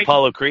is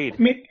Apollo Creed.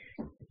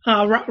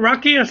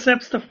 Rocky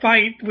accepts the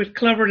fight with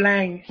Clever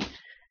Lang,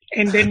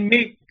 and then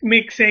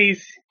Mick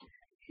says,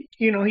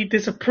 he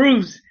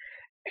disapproves,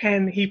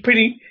 and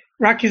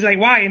Rocky's like,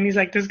 why? And he's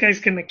like, this guy's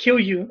gonna kill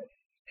you,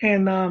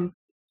 and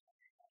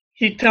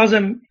he tells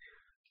him,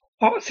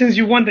 since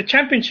you won the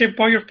championship,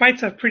 all your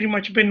fights have pretty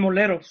much been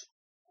moleros.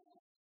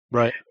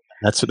 Right.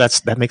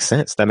 That makes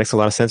sense. That makes a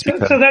lot of sense.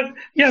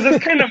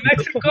 That's kind of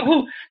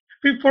Mexico.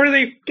 Before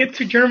they get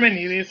to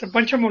Germany, there's a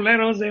bunch of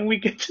moleros, and we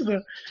get to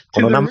the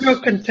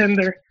real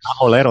contender. Not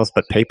moleros,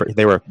 but paper.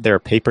 They were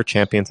paper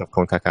champions of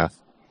CONCACAF.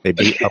 They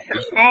beat up.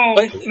 But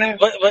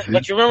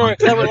you remember when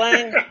Clever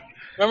Lang?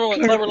 Remember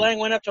when Clever Lang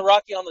went up to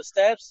Rocky on the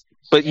steps?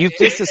 But you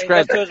just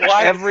described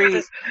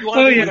every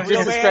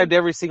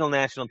single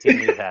national team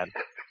we've had.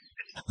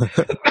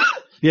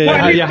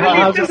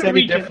 How's this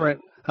any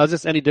different? How's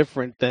this any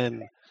different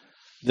than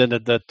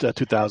the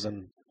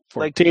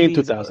 2014,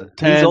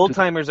 2010? These old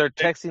timers are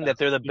texting that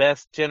they're the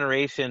best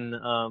generation,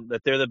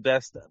 that they're the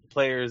best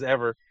players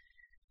ever.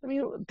 I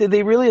mean, did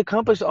they really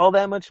accomplish all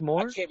that much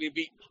more? I can't be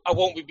beat. I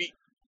won't be beat.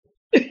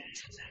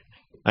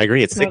 I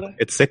agree.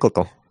 It's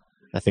cyclical.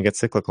 I think it's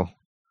cyclical.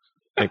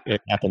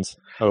 It happens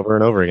over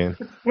and over again.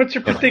 What's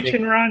your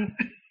prediction, Ron?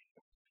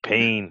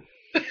 Pain.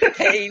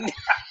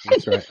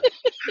 That's right.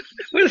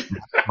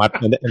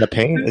 And the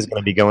pain is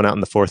going to be going out in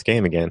the fourth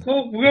game again.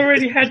 Well, we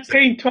already had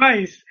pain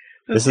twice.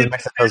 This is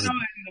Mexico's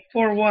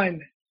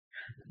 4-1.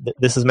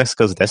 This is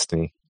Mexico's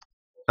destiny.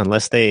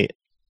 Unless they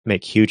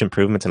make huge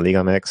improvements in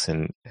LigaMX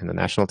and the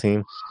national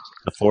team,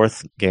 the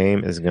fourth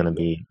game is going to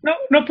be. No,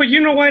 but you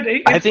know what?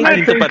 I think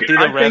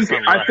the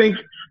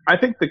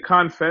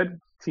Confed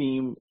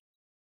team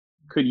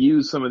could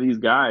use some of these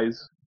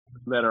guys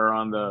that are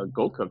on the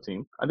Gold Cup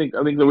team. I think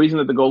the reason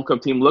that the Gold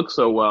Cup team looks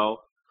so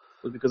well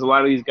was because a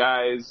lot of these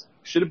guys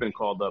should have been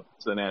called up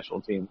to the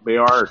national team. They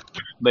are.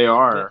 They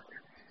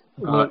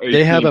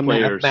have a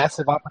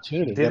massive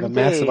opportunity.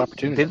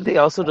 Didn't they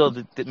also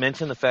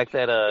mention the fact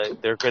that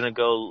they're going to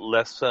go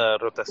less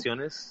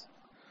rotaciones?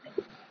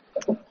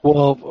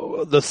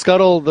 Well, the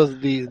Scuttle,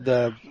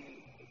 the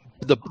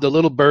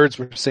little birds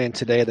were saying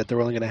today that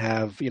they're only going to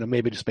have,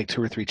 maybe just make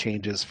 2 or 3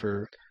 changes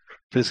for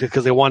this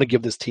because they want to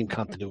give this team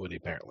continuity,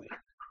 apparently.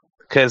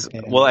 Because,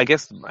 I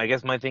guess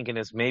my thinking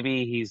is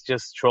maybe he's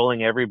just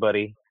trolling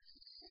everybody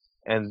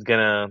and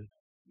gonna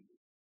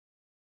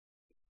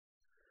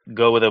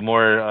go with a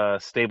more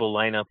stable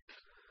lineup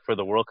for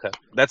the World Cup.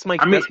 That's my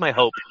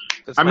hope.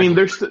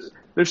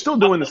 They're still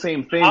doing the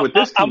same thing with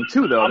this team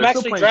too, though. I'm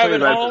actually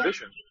driving home.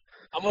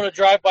 I'm going to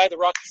drive by the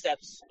Rocky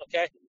Steps.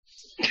 Okay.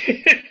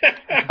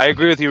 I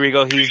agree with you,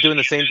 Rigo. He's doing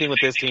the same thing with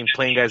this team,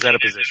 playing guys out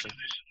of position.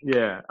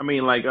 Yeah, I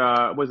mean,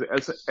 was it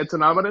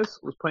Edson Alvarez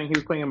was playing? He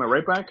was playing him at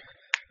right back,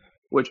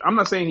 which I'm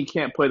not saying he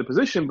can't play the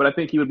position, but I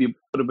think he would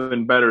have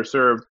been better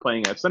served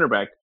playing at center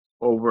back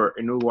over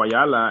Inugo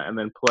Ayala, and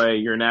then play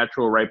your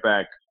natural right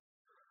back,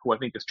 who I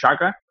think is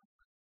Chaka.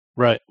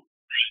 Right.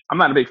 I'm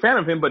not a big fan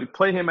of him, but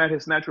play him at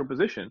his natural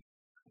position.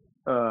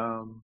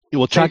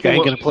 Chaka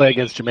ain't going to play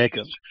against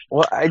Jamaica.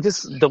 Well,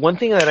 the one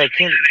thing that I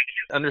can't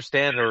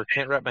understand or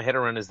can't wrap my head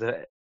around is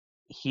that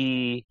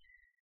he's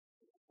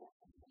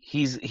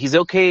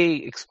okay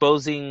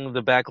exposing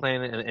the back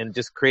line and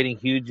just creating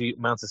huge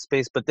amounts of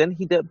space, but then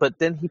he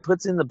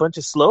puts in a bunch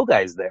of slow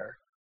guys there.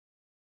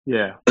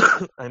 Yeah.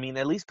 I mean,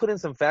 at least put in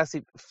some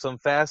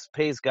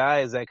fast-paced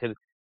guys that could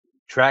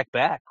track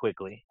back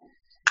quickly.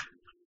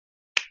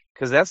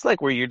 Because that's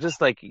like where you're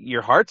just like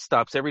your heart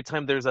stops every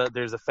time there's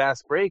a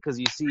fast break because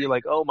you see you're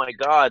like, oh my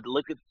god,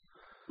 look at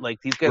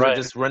these guys are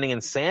just running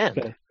in sand.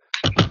 Okay.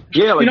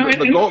 Yeah,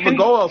 the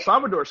goal El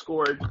Salvador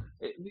scored,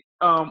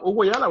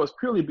 Hugo Ayala was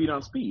purely beat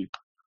on speed.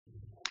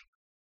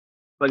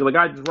 Like the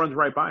guy just runs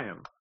right by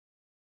him.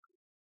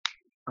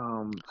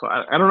 So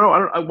I don't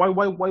know.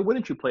 Why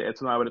wouldn't you play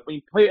Edson Alvarez? When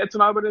you play Edson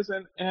Alvarez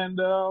and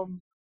the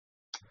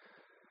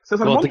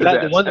one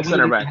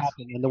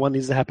that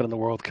needs to happen in the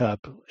World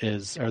Cup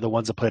are the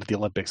ones that played at the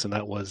Olympics, and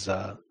that was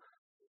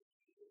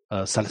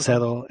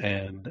Salcedo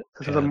and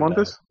Cesar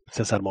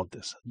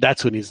Montes.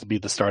 That's who needs to be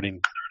the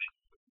starting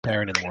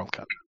pairing in the World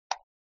Cup.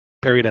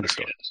 Period. End of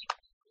story.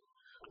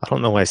 I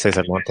don't know why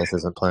Cesar Montes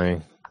isn't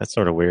playing. That's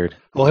sort of weird.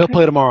 Well, he'll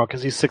play tomorrow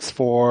because he's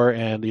 6'4",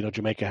 and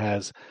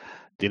Jamaica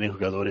tiene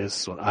jugadores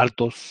son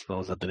altos.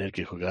 Vamos a tener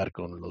que jugar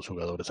con los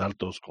jugadores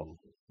altos con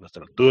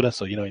nuestra altura.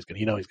 So he's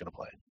going to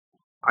play.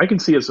 I can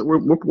see us. We're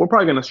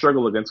probably going to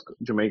struggle against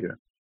Jamaica,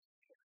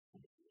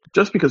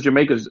 just because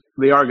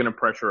they are going to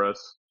pressure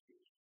us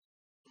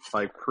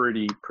like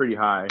pretty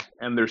high,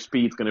 and their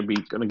speed's gonna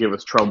give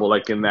us trouble.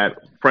 Like in that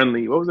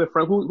friendly, what was it?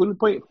 Who did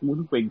play?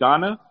 Who played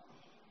Ghana?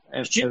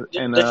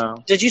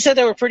 Did you say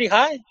they were pretty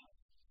high?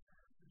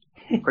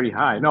 Pretty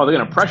high. No, they're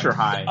gonna pressure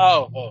high.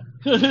 Oh.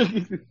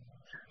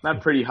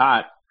 Not pretty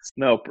hot.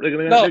 No, they're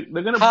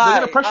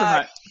gonna pressure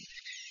high.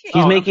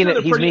 He's making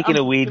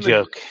a weed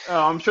joke.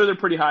 Oh, I'm sure they're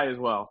pretty high as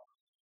well.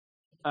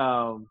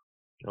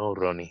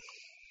 Ronnie.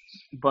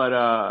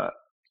 But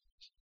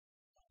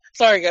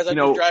sorry guys, I'm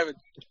just driving.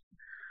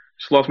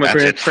 Just lost my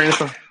train of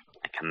thought.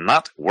 I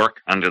cannot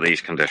work under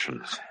these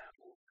conditions.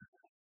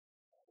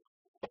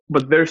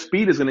 But their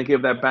speed is going to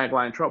give that back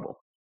line trouble.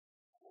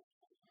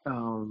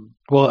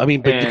 Well, I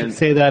mean, but you can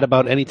say that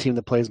about any team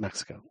that plays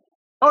Mexico.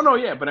 Oh no,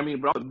 yeah, but I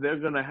mean, they're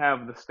going to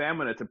have the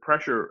stamina to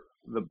pressure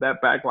that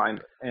back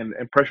line and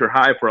pressure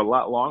high for a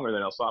lot longer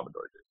than El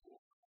Salvador did.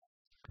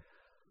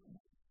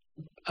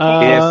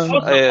 I'm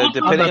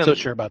not so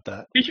sure about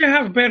that. You should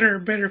have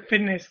better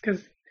fitness,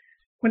 because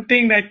one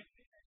thing that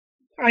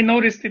I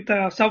noticed at the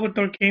El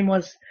Salvador game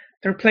was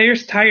their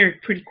players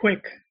tired pretty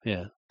quick.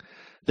 Yeah,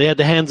 they had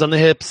the hands on the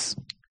hips.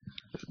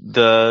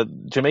 The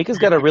Jamaica's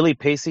got a really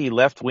pacey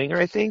left winger,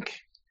 I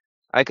think.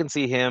 I can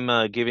see him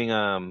giving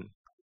them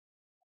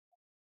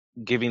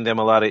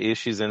a lot of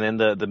issues, and then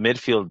the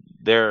midfield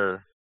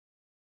they're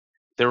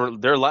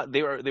a lot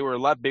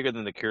bigger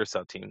than the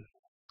Curacao team.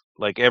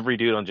 Like every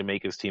dude on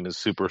Jamaica's team is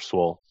super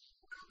swole.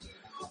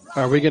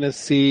 Are we going to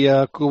see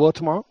Cubo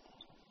tomorrow?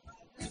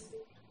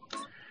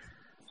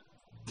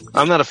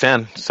 I'm not a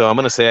fan, so I'm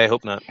going to say I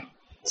hope not.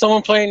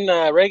 Someone playing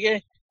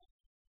reggae?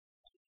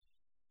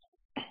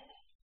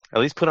 At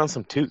least put on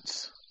some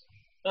toots.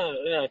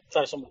 Yeah,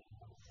 try some.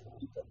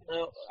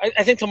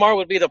 I think tomorrow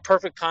would be the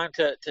perfect time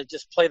to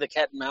just play the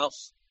cat and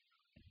mouse.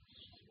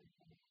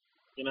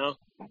 You know?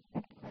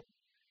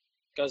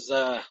 Because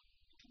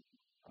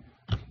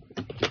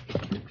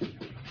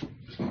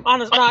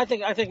honestly, no, I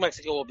think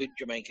Mexico will beat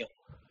Jamaica.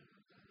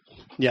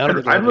 Yeah,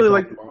 I'd really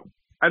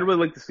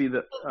like to see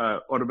the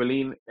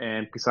Orbelin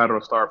and Pizarro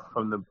start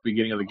from the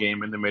beginning of the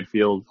game in the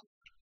midfield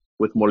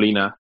with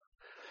Molina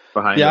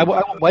behind. Yeah,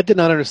 I did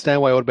not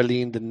understand why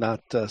Orbelin did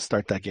not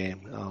start that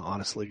game.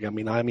 Honestly, I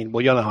mean,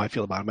 well, you know how I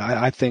feel about him.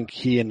 I think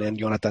he and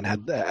Jonathan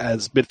had,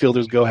 as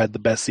midfielders go, had the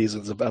best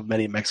seasons of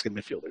many Mexican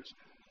midfielders.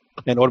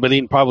 And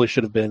Orbelin probably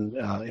should have been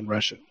in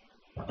Russia,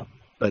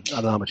 but I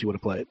don't know how much he would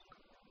have played.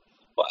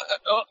 Well,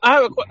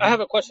 I have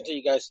a question to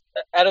you guys.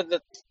 Out of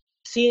the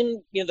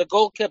team, the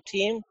gold kept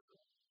team,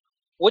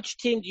 which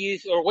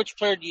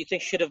player do you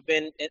think should have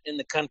been in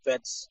the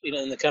Confeds?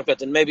 In the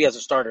Confeds, and maybe as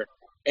a starter.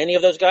 Any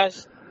of those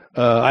guys?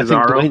 I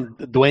think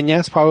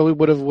Dueñas probably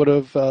would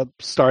have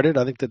started.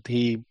 I think that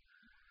he.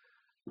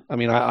 I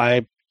mean,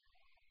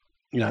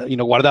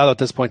 Guardado at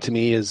this point to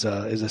me is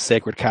a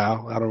sacred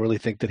cow. I don't really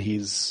think that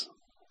he's.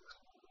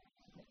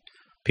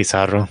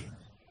 Pizarro.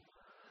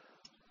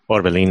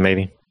 Orbelin,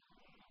 maybe.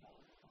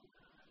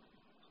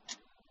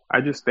 I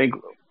just think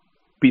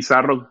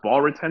Pizarro's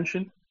ball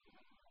retention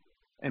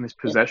and his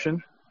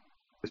possession,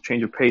 his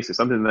change of pace is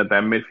something that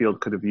midfield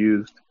could have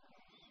used.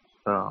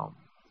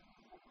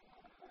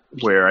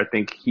 Where I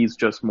think he's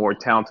just more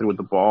talented with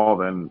the ball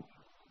than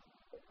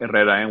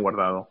Herrera and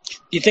Guardado. Do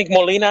you think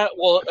Molina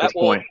will?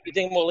 You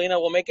think Molina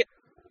will make it?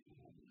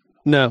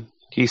 No.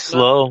 He's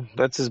slow.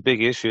 That's his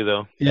big issue,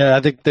 though. Yeah, I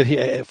think that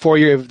if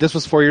this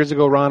was 4 years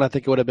ago, Ron, I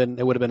think it would have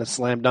been a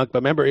slam dunk. But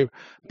remember,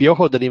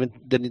 Piojo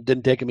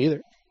didn't take him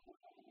either,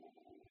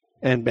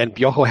 and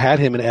Piojo had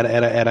him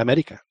at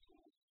America.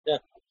 Yeah.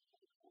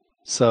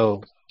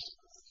 So,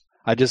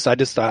 I just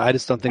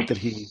don't think that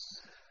he.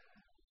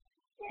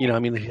 I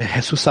mean,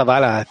 Jesus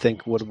Zavala, I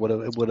think would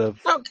have.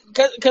 No,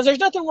 because there's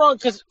nothing wrong.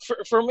 Because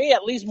for me,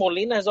 at least,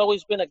 Molina has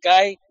always been a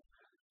guy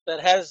that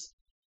has.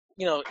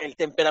 El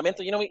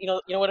temperamento, you know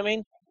what I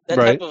mean?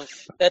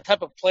 That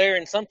type of player,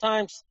 and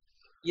sometimes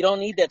you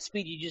don't need that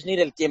speed, you just need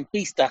el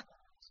tiempista.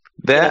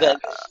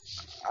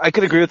 I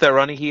could agree with that,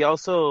 Ronnie. He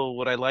also,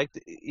 what I liked,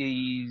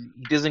 he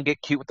doesn't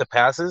get cute with the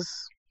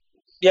passes.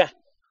 Yeah.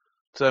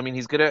 So I mean,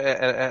 he's good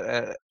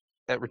at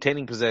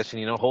retaining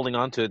possession, holding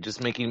on to it,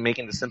 just making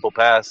the simple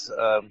pass.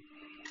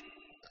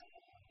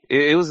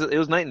 It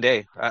was night and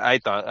day. I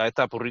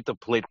thought Burrito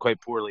played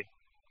quite poorly.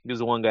 He was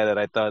the one guy that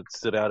I thought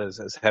stood out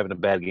as having a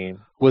bad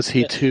game. Was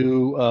he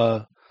too?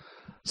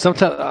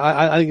 Sometimes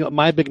I think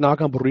my big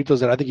knock on Burrito is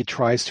that I think he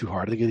tries too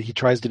hard. I think he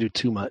tries to do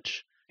too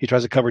much. He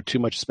tries to cover too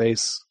much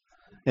space,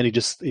 and he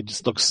just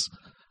looks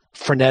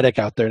frenetic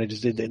out there. And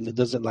it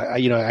doesn't like I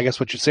guess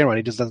what you're saying, Ron.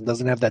 He just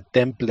doesn't have that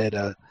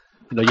template.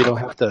 You don't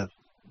have to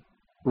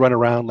run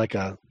around like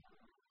a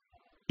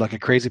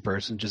crazy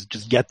person.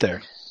 Just get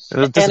there. It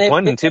was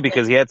disappointing too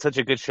because he had such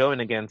a good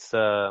showing against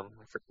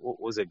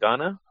was it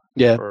Ghana?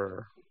 Yeah.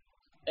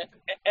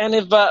 And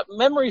if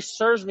memory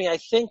serves me, I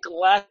think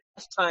the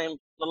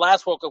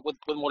last World Cup with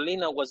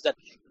Molina was that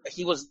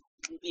he was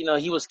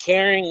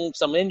carrying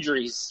some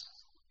injuries.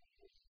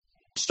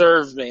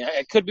 Serves me.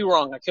 I could be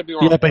wrong.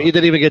 Yeah, but he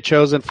didn't even get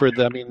chosen for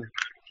the.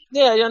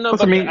 Yeah, no.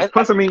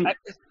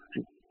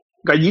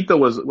 Gallito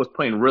was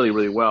playing really,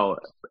 really well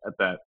at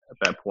that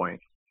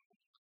point.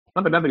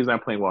 Not that he's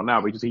not playing well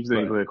now, but he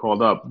didn't get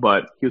called up.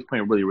 But he was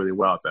playing really, really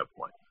well at that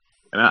point.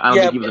 And I don't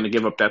think he was going to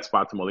give up that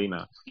spot to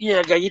Molina.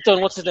 Yeah, Gallito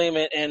and what's his name,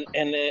 and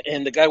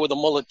the guy with the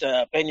mullet,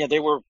 Peña. They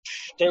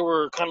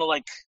were kind of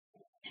like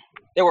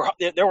they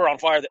were on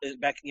fire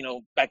back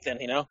then.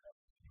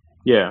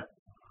 Yeah.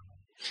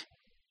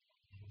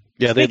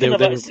 Yeah,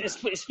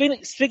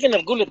 Speaking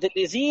of Gullit, did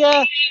he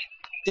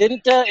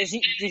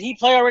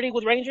play already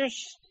with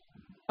Rangers?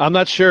 I'm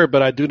not sure,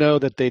 but I do know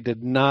that they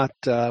did not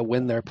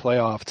win their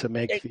playoff to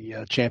make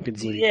the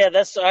Champions League. Yeah,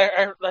 that's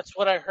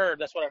what I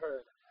heard.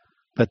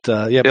 But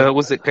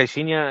was it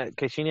Caixinha?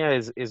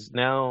 Caixinha is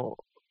now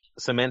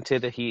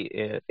cemented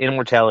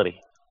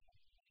immortality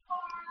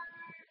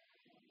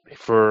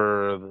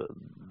for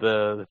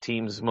the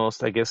team's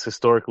most, I guess,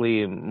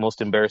 historically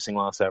most embarrassing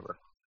loss ever.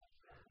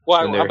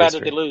 Why? How bad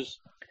did they lose?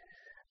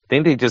 I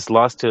think they just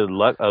lost to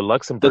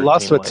Luxembourg. They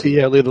lost to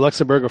the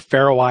Luxembourg or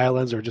Faroe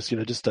Islands, or just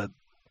a.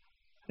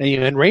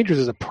 And Rangers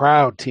is a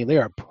proud team. They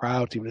are a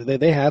proud team.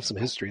 They have some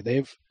history.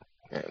 That's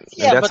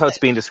how it's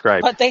being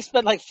described. But they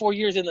spent like 4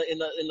 years in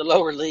the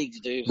lower leagues,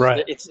 dude.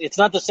 Right. It's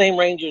not the same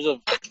Rangers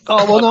of.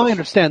 Oh well, no, I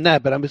understand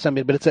that, but it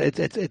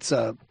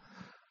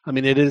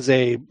is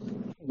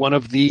one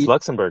of the it's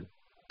Luxembourg.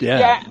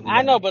 Yeah,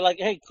 I know, but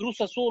hey,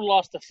 Cruz Azul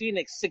lost to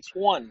Phoenix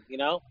 6-1.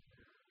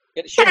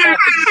 It should happen.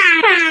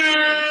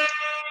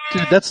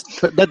 Dude, that's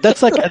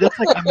like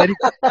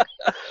America.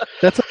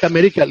 That's like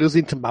America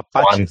losing to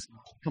Mapaches.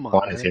 Come on,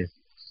 Juan is here.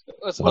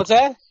 What's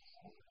that?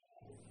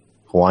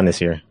 Juan is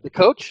here. The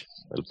coach?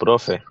 El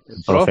profe.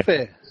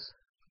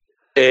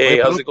 Hey,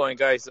 how's it going,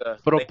 guys?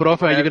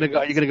 Profe, are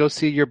you gonna go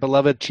see your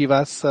beloved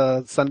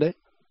Chivas Sunday?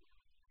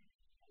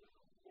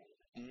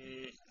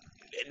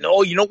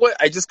 No, you know what?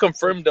 I just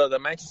confirmed the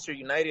Manchester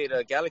United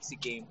Galaxy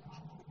game.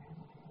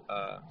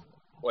 I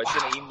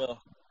sent an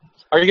email.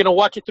 Are you gonna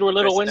watch it through a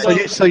little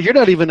window? So you're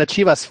not even a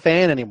Chivas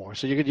fan anymore.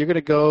 So you're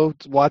gonna go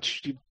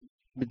watch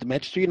the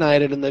Manchester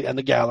United and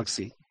the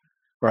Galaxy,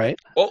 right?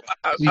 Well,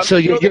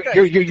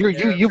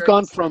 you've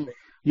gone from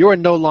you are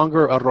no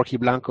longer a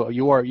rojiblanco.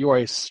 You are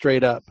a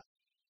straight up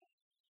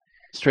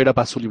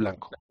azul y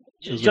blanco.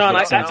 John,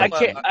 I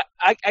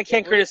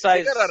can't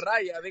criticize. They got a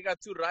raya. They got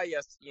 2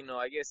 rayas.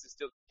 I guess it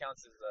still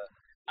counts as.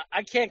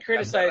 I can't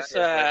criticize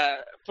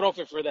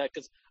Profe for that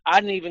because I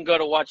didn't even go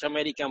to watch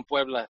America and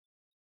Puebla.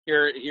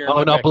 Here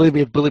oh no, believe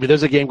me,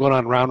 there's a game going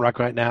on in Round Rock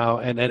right now,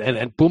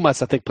 and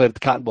Pumas I think played at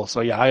the Cotton Bowl.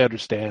 So yeah, I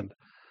understand.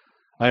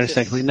 Now,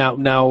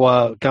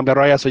 Cambia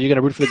Raya, so you're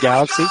gonna root for the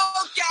Galaxy?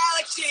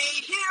 Galaxy,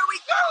 here we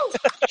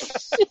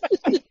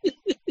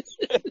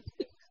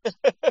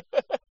go.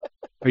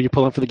 Are you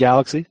pulling for the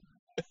Galaxy?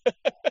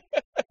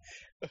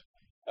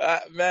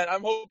 Man,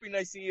 I'm hoping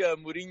I see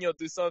Mourinho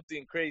do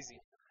something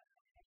crazy.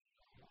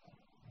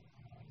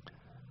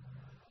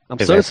 I'm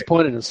so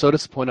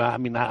disappointed. I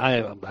mean,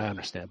 I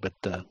understand, but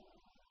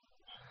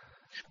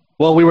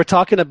well, we were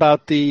talking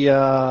about the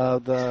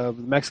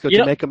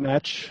Mexico-Jamaica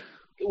match.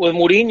 With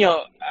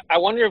Mourinho, I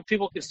wonder if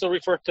people can still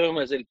refer to him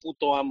as El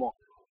Puto Amo.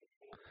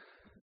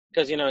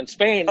 Because, in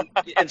Spain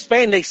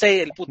they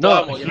say El Puto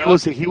Amo.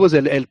 He was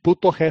el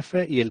Puto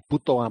Jefe y el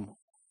Puto Amo.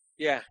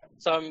 Yeah,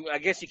 so I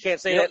guess you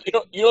can't say that.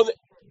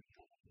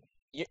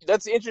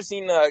 That's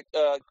interesting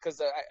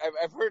because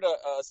I've heard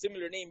a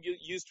similar name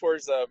used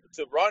towards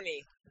to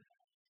Ronnie.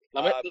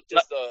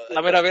 Just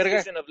La mera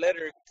verga. Of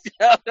letter.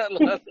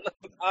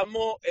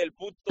 Amo el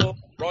puto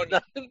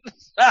Ronnie.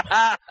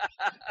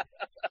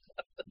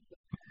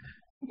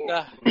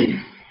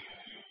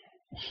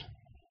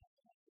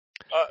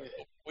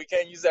 We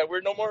can't use that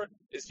word no more.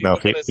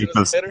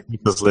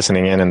 People's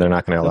listening in, and they're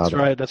not going to allow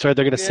that. That's right.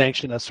 They're going to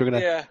sanction us. We're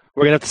going to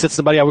have to sit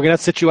somebody out. We're going to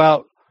have to sit you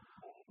out.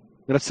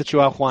 We're going to have to sit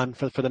you out, Juan,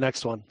 for the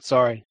next one.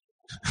 Sorry.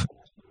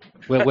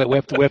 we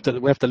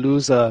have to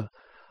lose a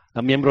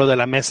miembro de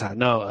la mesa.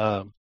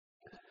 No.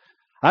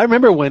 I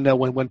remember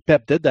when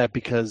Pep did that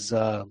because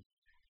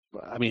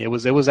it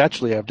was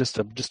actually just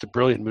a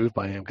brilliant move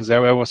by him because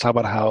everyone was talking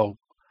about how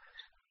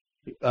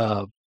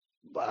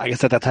I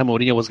guess at that time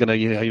Mourinho was gonna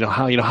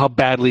how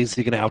badly is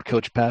he gonna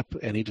outcoach Pep,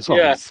 and he just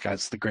this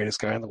guy's the greatest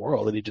guy in the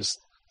world, and he just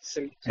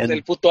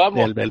el puto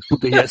amo. El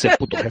puto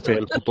jefe,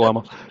 el puto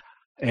amo.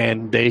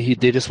 And they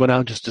just went out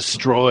and just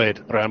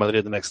destroyed Real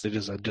Madrid the next day,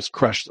 just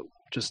crushed them,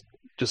 just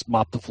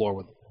mopped the floor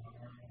with them.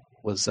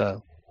 Was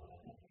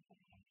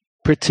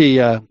pretty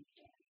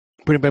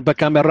but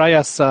Cambia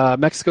Rayas,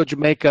 Mexico,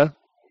 Jamaica,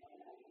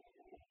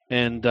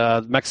 and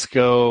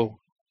Mexico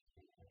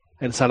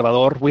and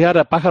Salvador. We had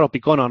a Pájaro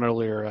Picón on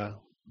earlier.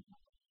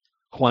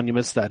 Juan, you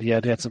missed that. He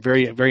had some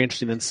very, very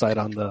interesting insight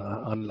on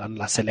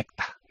La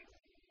Selecta.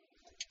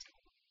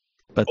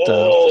 But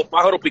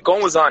Pájaro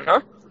Picón was on,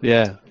 huh?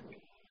 Yeah.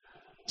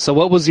 So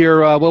what was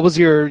your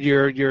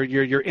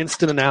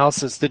instant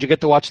analysis? Did you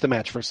get to watch the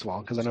match first of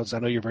all? Because I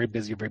know you're very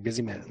busy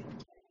man.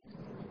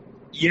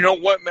 You know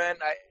what, man?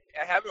 I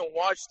haven't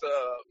watched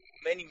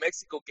many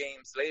Mexico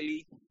games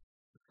lately.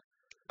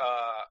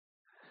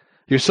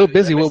 You're so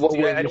busy.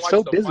 You're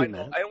so busy,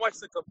 man. I didn't watch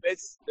the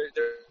Compas.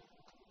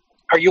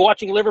 Are you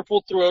watching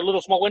Liverpool through a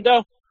little small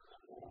window?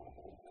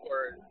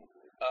 Or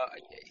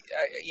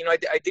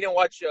I didn't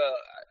watch.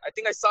 I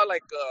think I saw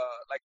like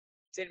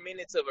 10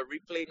 minutes of a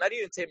replay. Not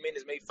even 10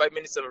 minutes, maybe 5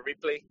 minutes of a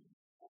replay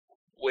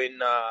when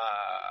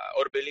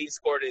Orbelin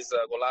scored his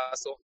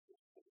golazo.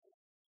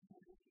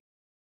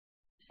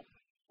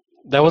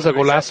 That was a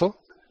golazo.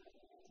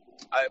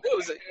 What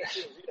was it?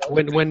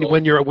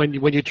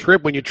 When you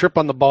trip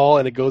on the ball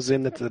and it goes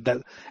in,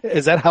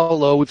 is that how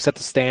low we've set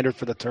the standard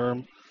for the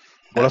term?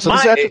 So this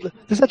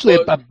is actually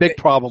a big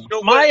problem.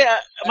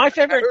 My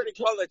favorite. I heard it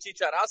called a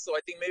chicharazo. I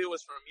think maybe it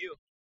was from you.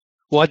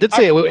 Well, I did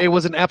say it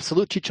was an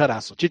absolute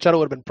chicharazo. Chicharo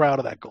would have been proud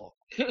of that goal.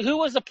 Who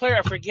was the player?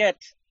 I forget.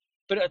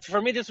 But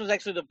for me, this was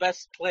actually the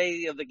best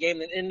play of the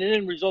game, and it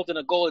didn't result in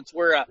a goal. It's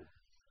where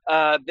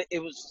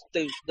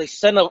they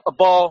sent a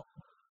ball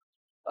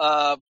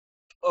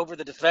over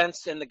the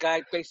defense, and the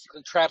guy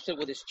basically traps it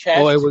with his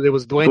chest. Oh, it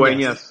was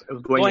Dueñas. It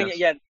was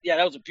Dueñas. Yeah,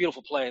 that was a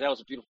beautiful play. That was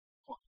a beautiful.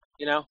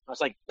 I was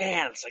like,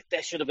 man, it's like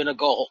that should have been a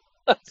goal.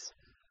 All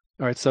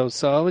right, so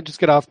let me just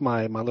get off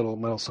my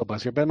little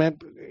soapbox here, but man,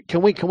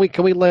 can we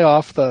lay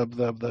off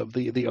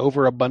the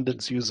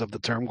overabundance use of the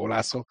term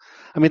golazo?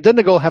 I mean, doesn't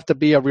the goal have to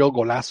be a real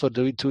golazo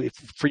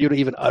for you to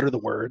even utter the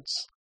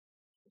words?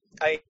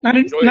 Not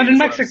in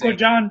Mexico,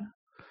 John.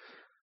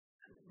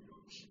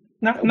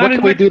 What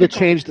can we do to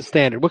change the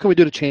standard? What can we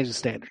do to change the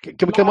standard?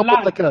 Can we come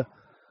up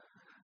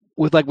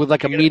with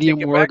a medium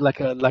word like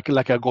a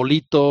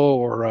golito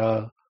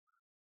or?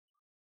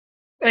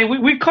 Hey,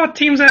 we call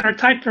teams that are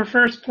tied for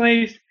first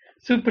place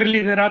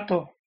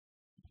superliderato.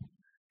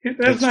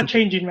 That's not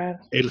changing, man.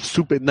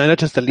 Not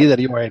just a líder,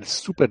 you are a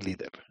super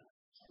líder.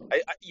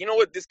 You know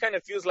what? This kind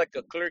of feels like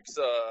a Clerks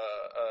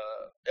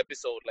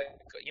episode. Like,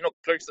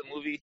 Clerks the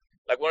movie.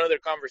 Like one of their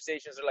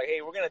conversations, they're like,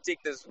 "Hey, we're gonna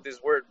take this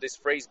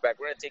phrase back.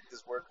 We're gonna take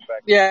this word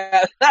back."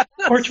 Yeah,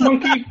 porch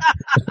monkey.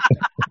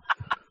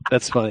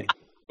 That's funny.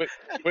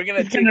 We're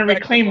gonna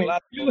reclaim it.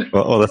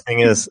 Well, the thing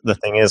is,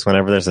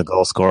 whenever there's a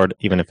goal scored,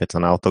 even if it's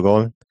an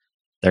autogol,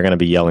 they're gonna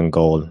be yelling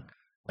 "goal,"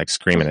 like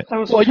screaming it.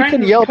 Well, you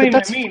can yell, but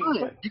that's fine.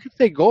 You can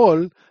say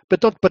 "goal," but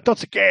don't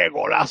say "que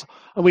golazo."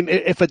 I mean,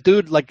 if a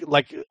dude like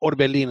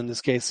Orbelin in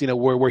this case,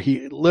 where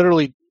he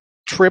literally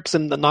trips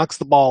and knocks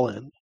the ball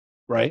in,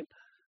 right?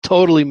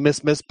 Totally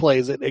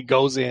misplays it. It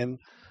goes in. You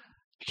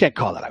can't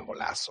call that a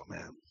golazo,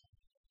 man.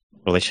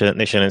 Well, they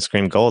shouldn't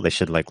scream goal. They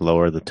should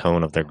lower the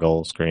tone of their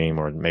goal scream,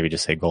 or maybe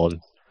just say goal.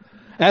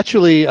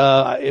 Actually,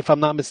 if I'm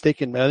not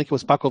mistaken, I think it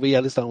was Paco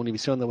Villalista on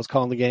Univision that was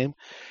calling the game.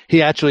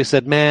 He actually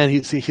said, "Man,"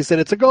 he said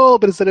it's a goal,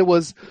 but he said it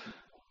was.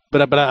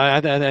 But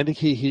I think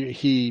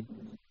he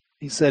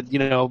said,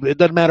 it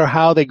doesn't matter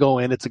how they go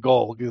in, it's a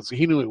goal because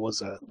he knew it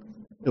was a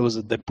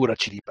de pura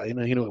chiripa. He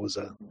knew it was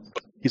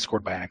he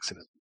scored by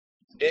accident.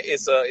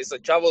 It's a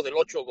Chavo del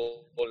Ocho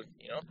goal,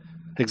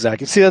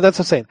 Exactly. See, that's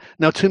what I'm saying.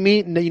 Now, to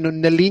me,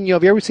 Nelinho.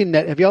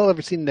 Have y'all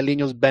ever seen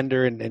Nelinho's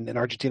bender in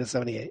Argentina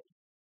 '78?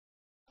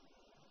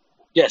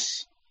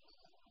 Yes.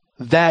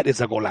 That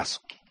is a golazo.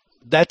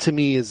 That to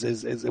me is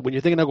when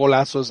you're thinking of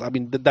golazos. I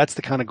mean, that's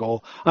the kind of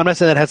goal. I'm not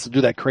saying that has to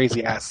do that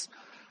crazy ass.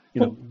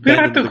 We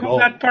have to go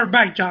that far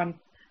back, John.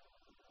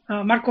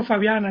 Marco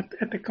Fabian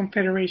at the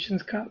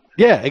Confederations Cup.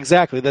 Yeah,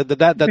 exactly. That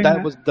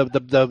was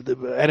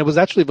the and it was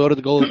actually voted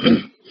the goal of the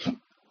game.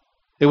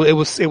 It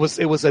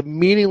was a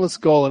meaningless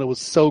goal, and it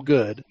was so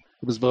good.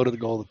 It was voted the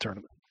goal of the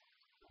tournament.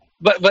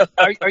 But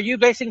are you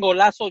basing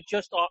golazo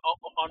just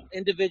on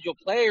individual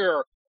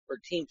player or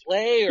team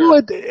play? Or?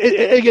 Well,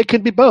 it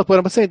could be both. What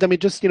I'm saying, I mean,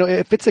 just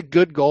if it's a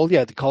good goal,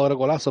 yeah, to call it a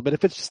golazo. But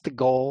if it's just a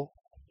goal,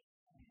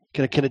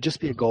 can it just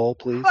be a goal,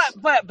 please?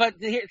 But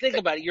here, think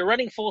about it. You're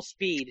running full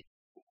speed,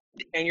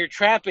 and you're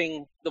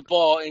trapping the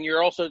ball, and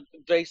you're also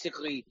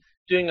basically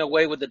doing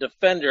away with the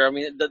defender. I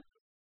mean,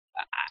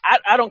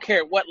 I don't care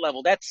at what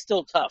level. That's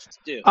still tough to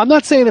do. I'm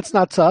not saying it's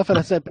not tough, and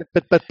I said,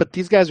 but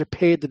these guys are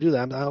paid to do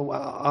that. All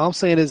I'm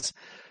saying is,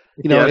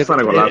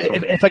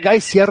 if a guy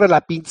cierra la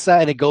pinza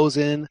and it goes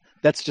in,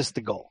 that's just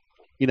the goal.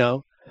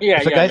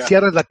 If a guy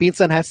cierra la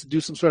pinza and has to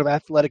do some sort of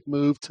athletic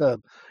move to,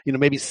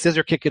 maybe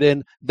scissor kick it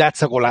in,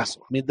 that's a golazo.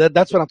 I mean,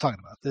 that's what I'm talking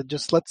about.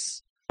 Just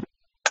let's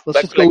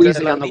just go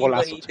easy on the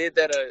golazo. When he did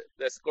that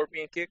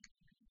scorpion kick.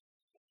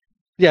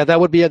 Yeah, that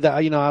would be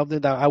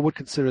I would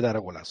consider that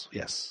a golazo.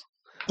 Yes.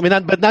 I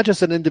mean, but not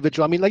just an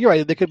individual. I mean, you're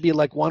right. There could be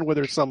one where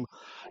there's some,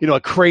 a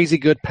crazy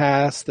good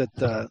pass that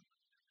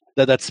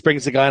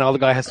springs the guy, and all the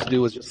guy has to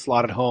do is just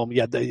slot it home.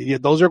 Yeah,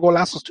 those are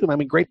golazos too. I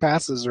mean, great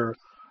passes are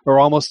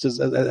almost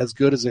as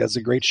good as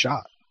a great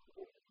shot.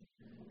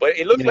 But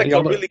it looked like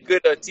a really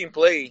good team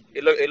play.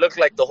 It looked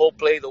like the whole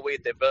play, the way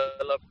it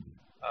developed.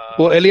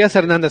 Well, Elias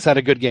Hernandez had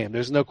a good game.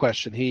 There's no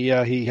question. He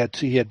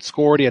had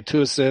scored. He had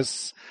 2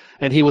 assists,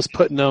 and he was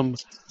putting them,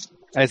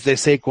 as they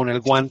say, con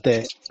el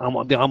guante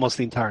almost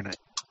the entire night.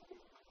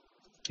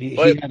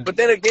 But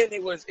then again,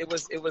 it was I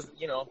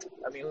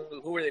mean,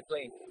 who were they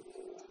playing?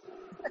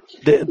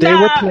 They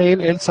were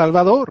playing El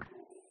Salvador.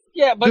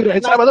 Yeah, but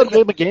El Salvador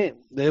gave a game.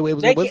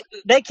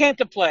 They came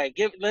to play.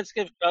 Let's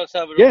give El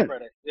Salvador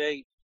credit.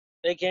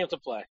 They came to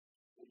play.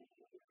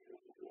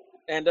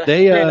 And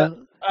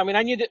I mean,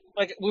 I knew that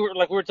we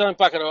were telling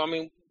Paco. I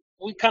mean,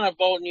 we kind of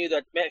all knew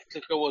that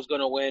Mexico was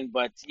going to win,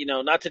 but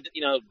not to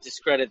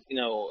discredit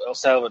El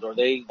Salvador.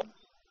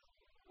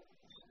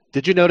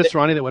 Did you notice,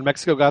 Ronnie, that when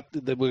Mexico got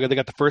they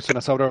got the first one,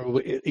 El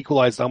Salvador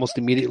equalized almost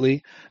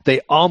immediately?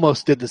 They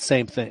almost did the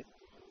same thing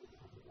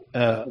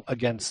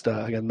against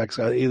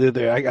Mexico.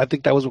 I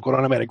think that was when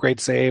Corona made a great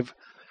save,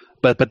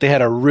 but they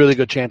had a really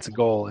good chance of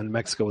goal, and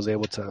Mexico was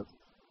able to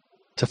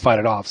fight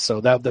it off.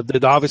 So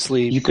that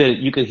obviously you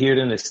could hear it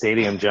in the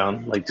stadium,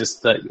 John. Like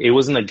it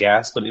wasn't a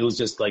gas, but it was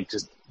just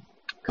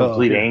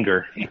complete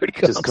anger,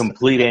 just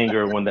complete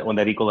anger when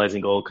that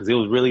equalizing goal, because it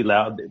was really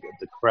loud.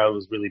 The crowd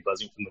was really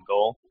buzzing from the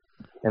goal.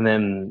 And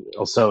then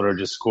El Salvador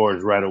just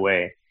scores right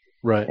away.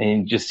 Right.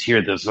 And you just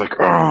hear this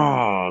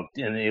oh,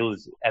 and it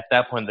was at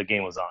that point the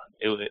game was on.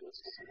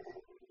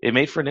 It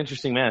made for an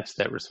interesting match,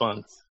 that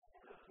response.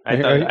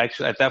 I thought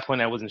actually at that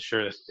point I wasn't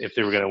sure if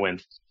they were going to win.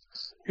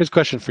 Here's a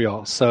question for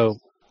y'all. So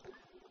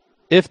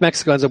if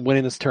Mexico ends up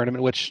winning this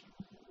tournament, which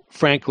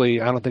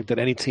frankly I don't think that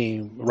any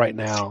team right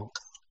now,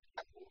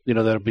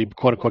 that'll be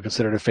quote unquote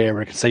considered a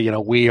favorite, can say,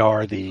 we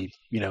are the,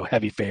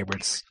 heavy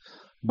favorites.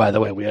 By the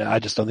way, I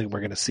just don't think we're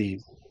going to see.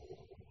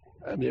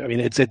 I mean,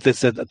 it's a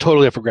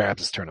totally up for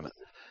grabs, this tournament.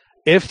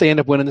 If they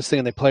end up winning this thing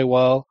and they play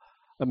well,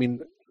 I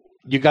mean,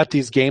 you got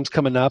these games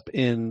coming up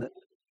in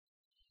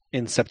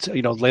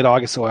September, late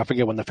August. So I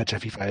forget when the Fecha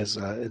FIFA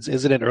is.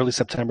 Is it in early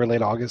September,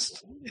 late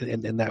August,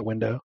 in that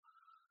window?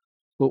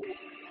 Well,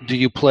 do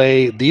you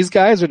play these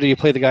guys or do you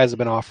play the guys that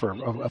have been off for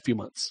a few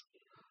months?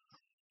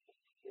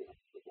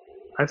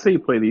 I say you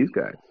play these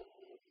guys.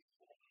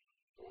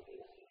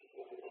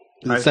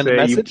 Does it send a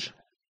message?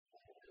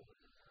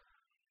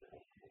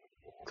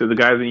 To the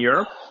guys in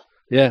Europe?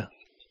 Yeah.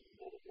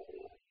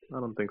 I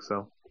don't think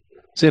so.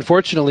 See,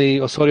 unfortunately,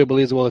 Osorio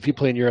believes, well, if you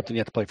play in Europe, then you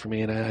have to play for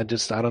me. And I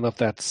don't know if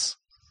that's...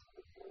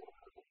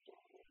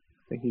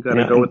 I think you got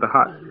to go with the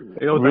hot...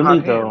 Really,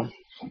 though,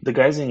 the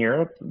guys in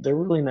Europe, they're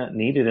really not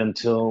needed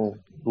until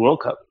the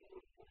World Cup.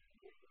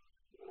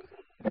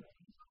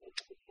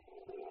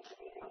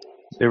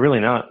 They're really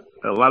not.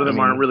 A lot of them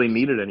aren't really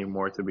needed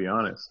anymore, to be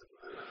honest.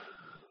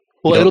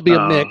 Well, it'll be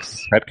a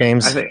mix. Prep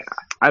games.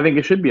 I think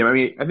it should be. I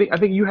mean, I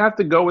think you have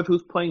to go with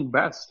who's playing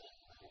best.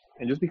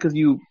 And just because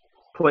you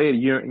play in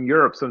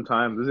Europe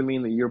sometimes doesn't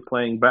mean that you're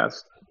playing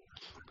best.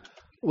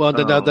 Well,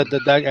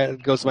 that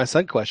goes to my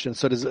second question.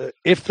 So,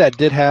 if that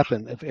did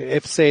happen,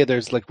 if say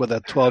there's like with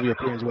a 12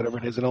 Europeans, whatever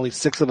it is, and only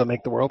 6 of them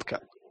make the World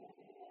Cup,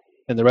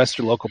 and the rest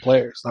are local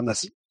players,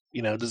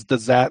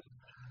 does that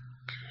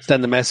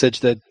send the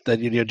message that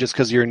just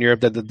because you're in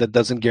Europe that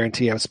doesn't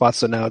guarantee you have a spot?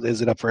 So now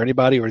is it up for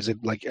anybody, or is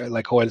it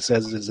like Hoyle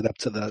says, is it up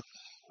to the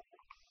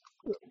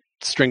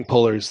string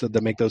pullers that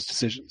make those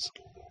decisions?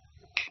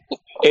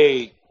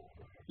 Hey,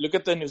 look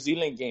at the New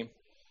Zealand game.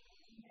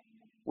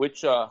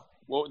 Which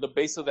what the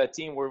base of that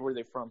team? Where were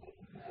they from?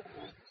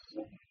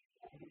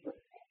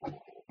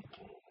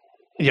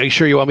 Yeah, you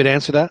sure you want me to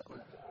answer that?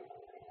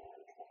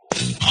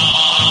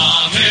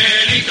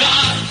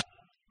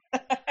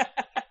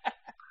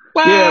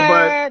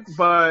 Yeah,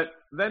 but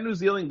that New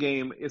Zealand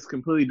game is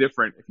completely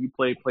different if you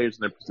play players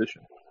in their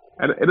position.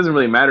 It doesn't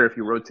really matter if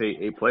you rotate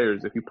 8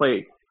 players. If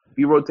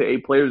you rotate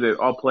 8 players that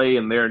all play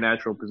in their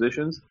natural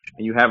positions,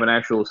 and you have an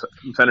actual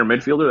center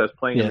midfielder that's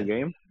playing in the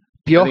game,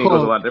 I think it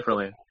goes a lot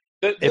differently.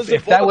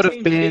 If that would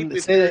have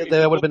been, say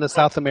that would have been a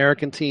South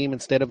American team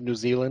instead of New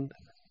Zealand,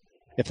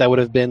 if that would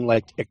have been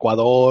like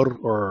Ecuador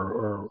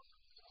or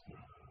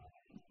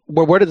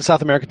where did the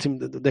South American team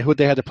they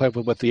had to play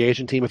with the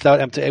Asian team? If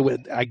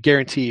that, I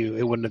guarantee you,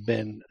 it wouldn't have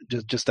been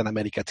just an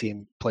America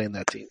team playing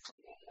that team.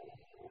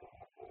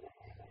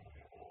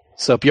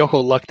 So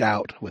Piojo lucked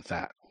out with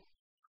that.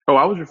 Oh,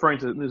 I was referring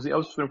to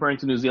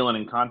New Zealand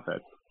in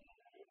context.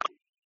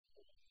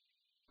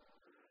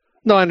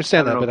 No, I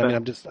understand that, but I mean,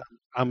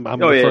 I'm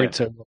referring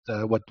to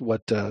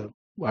what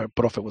our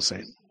Profe was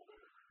saying.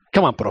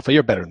 Come on, Profe,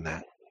 you're better than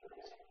that.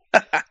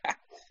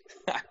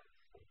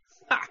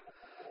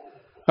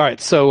 All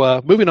right,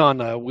 so moving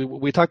on,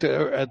 we talked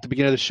at the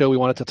beginning of the show. We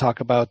wanted to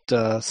talk about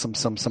some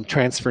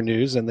transfer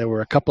news, and there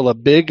were a couple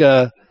of big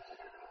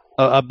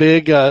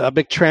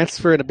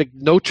transfer and a big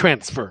no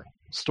transfer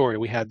story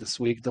we had this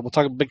week. Then we'll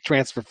talk about big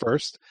transfer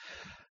first.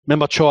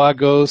 Memo Ochoa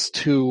goes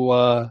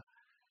to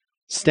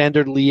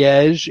Standard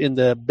Liège in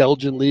the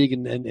Belgian league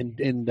and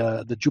in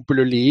the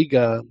Jupiler League,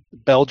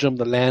 Belgium,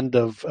 the land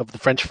of the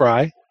French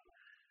fry.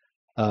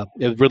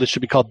 It really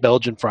should be called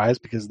Belgian fries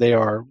because they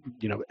are,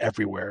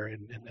 everywhere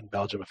in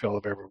Belgium. If y'all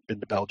have ever been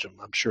to Belgium,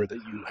 I'm sure that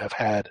you have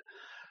had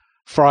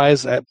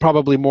fries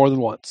probably more than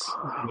once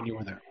when you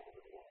were there.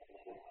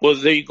 Well,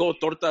 there you go.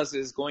 Tortas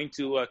is going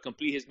to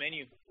complete his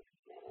menu.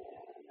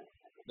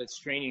 That's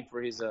training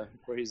for his.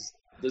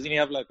 Doesn't he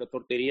have like a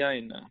torteria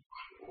in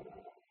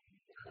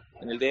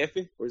El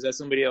DF, or is that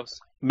somebody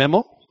else?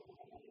 Memo?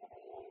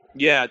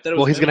 Yeah.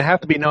 Well, he's going to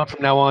have to be known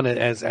from now on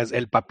as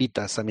El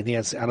Papitas. I mean,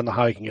 I don't know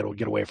how he can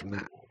get away from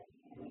that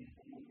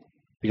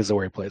because of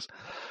where he plays.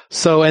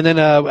 So, and then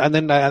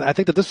I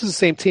think that this was the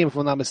same team, if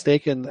I'm not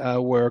mistaken,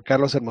 where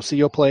Carlos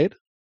Hermosillo played.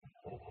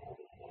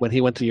 when he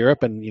went to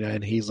Europe, and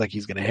and he's like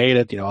he's going to hate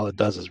it. All it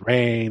does is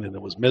rain, and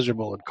it was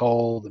miserable and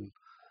cold, and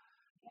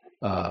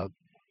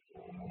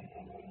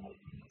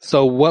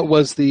so what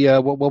was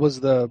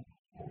the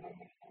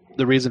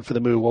reason for the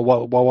move?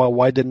 Well,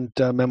 why didn't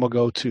Memo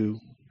go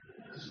to?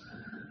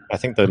 I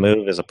think the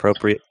move is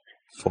appropriate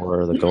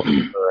for the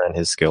goalkeeper and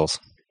his skills.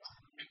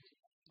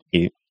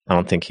 I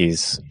don't think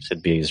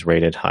should be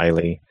rated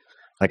highly.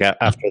 Like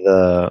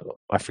after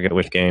I forget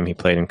which game he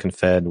played in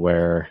Confed,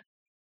 where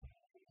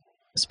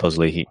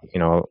supposedly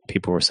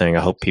people were saying,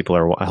 I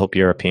hope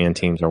European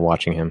teams are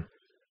watching him,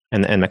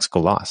 and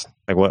Mexico lost.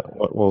 Like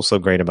what was so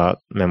great about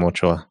Memo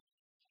Ochoa?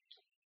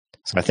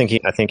 So I think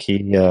he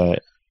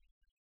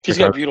he's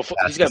got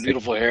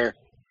beautiful hair.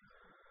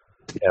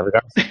 Yeah,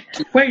 regardless.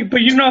 Wait,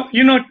 but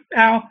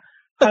Al,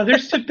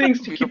 there's two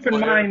things to keep in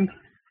mind.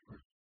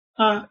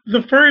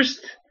 The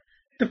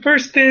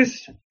first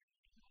is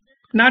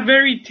not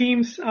very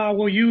teams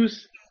will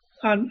use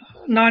a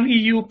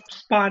non-EU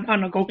spot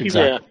on a goalkeeper.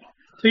 Exactly.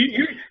 So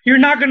you're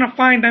not going to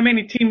find that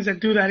many teams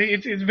that do that.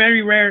 It's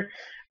very rare,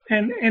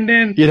 and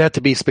then you'd have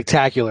to be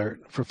spectacular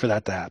for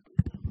that to happen.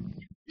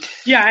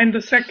 Yeah, and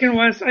the second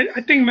was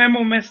I think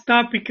Memo messed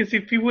up because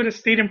if he would have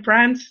stayed in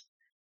France,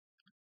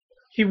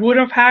 he would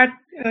have had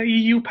an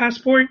EU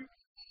passport.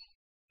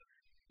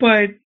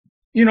 But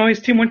his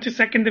team went to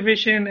second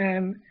division,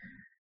 and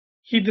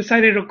he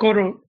decided to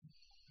go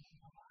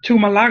to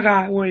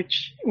Malaga,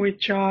 which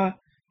so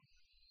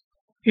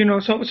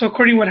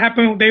according to what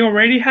happened, they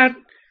already had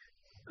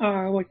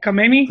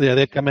Kameni. Yeah,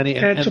 they had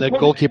Kameni, and the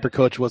goalkeeper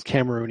coach was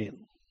Cameroonian.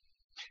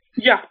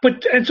 Yeah,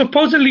 and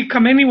supposedly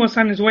Kameni was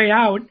on his way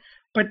out,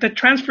 but the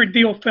transfer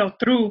deal fell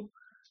through.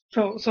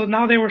 So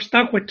now they were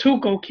stuck with two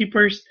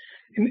goalkeepers,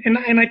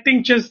 and I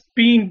think just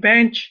being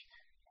bench,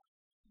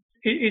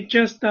 it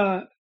just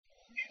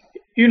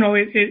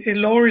it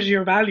lowers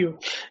your value.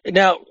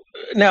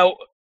 Now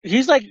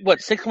he's like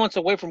 6 months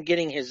away from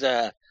getting his.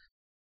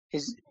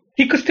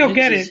 He could still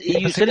get it.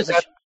 EU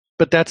citizenship.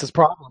 But that's his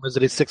problem, is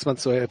that he's 6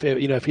 months away.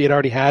 If he had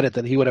already had it,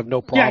 then he would have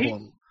no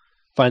problem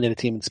finding a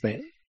team in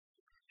Spain.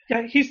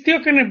 Yeah, he's still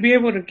going to be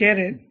able to get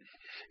it.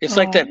 It's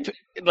like that,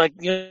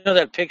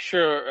 that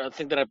picture I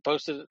think that I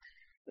posted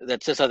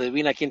that says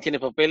 "Adivina quién tiene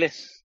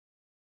papeles."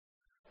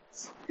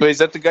 Wait, is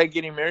that the guy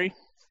getting married?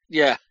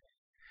 Yeah.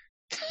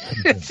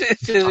 Is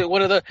it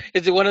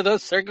one of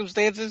those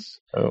circumstances?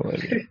 Oh my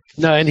God.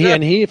 No, and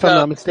he, if I'm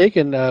not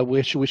mistaken,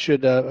 we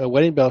should a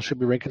wedding bell should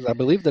be ringing, because I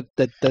believe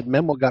that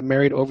Memo got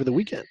married over the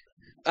weekend.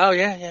 Oh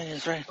yeah,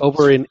 that's right.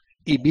 Over in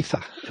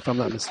Ibiza, if I'm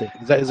not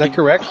mistaken. Is that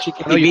correct?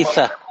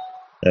 Ibiza.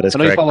 That is correct. I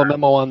know you follow correct.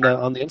 Memo on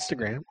the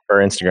Instagram. Or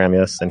Instagram,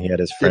 yes, and he had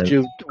his friend.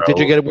 Did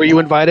you get? Were you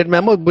invited,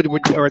 Memo?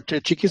 Or to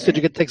Chiquis? Did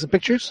you get to take some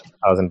pictures?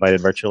 I was invited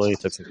virtually.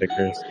 Took some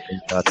pictures.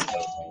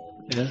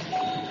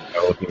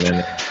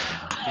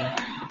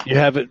 You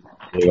have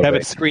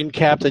it screen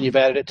capped, and you've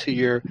added it to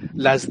your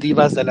Las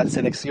Divas de la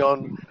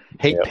Selección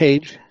hate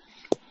page.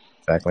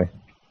 Exactly.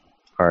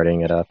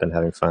 Partying it up and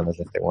having fun as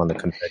if they won the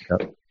Confed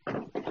Cup.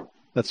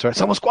 That's right.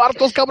 Somos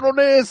cuartos,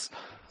 cabrones.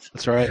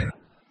 That's right.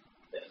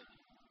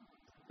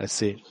 I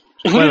see.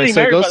 Anyway,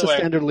 so it goes to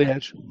Standard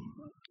Liège.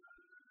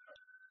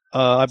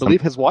 I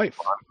believe his wife.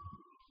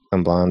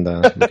 Some blonde.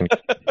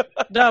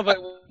 No, but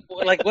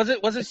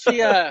wasn't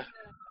she?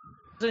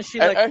 Wasn't she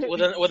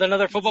with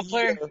another football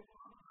player?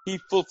 He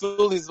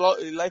fulfilled his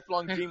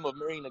lifelong dream of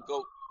marrying a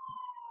goat.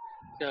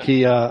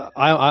 Yeah.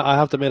 I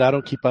have to admit, I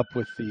don't keep up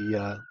with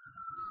the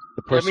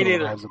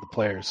personal lives of the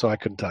players, so I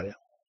couldn't tell you.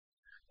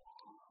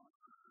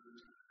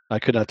 I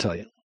could not tell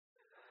you.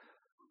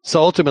 So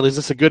ultimately, is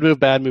this a good move,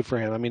 bad move for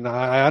him? I mean,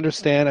 I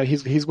understand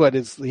he's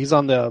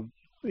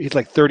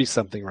like 30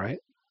 something, right?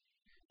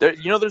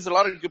 There's a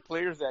lot of good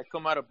players that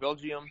come out of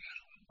Belgium,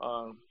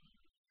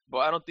 but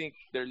I don't think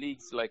their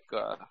league's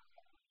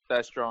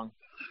that strong.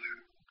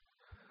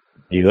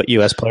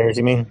 U.S. players,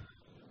 you mean?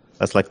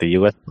 That's like the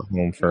U.S.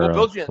 home for a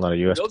lot of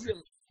U.S.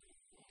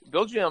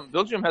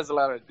 Belgium has a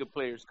lot of good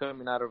players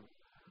coming.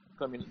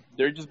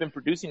 They've just been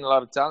producing a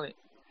lot of talent.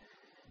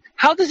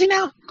 How old is he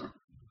now?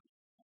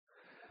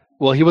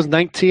 Well, he was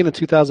 19 in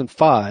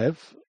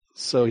 2005,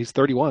 so he's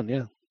 31.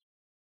 Yeah.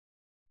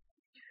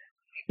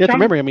 Yeah,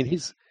 remember. I mean,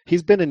 he's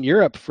been in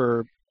Europe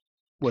for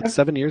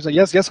 7 years?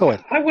 Yes, Joel.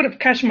 I would have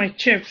cashed my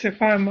chips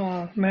if I'm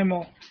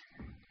Memo.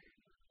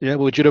 Yeah,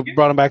 would you have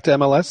brought him back to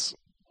MLS?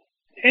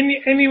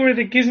 Anywhere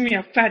that gives me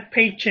a fat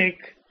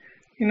paycheck.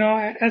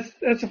 As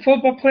a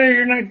football player,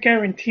 you're not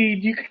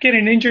guaranteed. You could get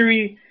an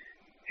injury,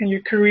 and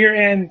your career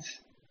ends.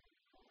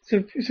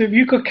 So if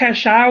you could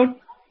cash out,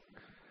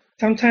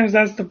 sometimes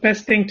that's the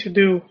best thing to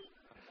do.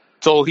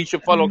 So he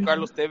should follow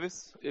Carlos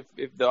Tevez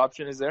if the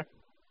option is there.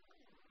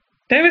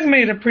 Tevez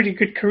made a pretty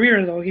good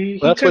career, though. He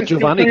that's what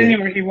Giovanni did.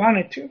 Anywhere he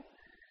wanted to.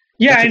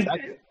 Yeah,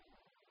 exactly.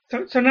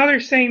 So now they're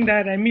saying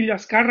that Emilio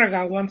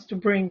Azcárraga wants to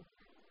bring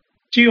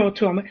Gio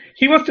to him.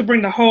 He wants to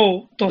bring the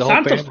whole Dos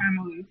Santos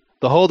family.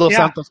 The whole Dos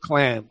Santos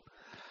clan.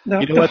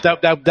 You know what?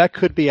 That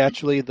could be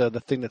actually the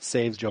thing that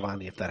saves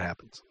Giovanni if that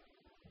happens.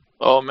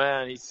 Oh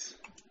man, he's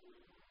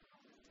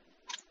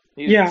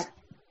yeah.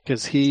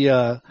 Because he,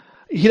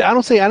 I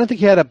don't think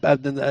he had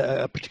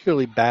a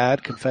particularly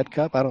bad Confed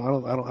Cup. I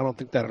don't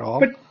think that at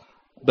all.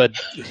 But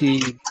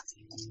he,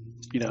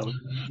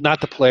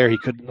 not the player he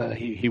could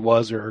he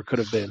was or could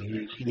have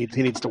been. He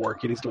needs to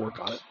work. He needs to work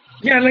on it.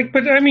 Yeah,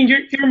 but I mean,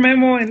 your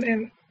Memo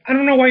and I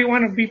don't know why you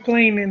want to be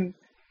playing in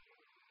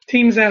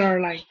teams that are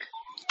like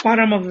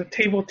bottom of the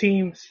table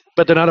teams.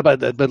 But they're not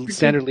about that. But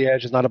Standard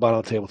Liège is not a bottom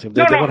of the table team.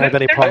 They won't have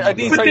any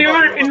problems. But they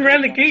are in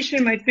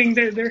relegation. I think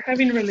they're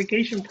having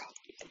relegation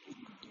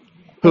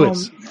problems. Who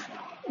is?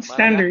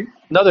 Standard.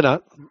 No, they're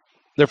not.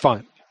 They're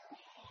fine.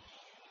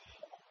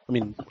 I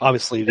mean,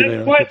 obviously,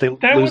 they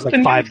lose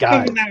like 5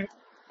 guys.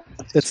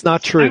 It's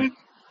not true.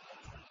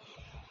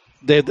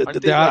 They're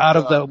out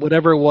of the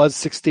whatever it was,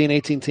 16,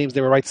 18 teams.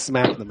 They were right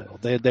smack in the middle.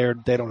 They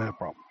don't have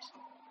problems.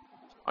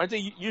 Aren't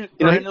they? You're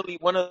perennially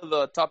one of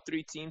the top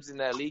 3 teams in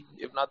that league,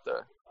 if not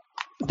the.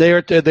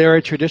 They're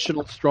a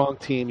traditional strong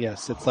team.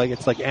 Yes, it's like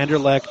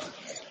Anderlecht,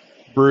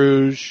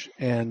 Bruges,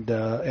 and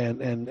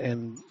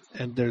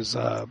there's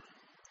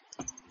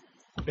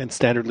and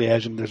Standard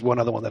Liège, and there's one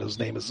other one that his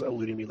name is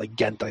eluding me, like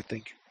Ghent, I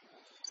think.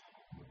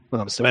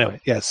 Well, anyway,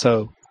 yeah.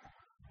 So,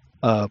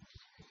 I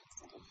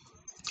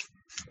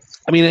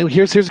mean,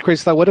 here's a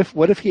crazy thought.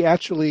 What if he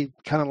actually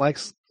kind of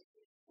likes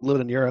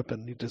living in Europe,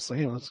 and he just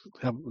like, let's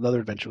have another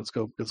adventure. Let's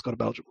go to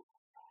Belgium.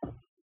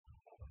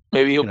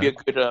 Maybe he'll be a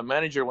good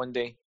manager one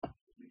day.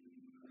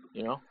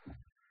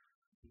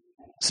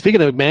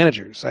 Speaking of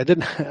managers, I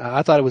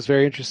thought it was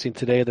very interesting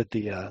today that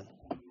the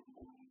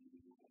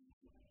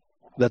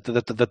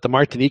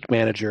Martinique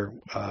manager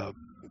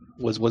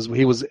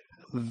was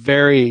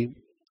very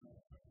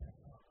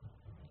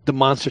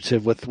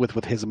demonstrative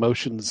with his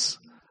emotions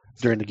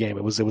during the game.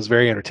 It was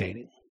very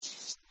entertaining.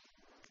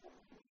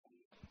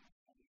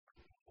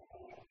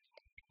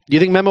 Do you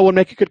think Memo would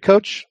make a good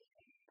coach,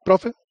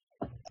 Profe?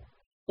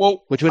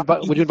 Well, would you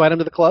invite him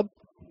to the club?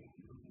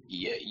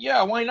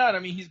 Yeah, why not? I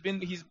mean, he's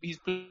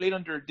played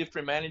under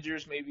different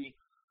managers, maybe,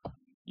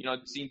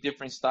 seen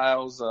different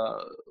styles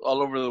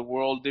all over the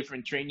world,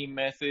 different training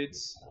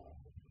methods,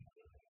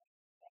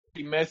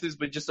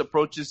 but just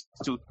approaches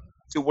to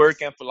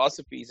work and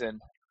philosophies. And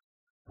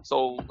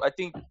so I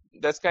think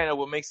that's kind of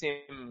what makes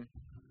him,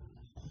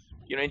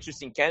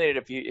 interesting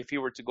candidate if he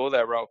were to go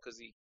that route,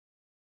 because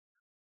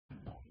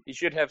he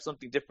should have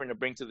something different to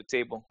bring to the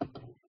table,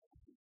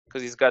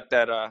 because he's got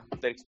that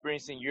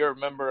experience in Europe.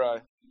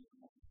 Remember,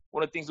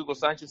 one of the things Hugo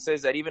Sanchez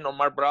says that even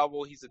Omar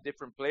Bravo, he's a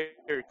different player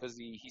because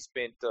he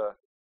spent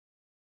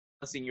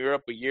in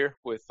Europe a year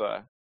with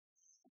La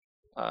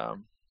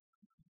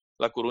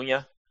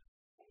Coruña.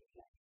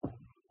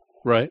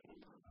 Right.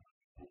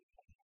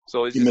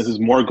 So he misses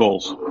more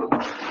goals.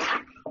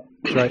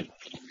 That's right.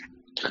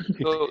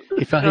 So,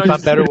 he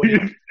found better way.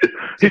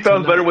 He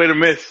found a better way to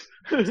miss.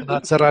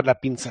 Not cerrar la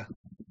pinza.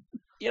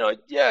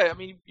 Yeah, I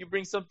mean, you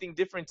bring something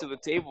different to the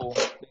table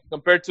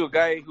compared to a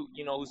guy who,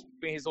 who's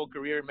spent his whole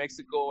career in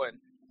Mexico, and,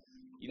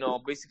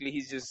 basically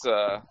he's just,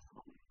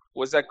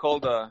 what's that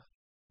called?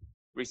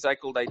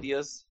 Recycled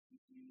ideas?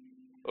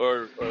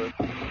 Or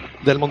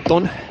Del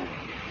montón.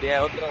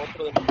 Yeah, otro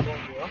del montón,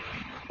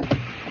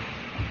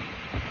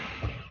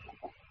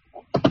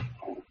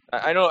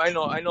 I know,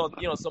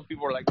 some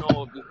people are like,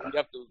 no, you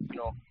have to,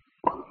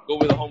 go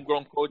with the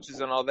homegrown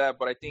coaches and all that,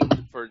 but I think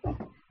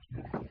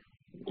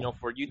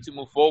for you to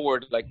move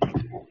forward, like,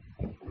 I'm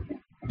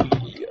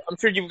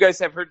sure you guys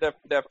have heard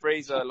that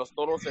phrase, los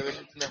toros se ven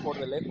mejor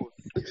de lejos.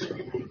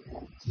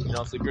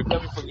 So if you're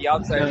coming from the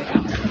outside,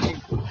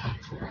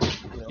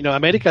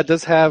 America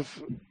does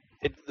have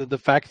the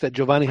fact that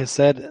Giovanni has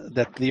said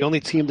that the only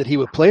team that he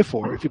would play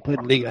for if he played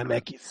in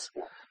LigaMX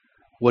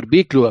would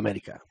be Club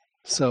America.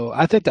 So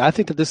I think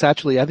that this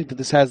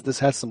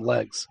has some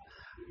legs.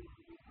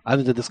 I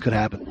think that this could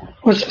happen.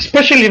 Well,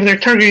 especially if they're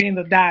targeting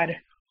the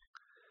dad.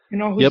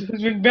 Who's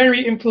been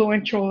very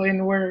influential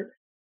in where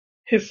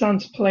his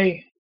sons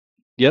play.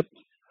 Yep.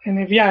 And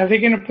if they're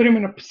going to put him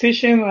in a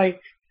position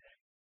like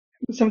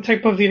some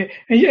type of the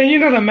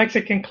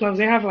Mexican clubs,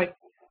 they have like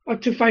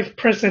up to 5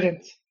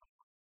 presidents.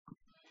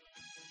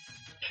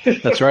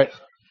 That's right.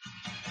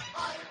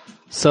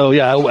 So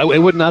it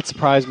would not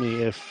surprise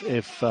me if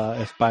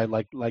by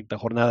like the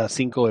Jornada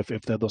 5,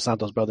 if the Dos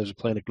Santos brothers are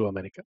playing at Club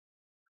America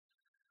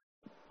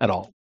at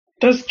all.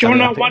 Does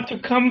Jonah want to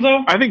come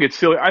though? I think it's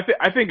silly. I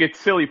think it's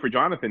silly for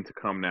Jonathan to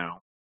come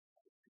now,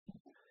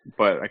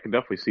 but I can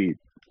definitely see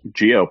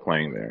Gio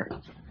playing there.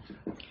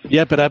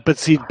 Yeah, but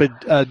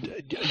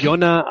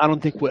Jonah, I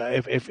don't think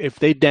if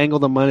they dangle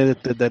the money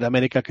that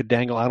America could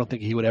dangle, I don't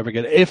think he would ever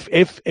get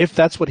it. If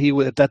that's what his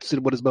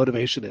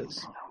motivation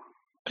is.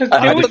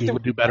 I think he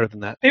would do better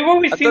than that. They've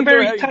always seemed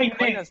very tight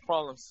knit.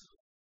 Problems.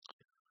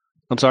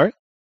 I'm sorry?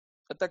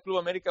 I thought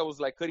Club America was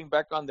like cutting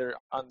back on their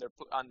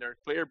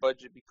player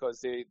budget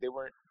because they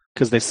weren't.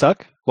 Because they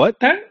suck? What?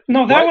 That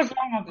was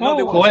long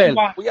ago.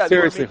 No,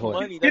 seriously,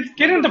 Joel.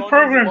 Get in the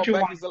program,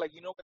 Juan. Like,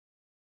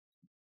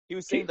 he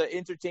was saying the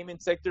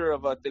entertainment sector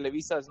of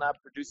Televisa is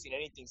not producing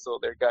anything, so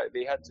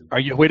they had to.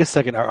 Wait a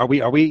second. Are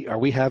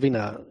we having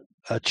a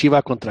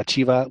Chiva contra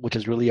Chiva, which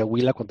is really a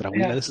Huila contra Huila?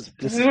 Yeah. This is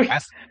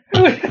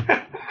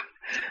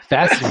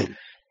Fascinating.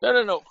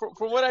 No.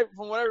 From what I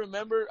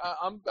remember,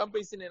 I'm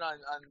basing it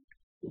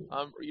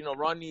on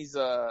Ronnie's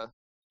about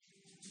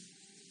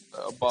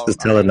This is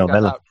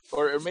telenovela.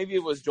 or maybe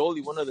it was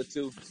Jolie, one of the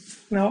two.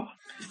 No,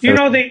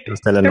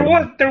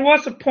 there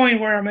was a point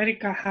where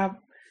America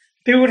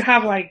they would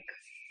have like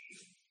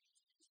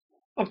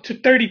up to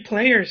 30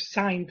 players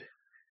signed,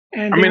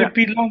 and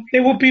they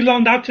would be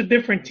loaned out to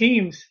different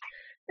teams,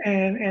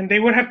 and they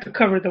would have to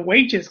cover the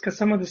wages because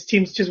some of these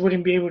teams just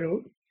wouldn't be able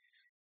to,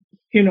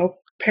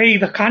 pay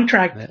the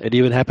contract. It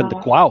even happened to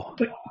Guau.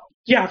 But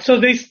yeah, so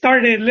they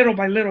started little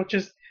by little,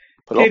 just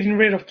getting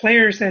rid of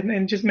players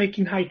and just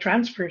making high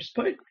transfers.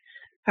 But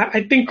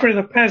I think for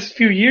the past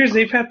few years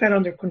they've had that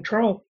under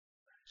control.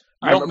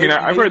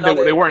 I've heard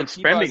they weren't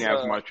spending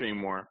as much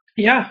anymore.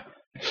 Yeah.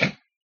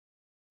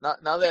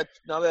 Now that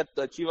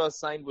the Chivas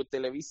signed with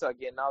Televisa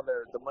again, now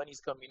the money's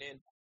coming in.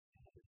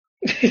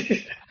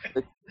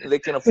 they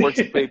can afford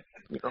to pay.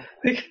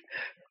 They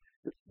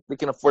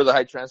can afford the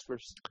high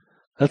transfers.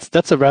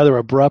 That's a rather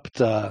abrupt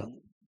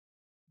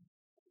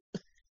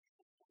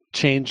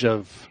change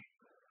of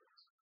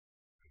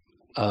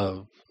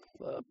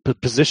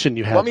position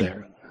you have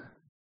there.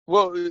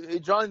 Well,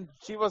 John,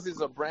 Chivas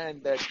is a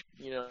brand that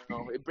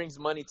it brings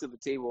money to the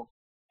table.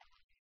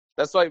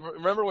 That's why.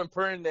 Remember when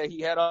Pern that he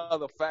had all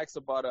the facts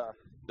about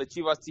the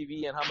Chivas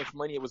TV and how much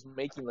money it was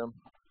making them.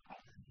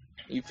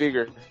 You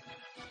figure.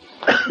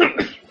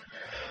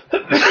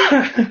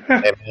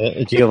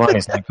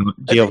 Giovanni's not.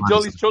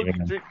 Jolie's choking.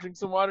 Drink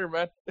some water,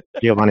 man.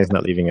 Giovanni's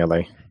not leaving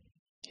LA.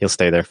 He'll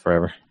stay there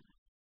forever.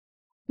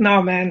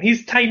 No, man,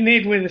 he's tight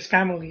knit with his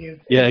family.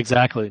 Yeah,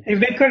 exactly. If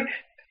they could,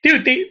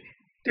 dude,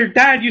 their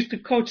dad used to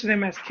coach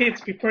them as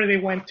kids before they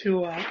went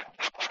to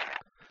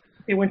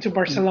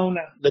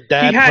Barcelona. The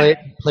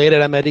dad played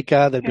at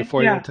America. Then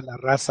before he went to La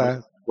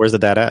Raza. Where's the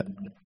dad at?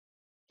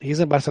 He's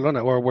in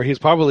Barcelona, or where he's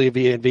probably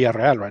in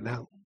Villarreal right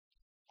now.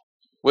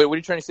 Wait, what are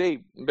you trying to say,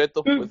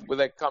 Beto, with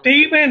that comment? They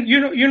even,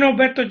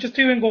 Beto, just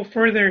to even go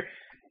further,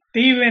 they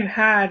even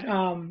had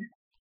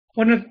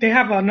they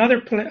have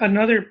another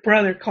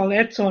brother called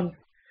Edson,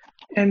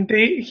 and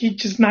he's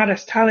just not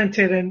as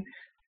talented, and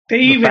they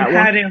even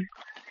had him.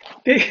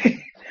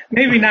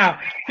 Maybe now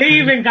they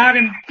even got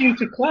him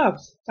into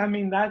clubs. I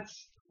mean,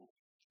 that's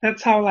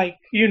how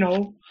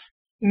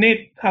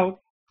knit how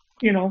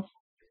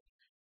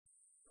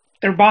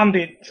they're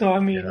bonded. So I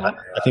mean, I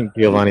think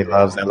Giovanni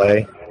loves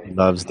LA. He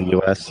loves the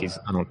U.S.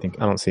 I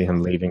don't see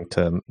him leaving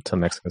to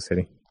Mexico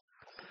City.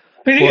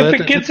 But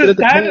if it gets his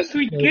dad a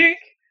sweet gig,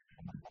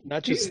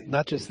 not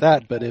just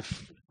that, but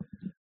if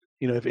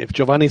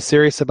Giovanni's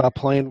serious about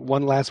playing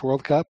one last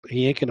World Cup,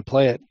 he ain't going to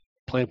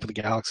playing for the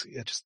Galaxy.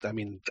 I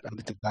think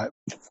that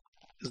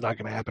is not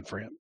going to happen for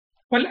him.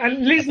 Well, at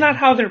least not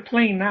how they're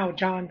playing now,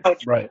 John.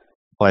 Right.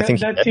 Well, I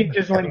think that team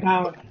just went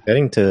down.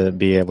 Getting to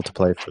be able to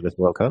play for this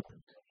World Cup,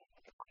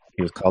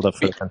 he was called up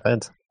for the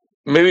Compas.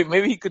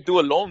 Maybe he could do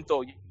a loan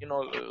though.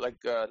 Like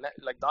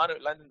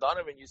Landon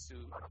Donovan used to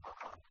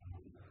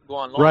go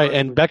on loan. Right,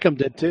 and Beckham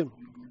did too.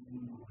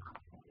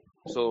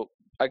 So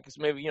I guess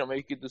maybe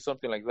he could do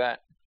something like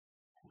that.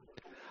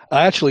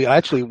 I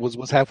actually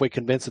was halfway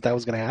convinced that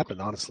was going to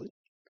happen. Honestly,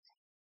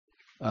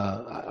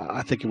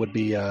 I think it would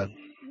be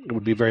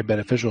very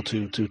beneficial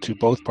to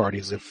both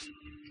parties if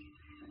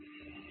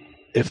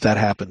that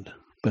happened.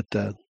 But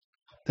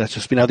that's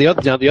just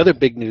the other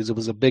big news. It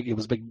was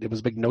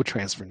big no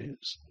transfer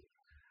news,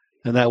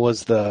 and that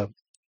was and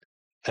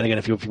again,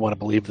 if you want to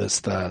believe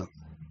this, the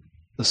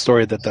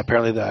story that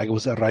apparently it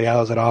was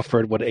Rayados that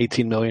offered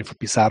 $18 million for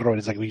Pizarro, and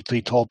it's like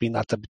he told me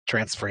not to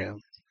transfer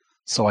him,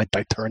 so I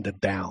turned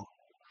it down.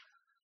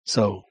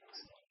 So,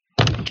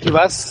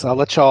 Chivas, I'll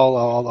let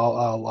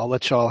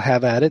y'all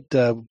have at it.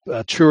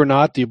 True or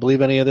not, do you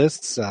believe any of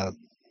this? I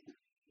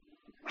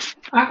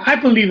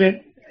believe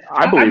it.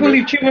 I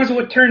believe Chivas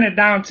would turn it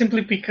down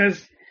simply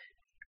because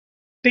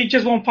they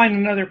just won't find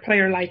another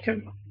player like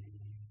him.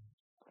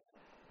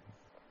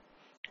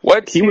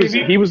 What he was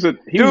a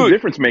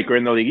difference maker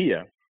in the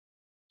Liguilla.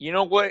 You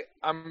know what?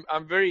 I'm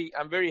very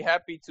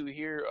happy to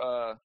hear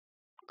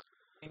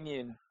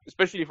opinion,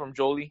 especially from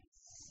Jolie.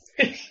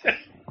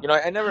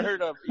 I never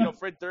heard of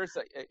Fred Durst.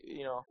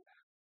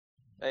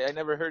 I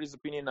never heard his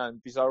opinion on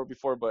Pizarro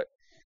before, but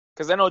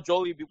because I know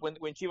Jolie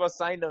when Chivas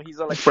signed him, he's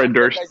like Fred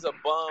Durst. That guy's a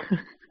bum.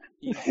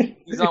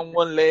 He's on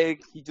one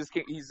leg.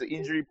 He's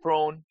injury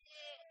prone.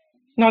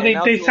 No,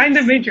 they signed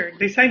him injured.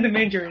 They signed him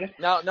injured.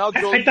 Now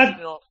Jolie's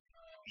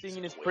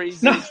singing his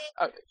praises. No.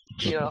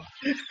 So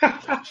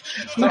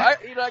I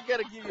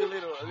gotta give you a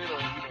little.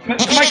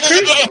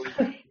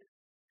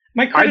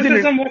 My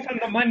criticism was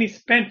on the money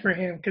spent for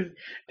him because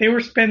they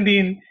were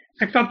spending.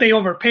 I felt they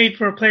overpaid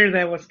for a player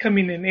that was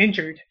coming in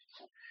injured.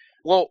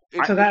 Well,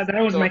 so that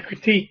was my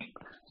critique.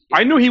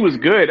 I knew he was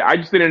good. I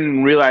just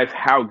didn't realize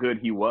how good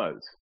he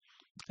was.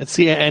 And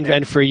see,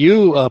 and for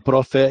you,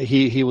 Profe,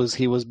 he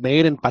was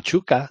made in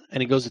Pachuca,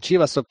 and he goes to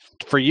Chivas. So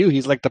for you,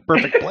 he's like the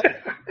perfect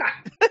player.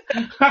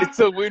 It's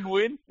a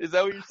win-win. Is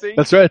that what you're saying?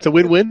 That's right. It's a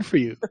win-win for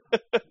you.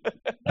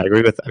 I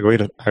agree with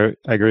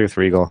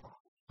Regal.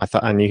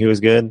 I knew he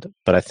was good,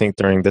 but I think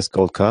during this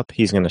Gold Cup,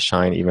 he's going to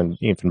shine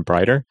even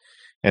brighter.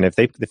 And if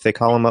they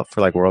call him up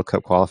for like World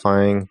Cup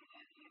qualifying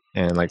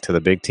and like to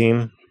the big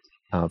team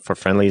for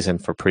friendlies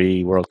and for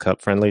pre-World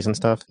Cup friendlies and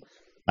stuff,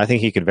 I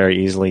think he could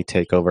very easily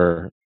take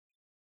over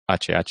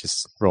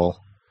Achi's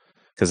role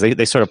because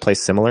they sort of play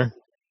similar,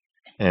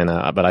 and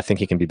but I think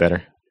he can be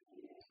better.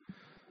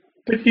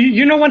 But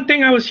one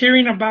thing I was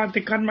hearing about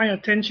that got my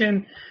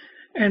attention,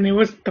 and it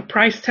was the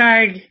price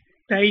tag,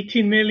 the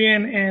 18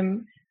 million,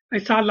 and I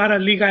saw a lot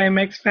of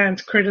LigaMX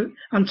fans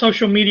on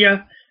social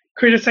media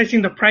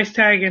criticizing the price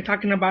tag and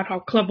talking about how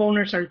club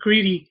owners are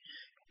greedy.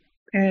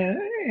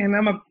 And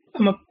I'm a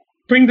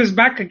bring this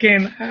back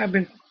again. I've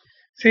been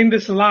saying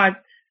this a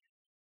lot.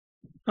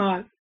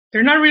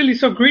 They're not really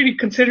so greedy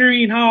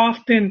considering how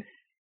often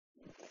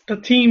the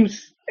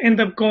teams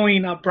end up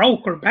going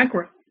broke or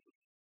bankrupt.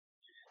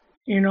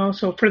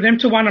 So for them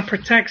to want to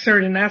protect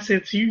certain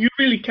assets, you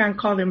really can't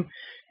call them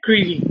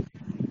greedy.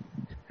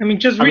 I mean,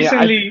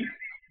 recently.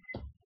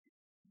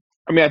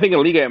 I think in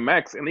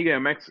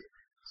LigaMX,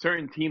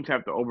 certain teams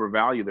have to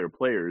overvalue their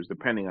players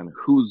depending on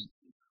who's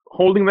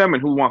holding them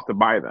and who wants to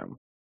buy them.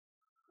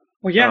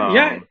 Well,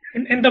 yeah.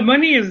 And the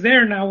money is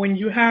there now when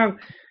you have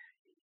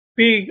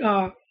big,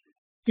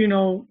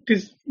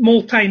 these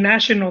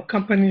multinational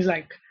companies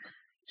like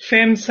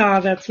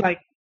FEMSA that's like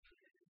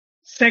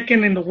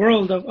second in the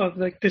world of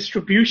like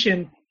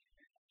distribution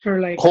for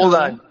like. Hold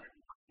on.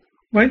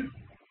 What?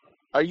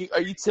 Are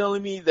you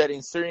telling me that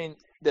in certain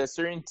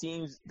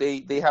teams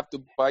they have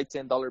to buy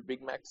 $10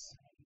 Big Macs?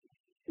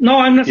 No,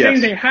 I'm not saying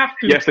they have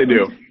to. Yes, they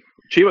do.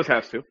 Chivas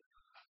has to.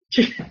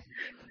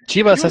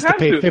 Chivas has to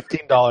pay $15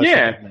 for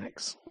Big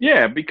Macs.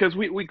 Yeah, because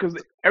because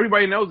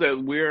everybody knows that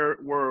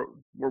we're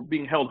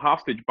being held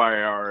hostage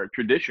by our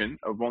tradition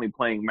of only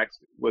playing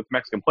with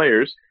Mexican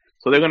players,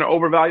 so they're going to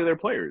overvalue their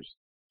players.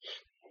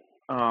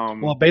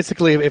 Well,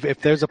 basically,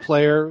 if there's a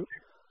player,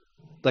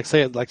 like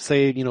say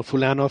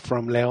Fulano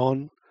from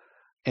León,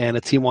 and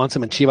a team wants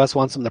him and Chivas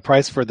wants him, the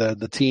price for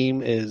the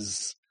team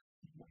is,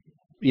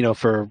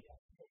 for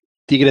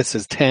Tigres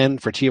is 10,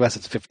 for Chivas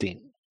it's 15.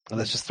 And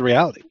that's just the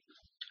reality.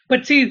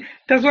 But see,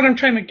 that's what I'm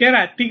trying to get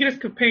at. Tigres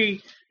could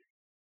pay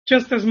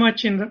just as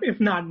much,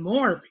 if not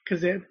more,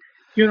 because I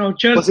don't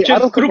think it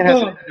has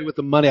anything to do with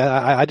the money.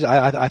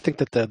 I think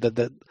that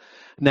the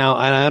now,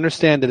 and I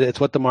understand that it's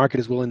what the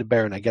market is willing to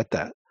bear, and I get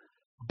that.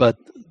 But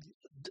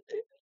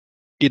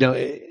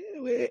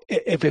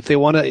if they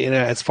want to,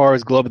 as far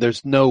as global,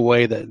 there's no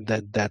way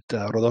that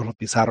Rodolfo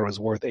Pizarro is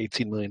worth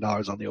 $18 million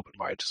on the open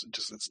market.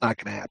 It's not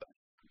going to happen.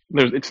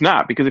 It's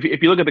not, because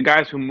if you look at the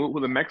guys who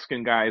moved, the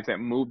Mexican guys that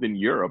moved in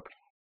Europe,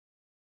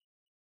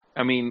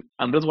 I mean,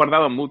 Andres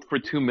Guardado moved for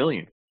 $2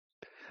 million.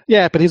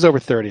 Yeah, but he's over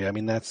 30. I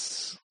mean,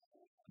 that's.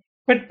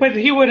 But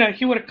he would have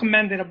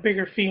commanded a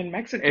bigger fee in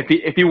Mexico.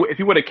 If he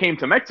would have came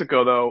to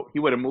Mexico though, he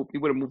would have moved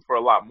for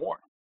a lot more.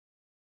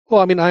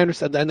 Well, I mean, I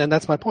understand, and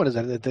that's my point. Is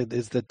that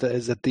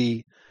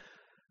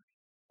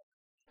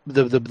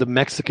the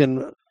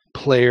Mexican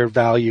player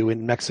value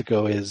in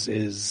Mexico is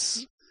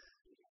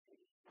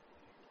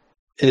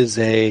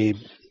a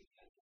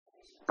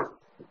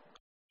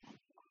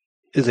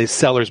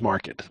seller's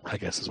market, I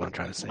guess is what I'm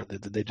trying to say.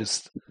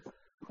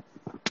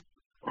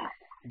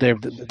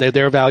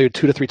 They're valued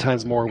 2 to 3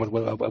 times more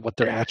what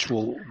their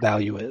actual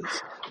value is,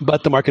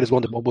 but the market is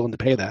willing to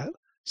pay that.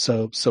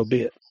 So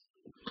be it.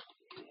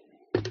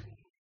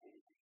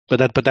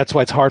 But that's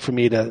why it's hard for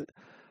me to,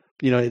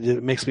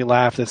 it makes me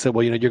laugh. They said,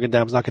 well, Jürgen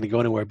Damm's not going to go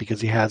anywhere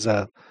because he has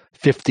a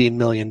 $15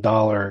 million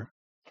buyout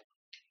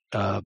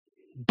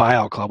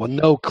club. Well,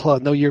 no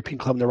European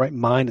club in their right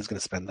mind is going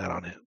to spend that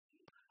on him.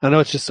 I know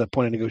it's just a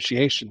point of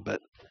negotiation,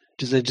 but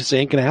it just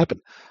ain't going to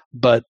happen.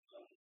 But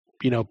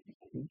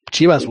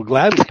Chivas will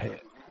gladly pay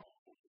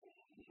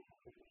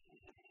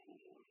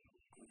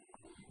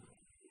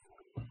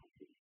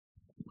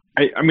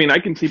it. I mean, I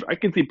can see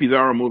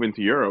Pizarro moving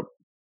to Europe.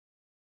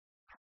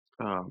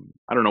 I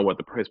don't know what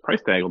his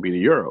price tag will be to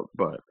Europe,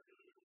 but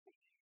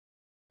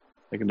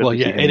I can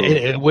definitely see him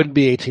it wouldn't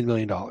be $18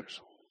 million. That's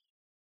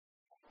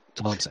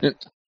all I'm saying.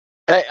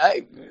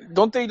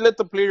 Don't they let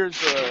the players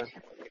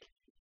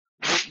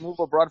move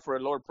abroad for a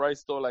lower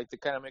price though, like to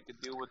kind of make a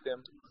deal with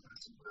them?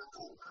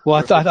 Well,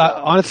 I thought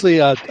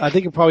honestly, I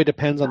think it probably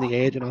depends on the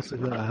age and also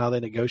how they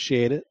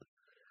negotiate it.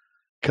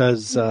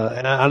 Because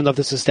and I don't know if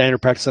this is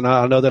standard practice, and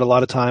I know that a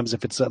lot of times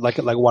if it's like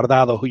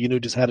Guardado, who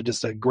just had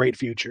just a great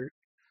future.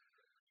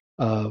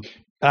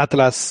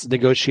 Atlas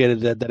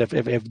negotiated that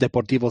if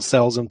Deportivo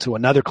sells him to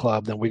another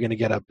club, then we're going to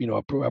get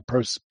we're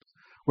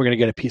going to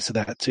get a piece of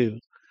that too.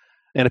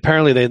 And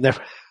apparently they're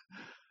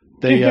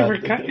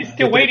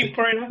still waiting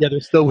for it. Huh? Yeah, they're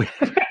still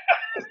waiting.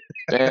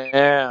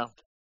 Yeah.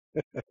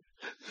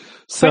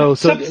 So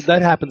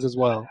that happens as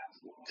well.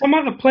 Some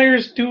of the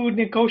players do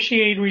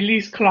negotiate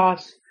release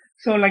clause.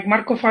 So like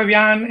Marco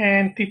Fabian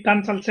and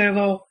Titan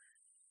Salcedo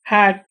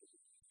had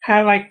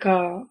like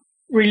a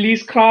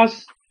release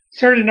clause.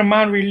 Certain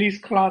amount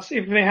release clause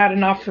if they had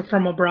an offer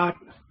from abroad.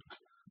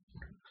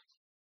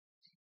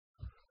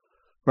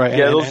 Right.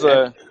 Yeah,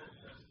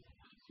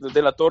 the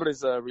De La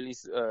Torres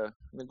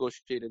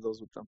negotiated those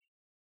with them.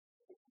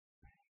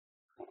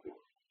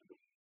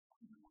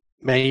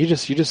 Man,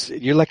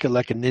 you're like a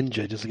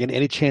ninja. Just like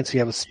any chance you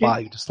have a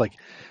spot, you just like.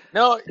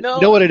 No. You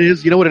know what it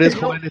is?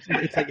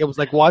 It's like it was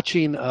like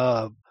watching.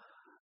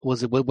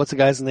 What's the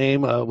guy's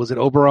name? Was it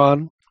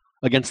Oberon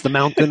against the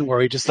Mountain, where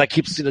he just like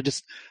keeps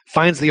just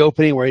finds the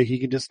opening where he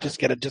can just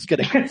get a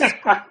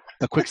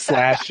quick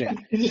slash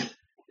in.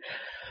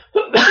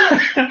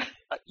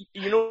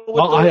 You know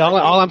what?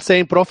 All I'm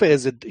saying, Profe,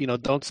 is that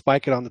don't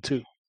spike it on the 2.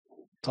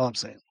 That's all I'm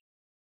saying.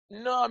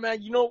 No, man.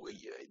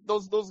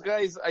 Those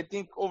guys. I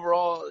think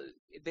overall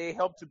they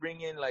helped to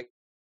bring in like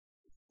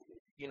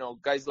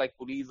guys like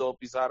Pulido,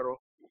 Pizarro.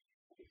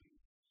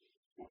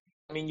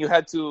 I mean, you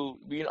had to.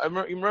 I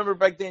remember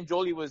back then,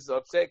 Jolie was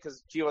upset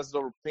because Chivas was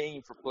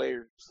overpaying for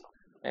players,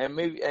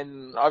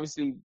 and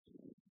obviously,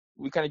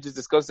 we kind of just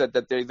discussed that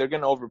they're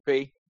going to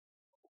overpay,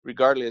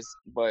 regardless.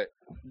 But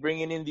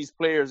bringing in these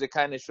players, it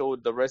kind of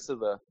showed the rest of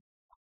the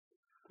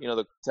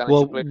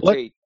talented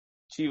players.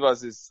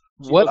 Chivas is.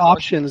 What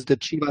options did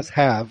Chivas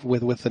have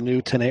with the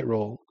new 10-8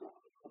 rule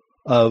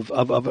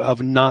of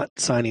not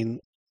signing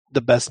the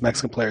best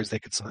Mexican players they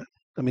could sign?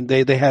 I mean,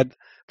 they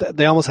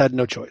almost had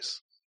no choice.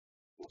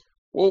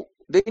 Well,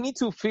 they need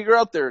to figure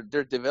out their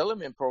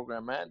development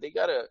program, man. They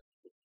gotta.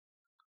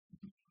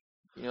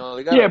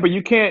 Yeah, but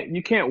you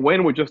can't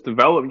win with just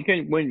development. You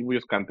can't win with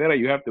just cantera.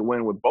 You have to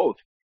win with both.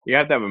 You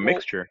have to have a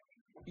mixture.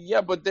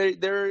 Yeah, but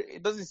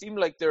it doesn't seem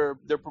like they're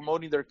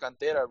promoting their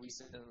cantera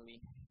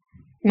recently.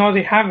 No,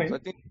 they haven't. So I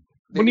think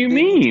what do you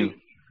mean?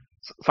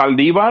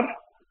 Saldívar,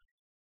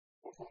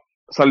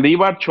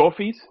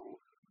 Chofis.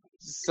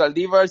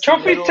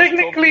 Chofis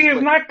technically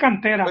is not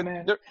cantera,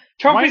 man.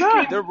 Why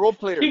not? They're role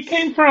players. He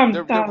came from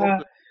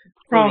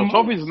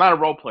Chofis is not a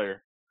role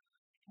player.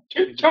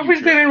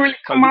 Chofis didn't really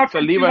come out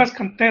from Chivas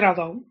cantera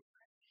though.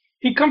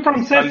 He come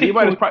from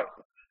Saldívar.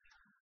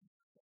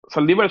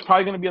 Saldívar is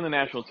probably going to be on the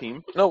national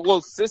team. No,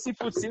 well, Ceci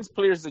Food seems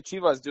players the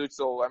Chivas, dude.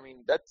 So I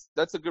mean,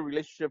 that's a good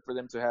relationship for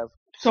them to have.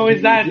 So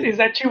is that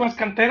Chivas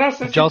cantera?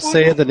 Did y'all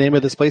say the name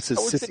of this place is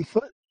Sissy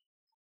Foot?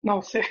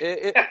 No,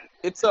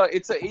 it's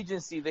an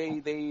agency.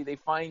 They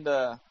find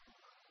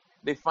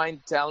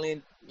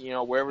talent,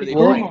 wherever they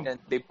find, and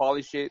they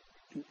polish it.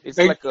 It's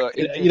like a.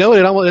 You know,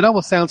 it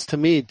almost sounds to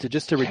me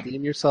to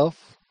redeem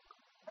yourself.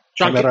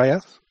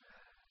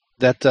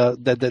 That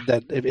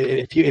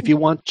if you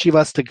want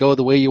Chivas to go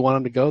the way you want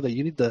them to go, that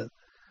you need to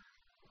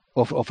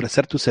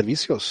ofrecer tus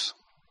servicios.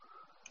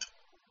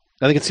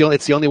 I think it's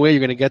the only way you're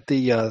going to get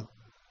the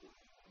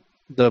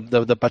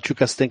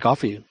Pachuca stink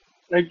off of you.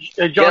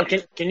 John,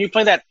 can you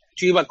play that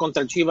Chiva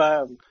contra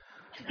Chiva?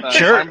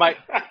 Sure.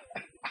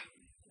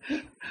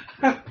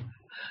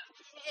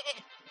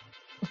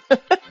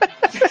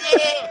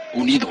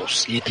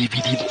 Unidos y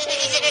divididos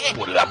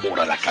por el amor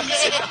a la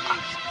camiseta.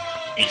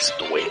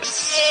 Esto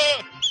es.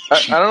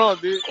 I don't know,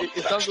 dude.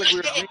 It sounds like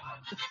we're agreeing.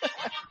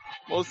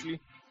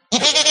 Mostly.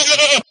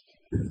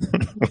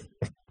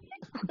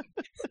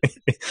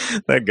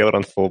 That goat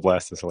on full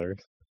blast is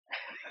hilarious.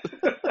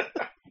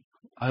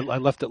 I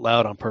left it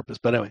loud on purpose,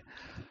 but anyway.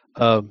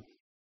 But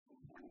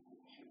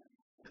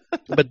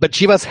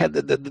Chivas had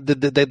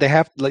they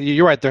have, like,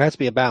 you're right, there has to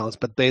be a balance,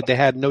 but they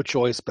had no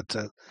choice but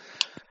to.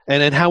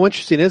 And how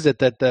interesting is it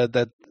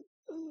that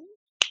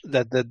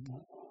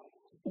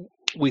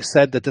we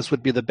said that this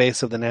would be the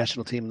base of the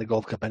national team in the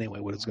Gold Cup anyway,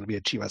 what is going to be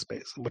a Chivas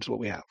base, which is what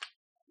we have.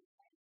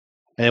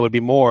 And it would be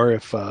more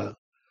if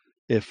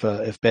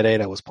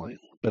Pereira was playing,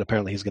 but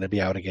apparently he's going to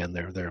be out again.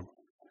 They're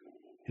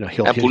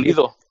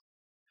Pulido.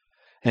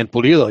 And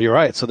Pulido, you're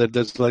right. So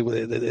there's like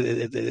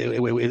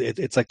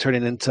it's like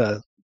turning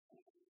into.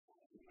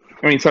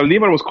 I mean,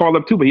 Saldívar was called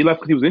up too, but he left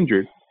because he was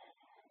injured.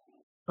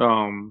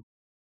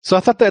 So I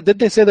thought that, did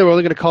they say they were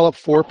only going to call up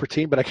 4 per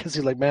team? But I guess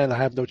he's like, man, I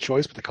have no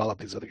choice but to call up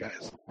these other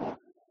guys.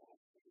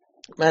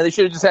 Man, they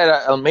should have just had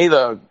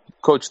Almeida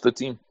coach the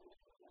team.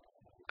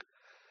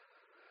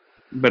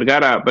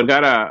 Vergara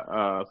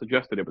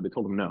suggested it, but they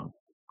told him no.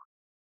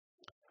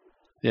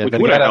 Yeah,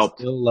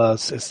 Vergara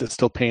is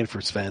still paying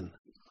for Sven.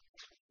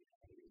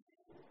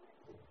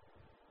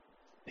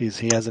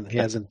 He hasn't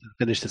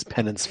finished his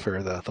penance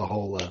for the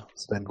whole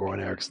Sven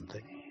Goran Eriksson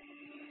thing.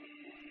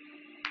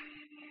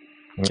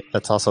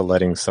 That's also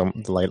letting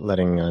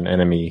an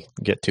enemy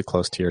get too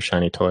close to your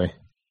shiny toy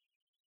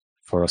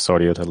for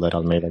Osorio to let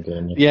Almeida get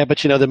in. Yeah, but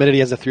the minute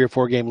he has a 3 or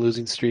 4 game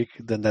losing streak,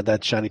 then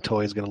that shiny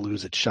toy is going to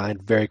lose its shine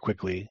very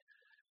quickly,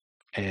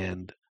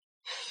 and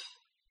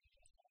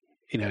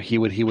he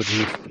would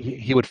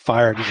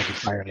fire just like he'd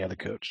fire any other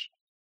coach.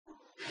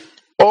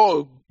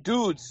 Oh,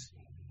 dudes!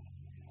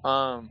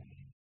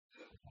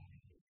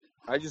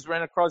 I just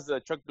ran across the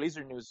Chuck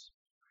Blazer news.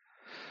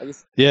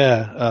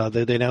 Yeah,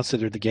 they announced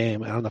it at the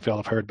game. I don't know if y'all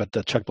have heard,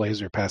 but Chuck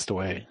Blazer passed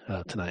away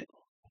tonight.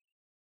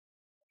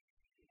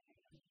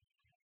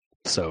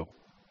 So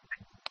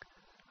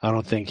I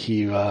don't think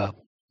he was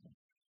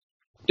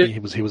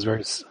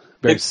very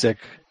very sick.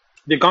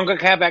 Did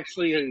CONCACAF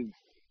actually,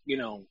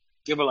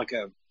 give it like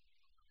a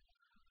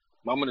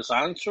moment of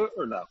silence or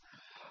no?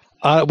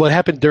 What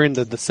happened during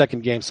the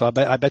second game? So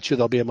I bet you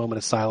there'll be a moment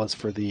of silence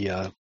for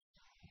the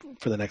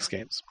next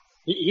games.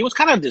 He was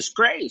kind of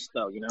disgraced,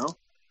 though, you know.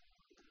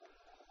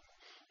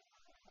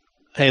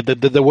 Hey,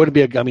 there wouldn't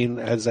be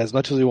as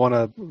much as we want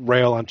to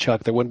rail on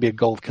Chuck, there wouldn't be a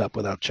Gold Cup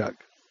without Chuck.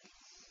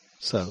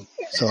 So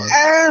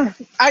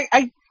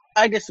I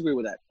disagree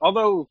with that.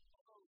 Although,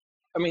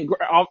 I mean,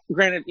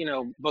 granted, you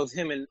know, both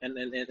him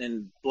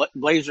and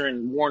Blazer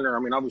and Warner. I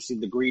mean, obviously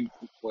the greed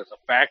was a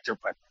factor,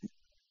 but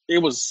it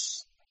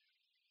was.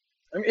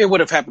 I mean, it would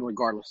have happened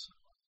regardless.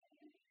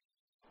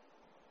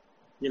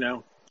 You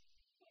know.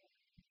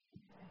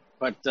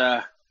 But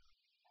I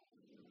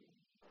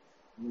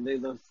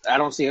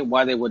don't see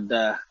why they would,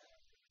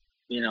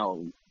 you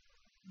know,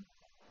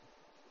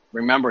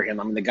 remember him.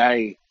 I mean, the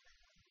guy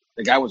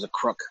was a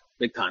crook,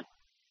 big time.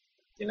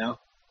 You know.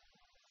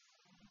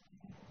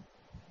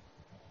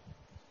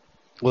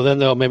 Well, then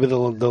maybe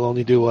they'll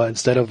only do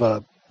instead of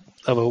a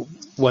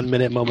 1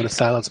 minute moment of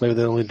silence, maybe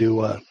they'll only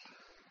do a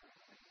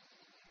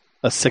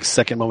 6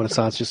 second moment of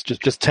silence, just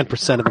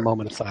 10% of the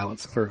moment of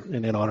silence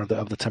in honor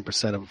of the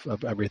 10%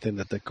 of everything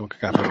that the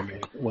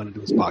CONCACAF went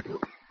into his pocket.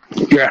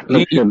 Yeah,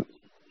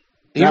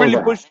 he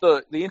really pushed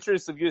the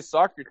interests of U.S.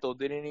 soccer, though,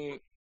 didn't he?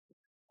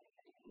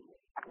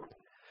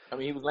 I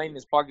mean, he was lining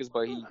his pockets,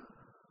 but he.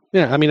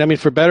 Yeah, I mean,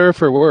 for better or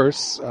for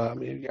worse,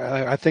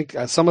 I think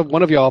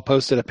one of y'all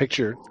posted a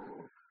picture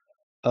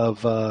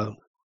of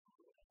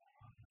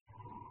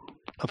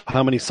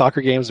how many soccer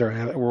games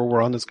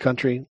were on this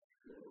country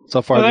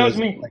so far. Oh, that was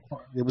me.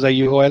 It was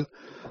you, Joel.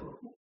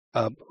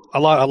 A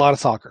lot of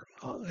soccer,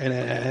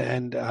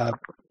 and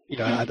you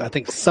know, I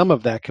think some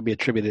of that could be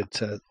attributed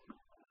to.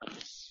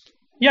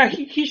 Yeah,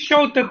 he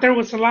showed that there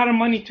was a lot of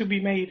money to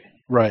be made.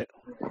 Right.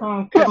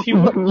 Because he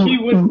was.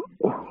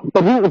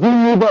 But he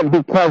knew that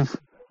because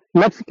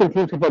Mexican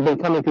teams have been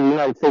coming to the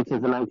United States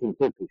since the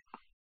 1950s.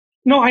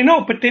 No, I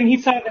know, but then he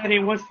saw that it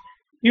was,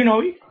 you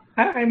know,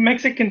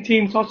 Mexican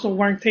teams also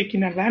weren't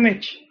taking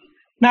advantage,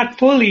 not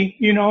fully,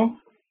 you know.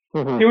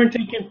 Mm-hmm. They weren't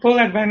taking full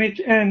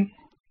advantage, and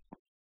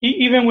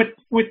even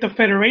with the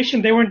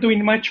federation, they weren't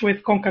doing much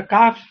with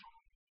CONCACAF.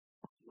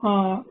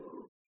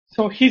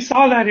 So he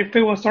saw that if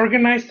it was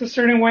organized a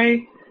certain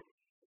way,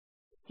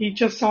 he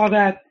just saw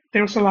that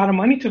there was a lot of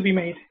money to be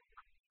made.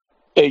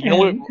 Hey, you know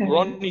what?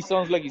 Ronnie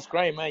sounds like he's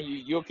crying, man.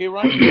 You okay,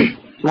 Ronnie?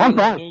 I'm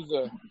fine.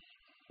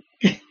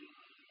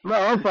 No,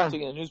 I'm fine.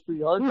 Taking the news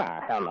pretty hard?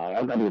 Nah, hell no.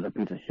 I'm not even a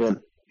piece of shit.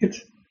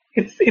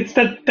 It's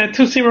that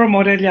 2-0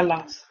 Morelia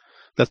loss.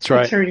 That's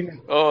right. It's hurting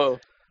him. Oh.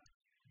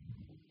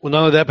 Well, not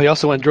only that, but he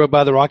also went and drove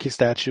by the Rocky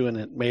statue, and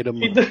it made him.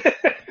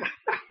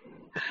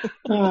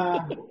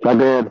 My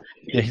bad.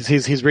 Yeah,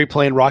 he's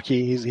replaying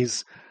Rocky.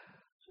 He's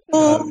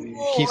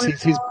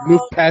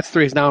moved past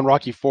 3. He's now in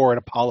Rocky 4, and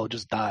Apollo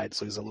just died,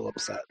 so he's a little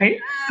upset.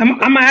 I'm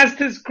gonna ask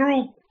this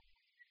group.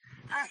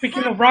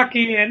 Speaking of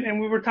Rocky, and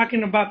we were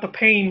talking about the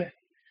pain,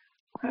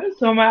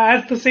 so I'm gonna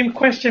ask the same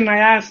question I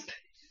asked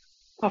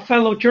a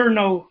fellow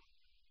journo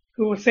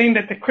who was saying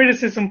that the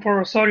criticism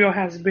for Osorio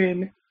has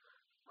been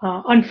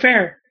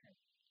unfair,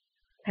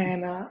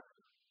 and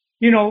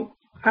you know,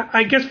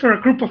 I guess for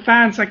a group of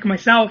fans like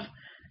myself,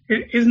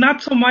 it is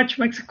not so much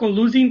Mexico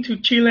losing to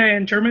Chile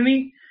and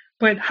Germany,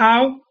 but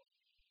how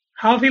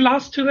they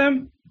lost to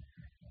them.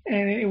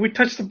 And we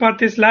touched about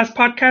this last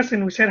podcast,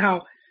 and we said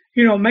how,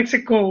 you know,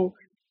 Mexico,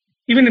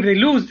 even if they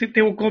lose,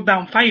 they will go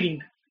down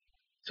fighting.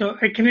 So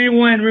can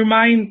anyone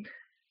remind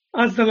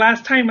us the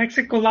last time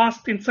Mexico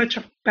lost in such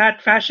a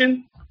bad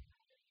fashion,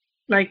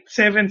 like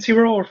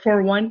 7-0 or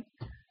 4-1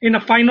 in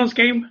a finals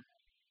game?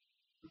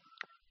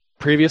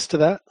 Previous to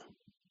that?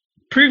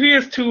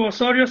 Previous to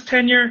Osorio's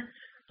tenure,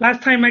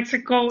 last time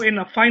Mexico in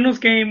a finals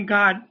game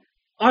got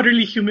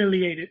utterly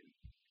humiliated.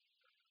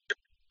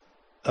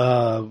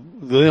 The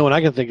only one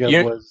I can think of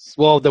was,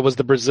 there was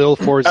the Brazil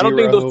 4-0. I don't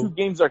think those two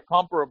games are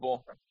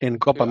comparable. In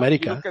Copa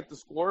America. You look at the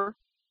score.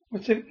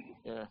 What's it?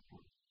 Yeah.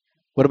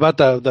 What about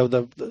the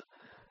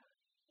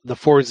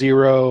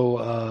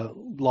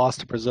 4-0 loss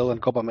to Brazil in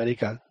Copa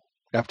America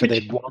after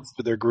they won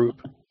through their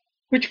group?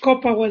 Which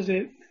Copa was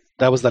it?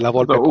 That was the La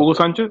Volpe. The Hugo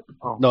Sanchez?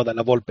 Oh. No, the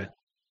La Volpe.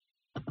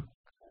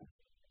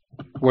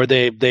 Where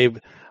they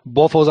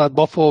both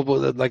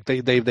like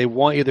they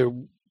won either.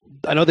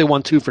 I know they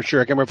won 2 for sure.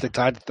 I can't remember if they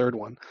tied the third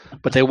one,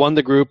 but they won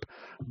the group.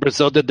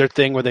 Brazil did their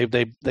thing where they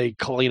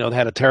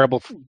had a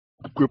terrible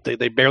group.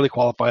 They barely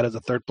qualified as a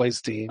third place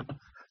team.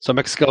 So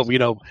Mexico,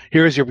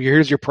 here's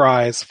your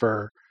prize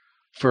for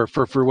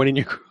winning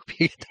your group.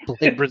 You get to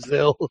play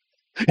Brazil.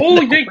 Oh,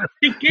 they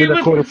gave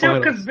us Brazil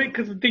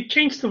because they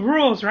changed the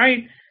rules,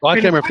 right? Well, I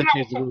can't remember if they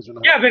changed the rules or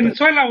not. Yeah,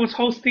 Venezuela was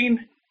hosting.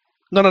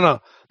 No.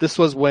 This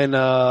was when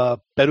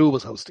Peru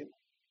was hosting.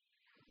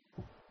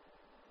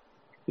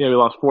 Yeah, we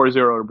lost 4-0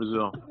 to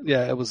Brazil.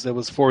 Yeah, it was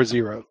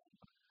 4-0,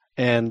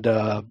 and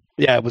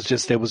it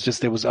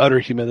was utter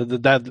humility.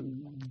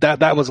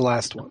 That was the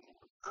last one.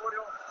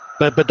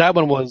 But that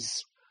one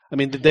was. I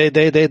mean, it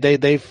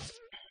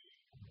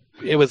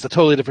was a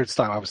totally different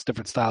style. It was a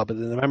different style. But I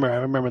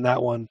remember in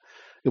that one,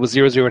 it was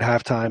 0-0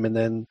 at halftime, and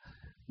then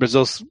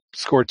Brazil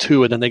scored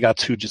 2, and then they got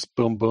 2, just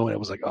boom, boom. And it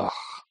was like, oh.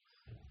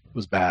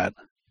 was bad.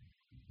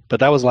 But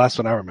that was the last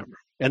one I remember.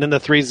 And then the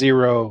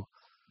 3-0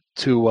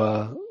 to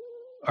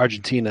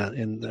Argentina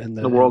in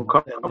the World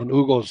Cup. In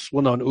Hugo's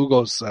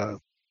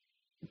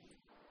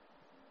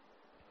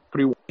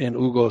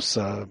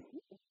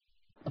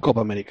Copa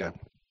America,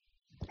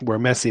 where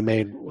Messi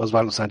made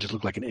Osvaldo Sanchez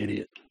look like an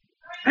idiot.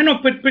 I know,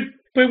 but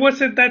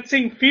was it that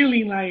same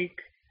feeling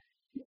like,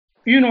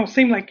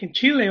 same like in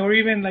Chile or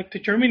even like the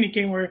Germany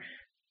game where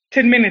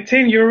 10 minutes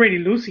in you're already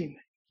losing,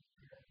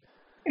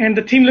 and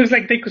the team looks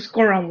like they could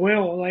score on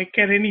will, like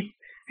at any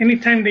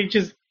time they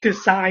just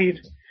decide.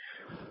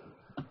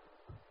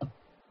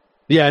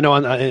 Yeah, no,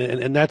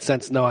 in that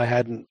sense, no, I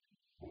hadn't.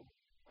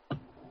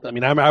 I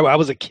mean, I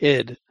was a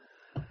kid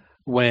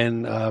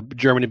when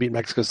Germany beat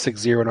Mexico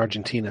 6-0 in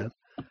Argentina,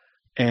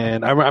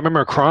 and I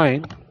remember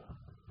crying.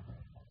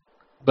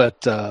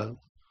 But I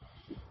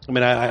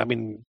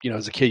mean,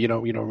 as a kid, you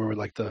don't remember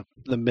like the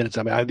minutes.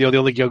 I mean, the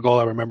only goal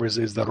I remember is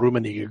the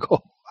Rummenigge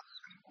goal,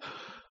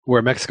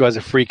 where Mexico has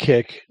a free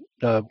kick,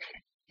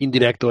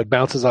 indirecto. It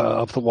bounces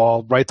off the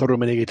wall right to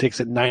Rummenigge, takes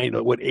it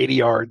 80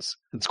 yards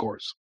and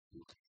scores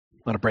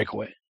on a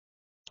breakaway.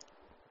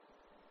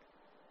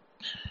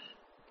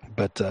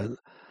 But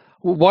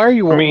why are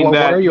you? Why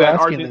are you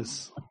asking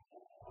this?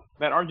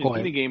 That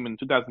Argentina game in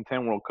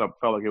 2010 World Cup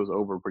felt like it was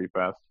over pretty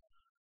fast.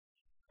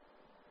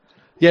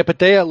 Yeah, but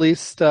they at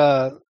least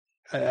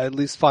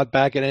fought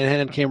back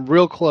and came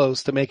real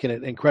close to making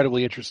it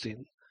incredibly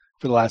interesting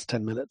for the last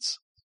 10 minutes.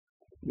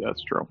 Yeah,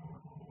 that's true.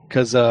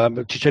 Because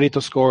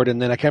Chicharito scored,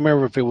 and then I can't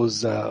remember if it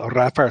was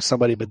Rafa or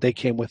somebody, but they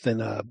came within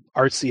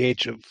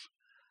RCH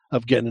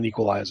of getting an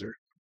equalizer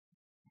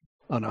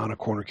on a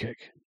corner kick.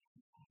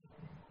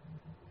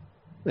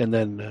 And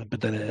then, but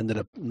then it ended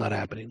up not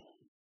happening.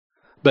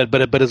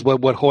 But is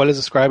what Joel is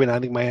describing. I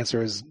think my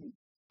answer is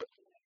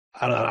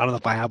I don't know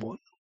if I have one.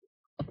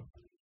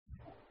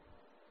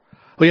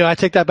 Well, I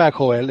take that back,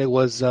 Joel. It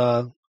was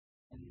when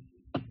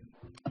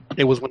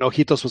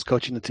Ojitos was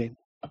coaching the team.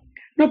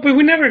 No, but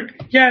we never.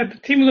 Yeah, the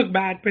team looked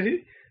bad, but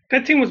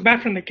that team was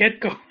bad from the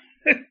get-go.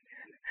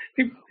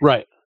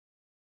 Right.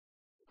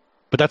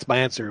 But that's my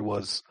answer.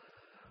 Was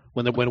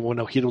when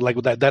Ojitos, like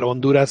with that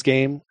Honduras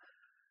game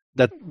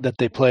that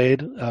they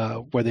played,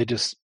 where they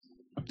just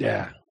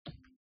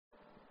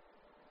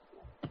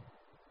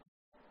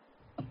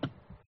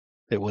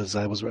It was.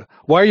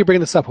 Why are you bringing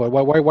this up?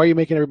 Why are you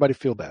making everybody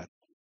feel bad?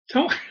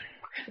 So,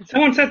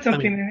 someone said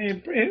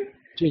something.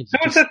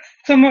 Someone said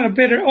some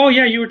bitter. Oh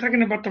yeah, you were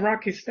talking about the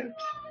Rocky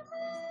steps.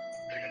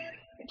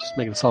 Just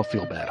making us all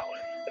feel bad.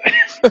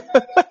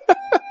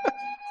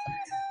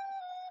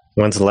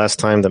 When's the last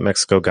time that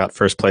Mexico got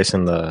first place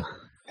in the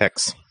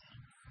Hex?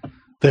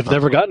 They've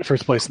never gotten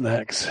first place in the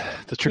Hex.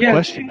 That's a trick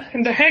question.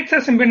 And the Hex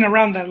hasn't been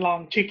around that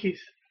long, Chiquis.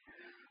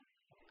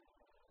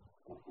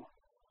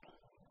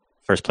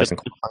 First place in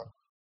qualifying.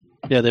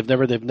 Yeah, they've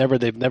never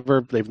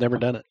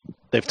done it.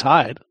 They've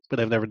tied, but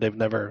they've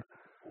never.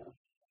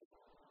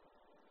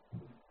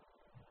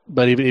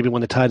 But even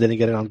when they tied, they didn't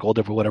get it on goal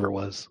difference or whatever it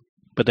was.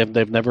 But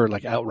they've never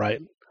like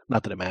outright.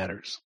 Not that it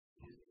matters.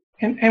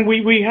 And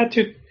we had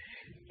to,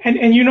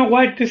 and you know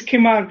what? This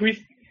came out.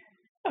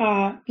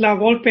 La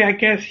Volpe, I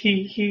guess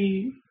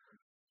he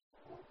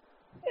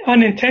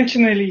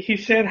unintentionally he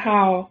said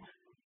how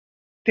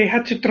they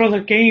had to throw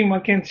the game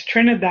against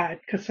Trinidad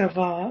because of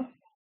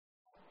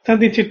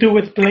something to do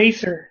with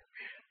Blazer.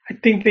 I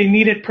think they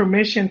needed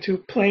permission to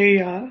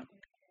play. I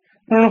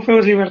don't know if it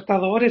was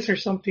Libertadores or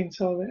something.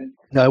 So that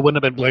no, it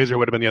wouldn't have been Blazer. It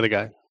would have been the other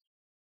guy.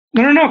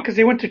 No, because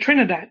they went to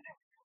Trinidad.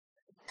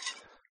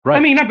 Right. I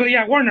mean, no, but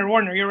yeah,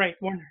 Warner. You're right,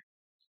 Warner.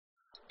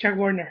 Jack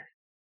Warner.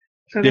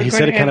 So yeah, he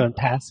said it kind of in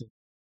passing.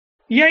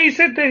 Yeah, he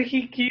said that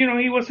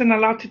he wasn't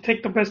allowed to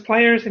take the best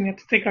players and he had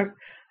to take an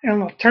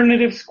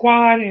alternative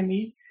squad,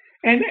 and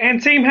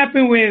same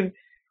happened with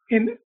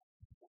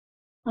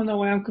I don't know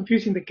why I'm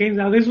confusing the games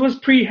now. This was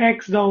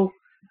pre-Hex though,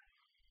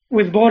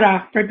 with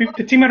Bora. Right?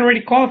 The team had already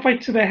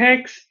qualified to the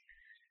Hex,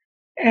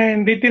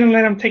 and they didn't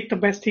let him take the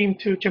best team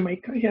to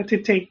Jamaica. He had to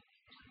take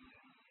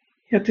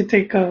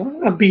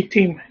a B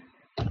team.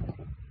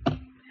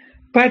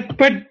 But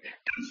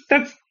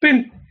that's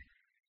been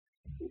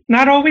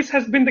not always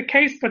has been the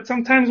case. But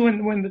sometimes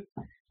when the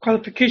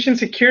qualification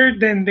secured,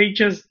 then they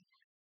just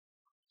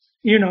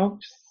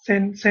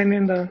send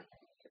in the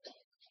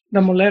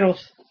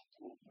moleros.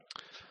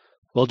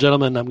 Well,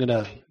 gentlemen, I'm going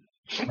to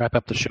wrap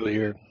up the show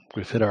here.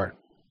 We've hit our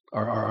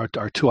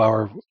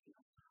 2-hour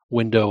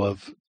window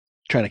of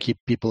trying to keep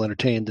people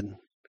entertained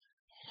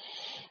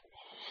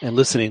and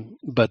listening.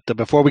 But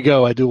before we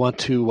go, I do want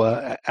to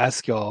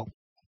ask y'all.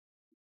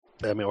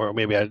 I mean, or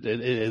maybe it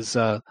is.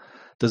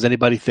 Does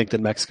anybody think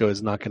that Mexico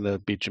is not going to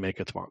beat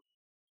Jamaica tomorrow?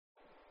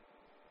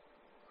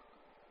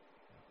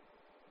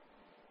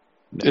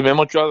 Did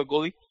Memo Ochoa the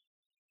goalie?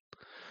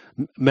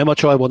 Memo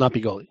Ochoa will not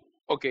be goalie.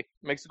 Okay,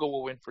 Mexico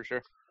will win for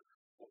sure.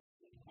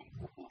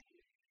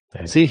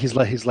 See, he's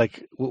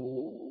like,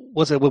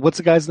 what's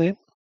the guy's name?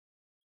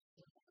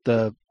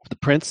 The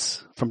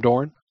prince from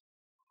Dorne.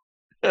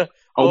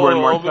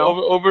 Oberyn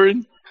Martell.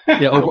 Oberyn.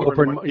 Yeah,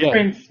 Oberyn.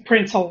 Yeah,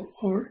 Prince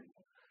Oberyn.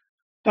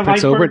 The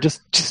Prince Viper. Oberyn,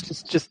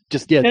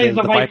 just Yeah, he's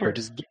the the Viper. Viper.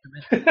 Just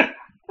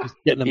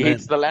getting them He in.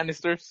 hates the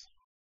Lannisters.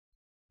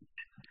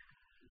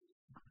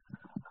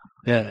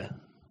 Yeah,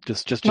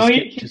 just he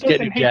getting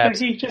doesn't hate jabs.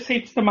 he just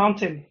hates the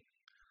Mountain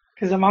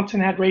because the Mountain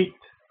had rape.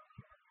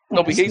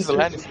 No, but he hates the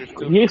Lannisters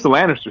too. He hates the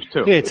Lannisters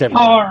too. He hates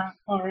everything. All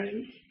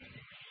right.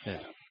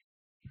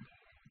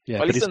 Yeah, At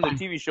but least in the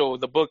TV show,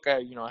 the book,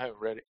 I haven't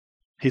read it.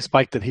 he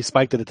spiked it. He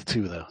spiked it at the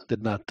 2 though.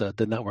 Did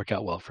not work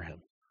out well for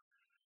him.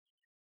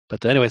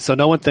 But anyway, so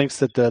no one thinks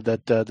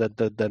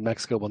that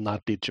Mexico will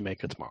not beat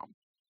Jamaica tomorrow.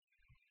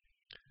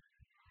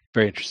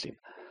 Very interesting.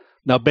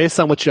 Now, based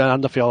on what I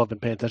don't know if y'all have been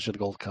paying attention to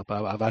the Gold Cup.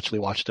 I've actually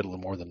watched it a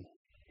little more than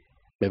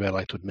maybe I'd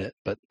like to admit.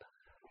 But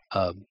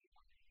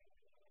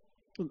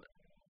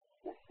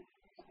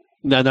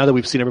now that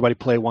we've seen everybody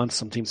play once,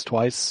 some teams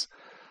twice,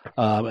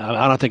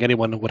 I don't think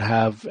anyone would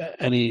have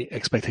any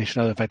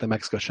expectation of the fact that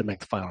Mexico should make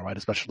the final, right?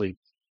 Especially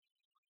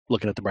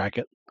looking at the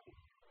bracket.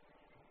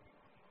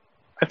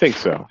 I think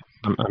so.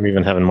 I'm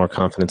even having more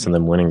confidence in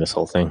them winning this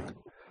whole thing.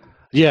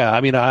 Yeah,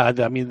 I mean, I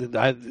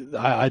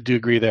do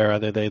agree there.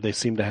 They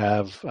seem to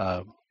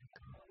have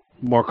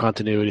more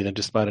continuity than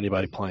just about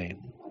anybody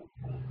playing.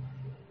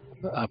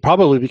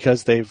 Probably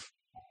because they've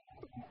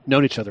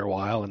known each other a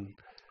while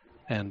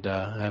and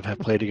have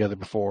played together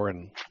before,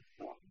 and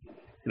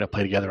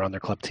play together on their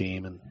club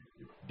team, and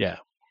yeah.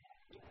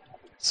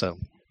 So,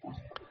 all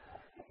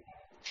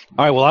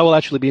right. Well, I will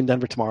actually be in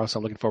Denver tomorrow, so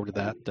I'm looking forward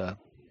to that.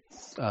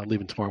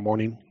 Leaving tomorrow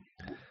morning.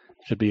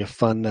 Should be a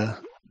fun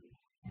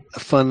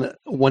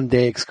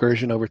one-day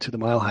excursion over to the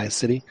Mile High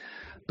City.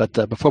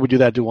 But before we do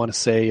that, I do want to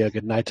say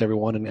good night to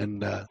everyone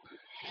and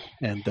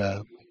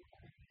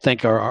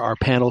thank our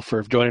panel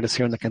for joining us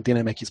here on the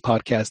CantinaMX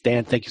podcast.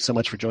 Dan, thank you so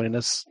much for joining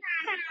us.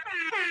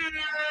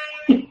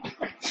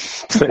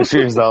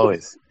 Cheers,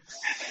 always.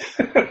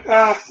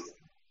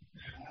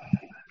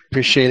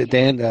 Appreciate it,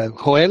 Dan.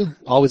 Joel,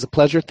 always a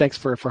pleasure. Thanks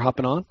for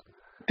hopping on.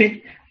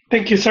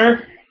 Thank you,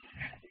 sir.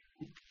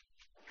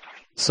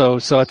 So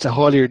it's a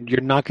Joel.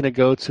 You're not going to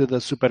go to the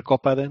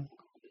Supercopa then?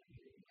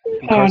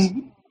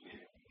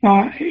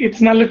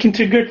 It's not looking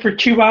too good for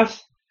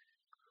Chivas.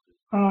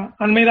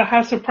 Almeida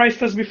has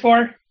surprised us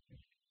before,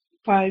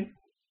 but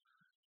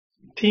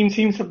team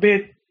seems a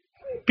bit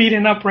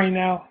beaten up right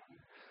now.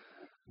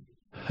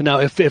 Now,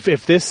 if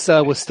this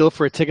was still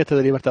for a ticket to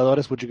the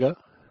Libertadores, would you go?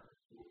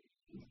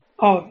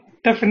 Oh,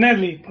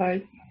 definitely.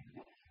 But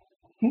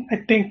I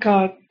think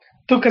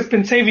Tuca's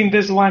been saving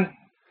this one.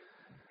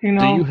 Do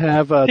you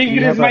have?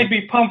 Tigres might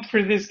be pumped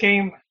for this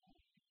game.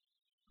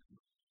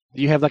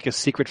 Do you have like a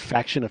secret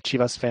faction of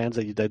Chivas fans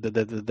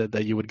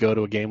that you would go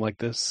to a game like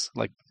this?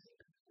 Like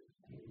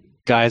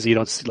guys you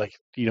don't see, like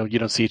you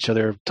don't see each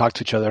other, talk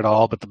to each other at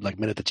all, but the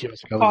minute the Chivas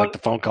go, like the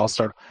phone calls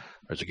start,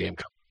 there's a game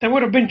coming. That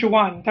would have been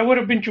Juan,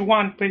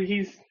 but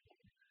he's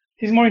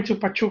more into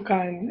Pachuca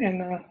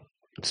and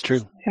it's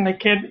true. And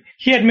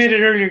he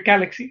admitted earlier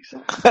Galaxy.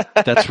 So.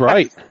 That's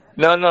right.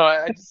 No,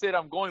 I just said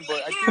I'm going,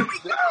 but I think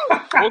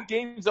both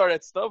games are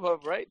at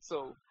StubHub, right?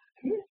 So.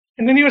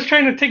 And then he was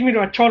trying to take me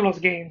to a Cholos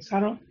game. So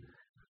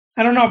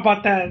I don't know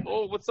about that.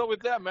 Oh, what's up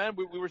with that, man?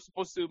 We were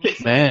supposed to miss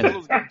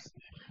Cholos games.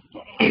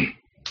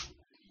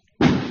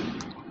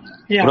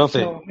 Yeah, Profe,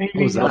 so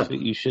maybe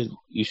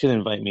you should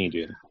invite me,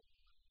 dude.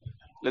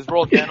 Let's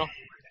roll, Dano.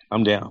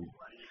 I'm down.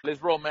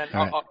 Let's roll, man.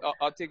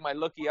 I'll take my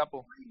lucky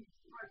apple.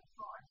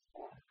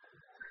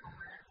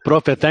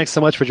 Profe, thanks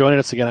so much for joining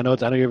us again. I know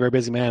you're a very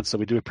busy man, so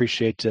we do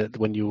appreciate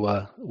when you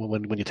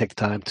take the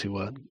time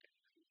to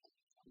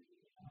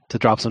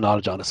drop some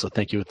knowledge on us. So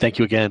thank you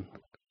again.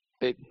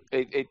 Hey,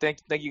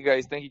 thank you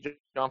guys. Thank you,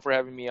 John, for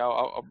having me.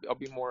 I'll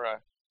be more.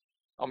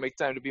 I'll make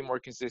time to be more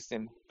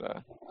consistent.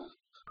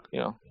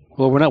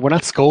 Well, we're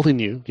not scolding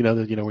you. You're not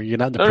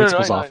in the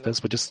principal's office,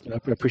 but just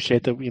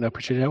appreciate that.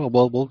 Appreciate it.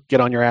 We'll get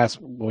on your ass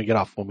when we get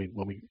off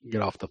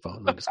the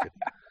phone. I'm just kidding.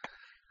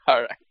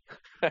 All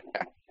right.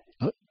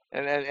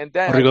 And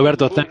Dan,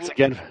 Rigoberto, thanks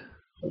again.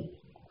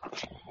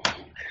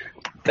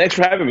 Thanks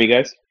for having me,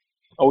 guys.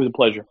 Always a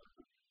pleasure.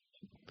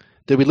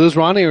 Did we lose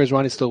Ronnie, or is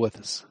Ronnie still with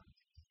us?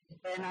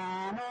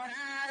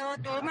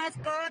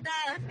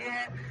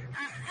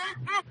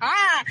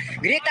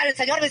 Grita el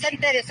señor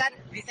Vicente.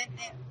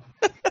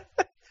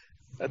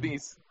 I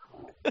think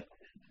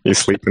he's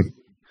sleeping.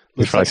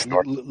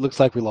 Looks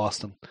like we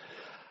lost him.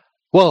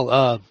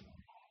 Well,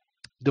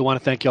 do want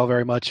to thank you all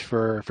very much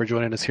for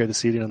joining us here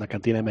this evening on the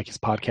CantinaMX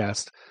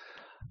podcast.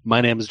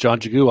 My name is John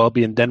Jagu. I'll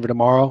be in Denver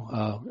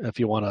tomorrow. If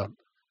you want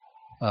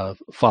to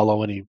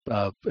follow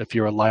if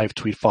you're a live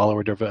tweet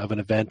follower of an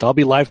event, I'll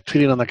be live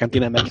tweeting on the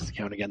CantinaMX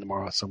account again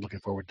tomorrow. So I'm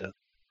looking forward to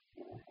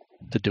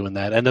doing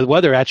that. And the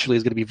weather actually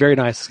is going to be very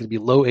nice. It's going to be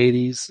low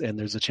 80s, and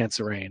there's a chance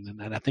of rain.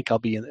 And I think I'll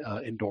be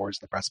indoors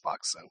in the press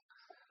box, so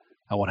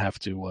I won't have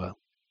to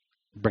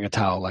bring a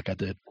towel like I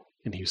did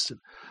in Houston.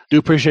 Do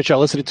appreciate y'all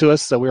listening to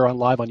us. So we're on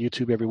live on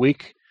YouTube every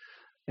week,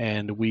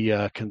 and we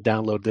can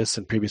download this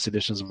and previous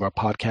editions of our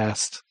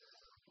podcast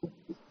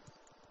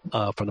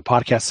from the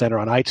Podcast Center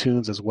on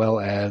iTunes as well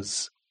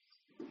as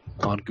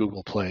on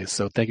Google Play.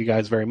 So thank you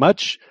guys very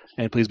much.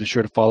 And please be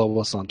sure to follow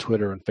us on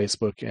Twitter and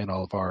Facebook and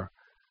all of our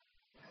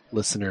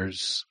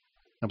listeners.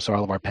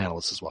 all of our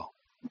panelists as well.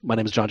 My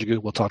name is John Jagu.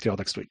 We'll talk to you all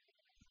next week.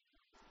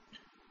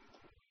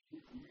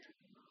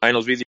 Ahí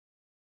nos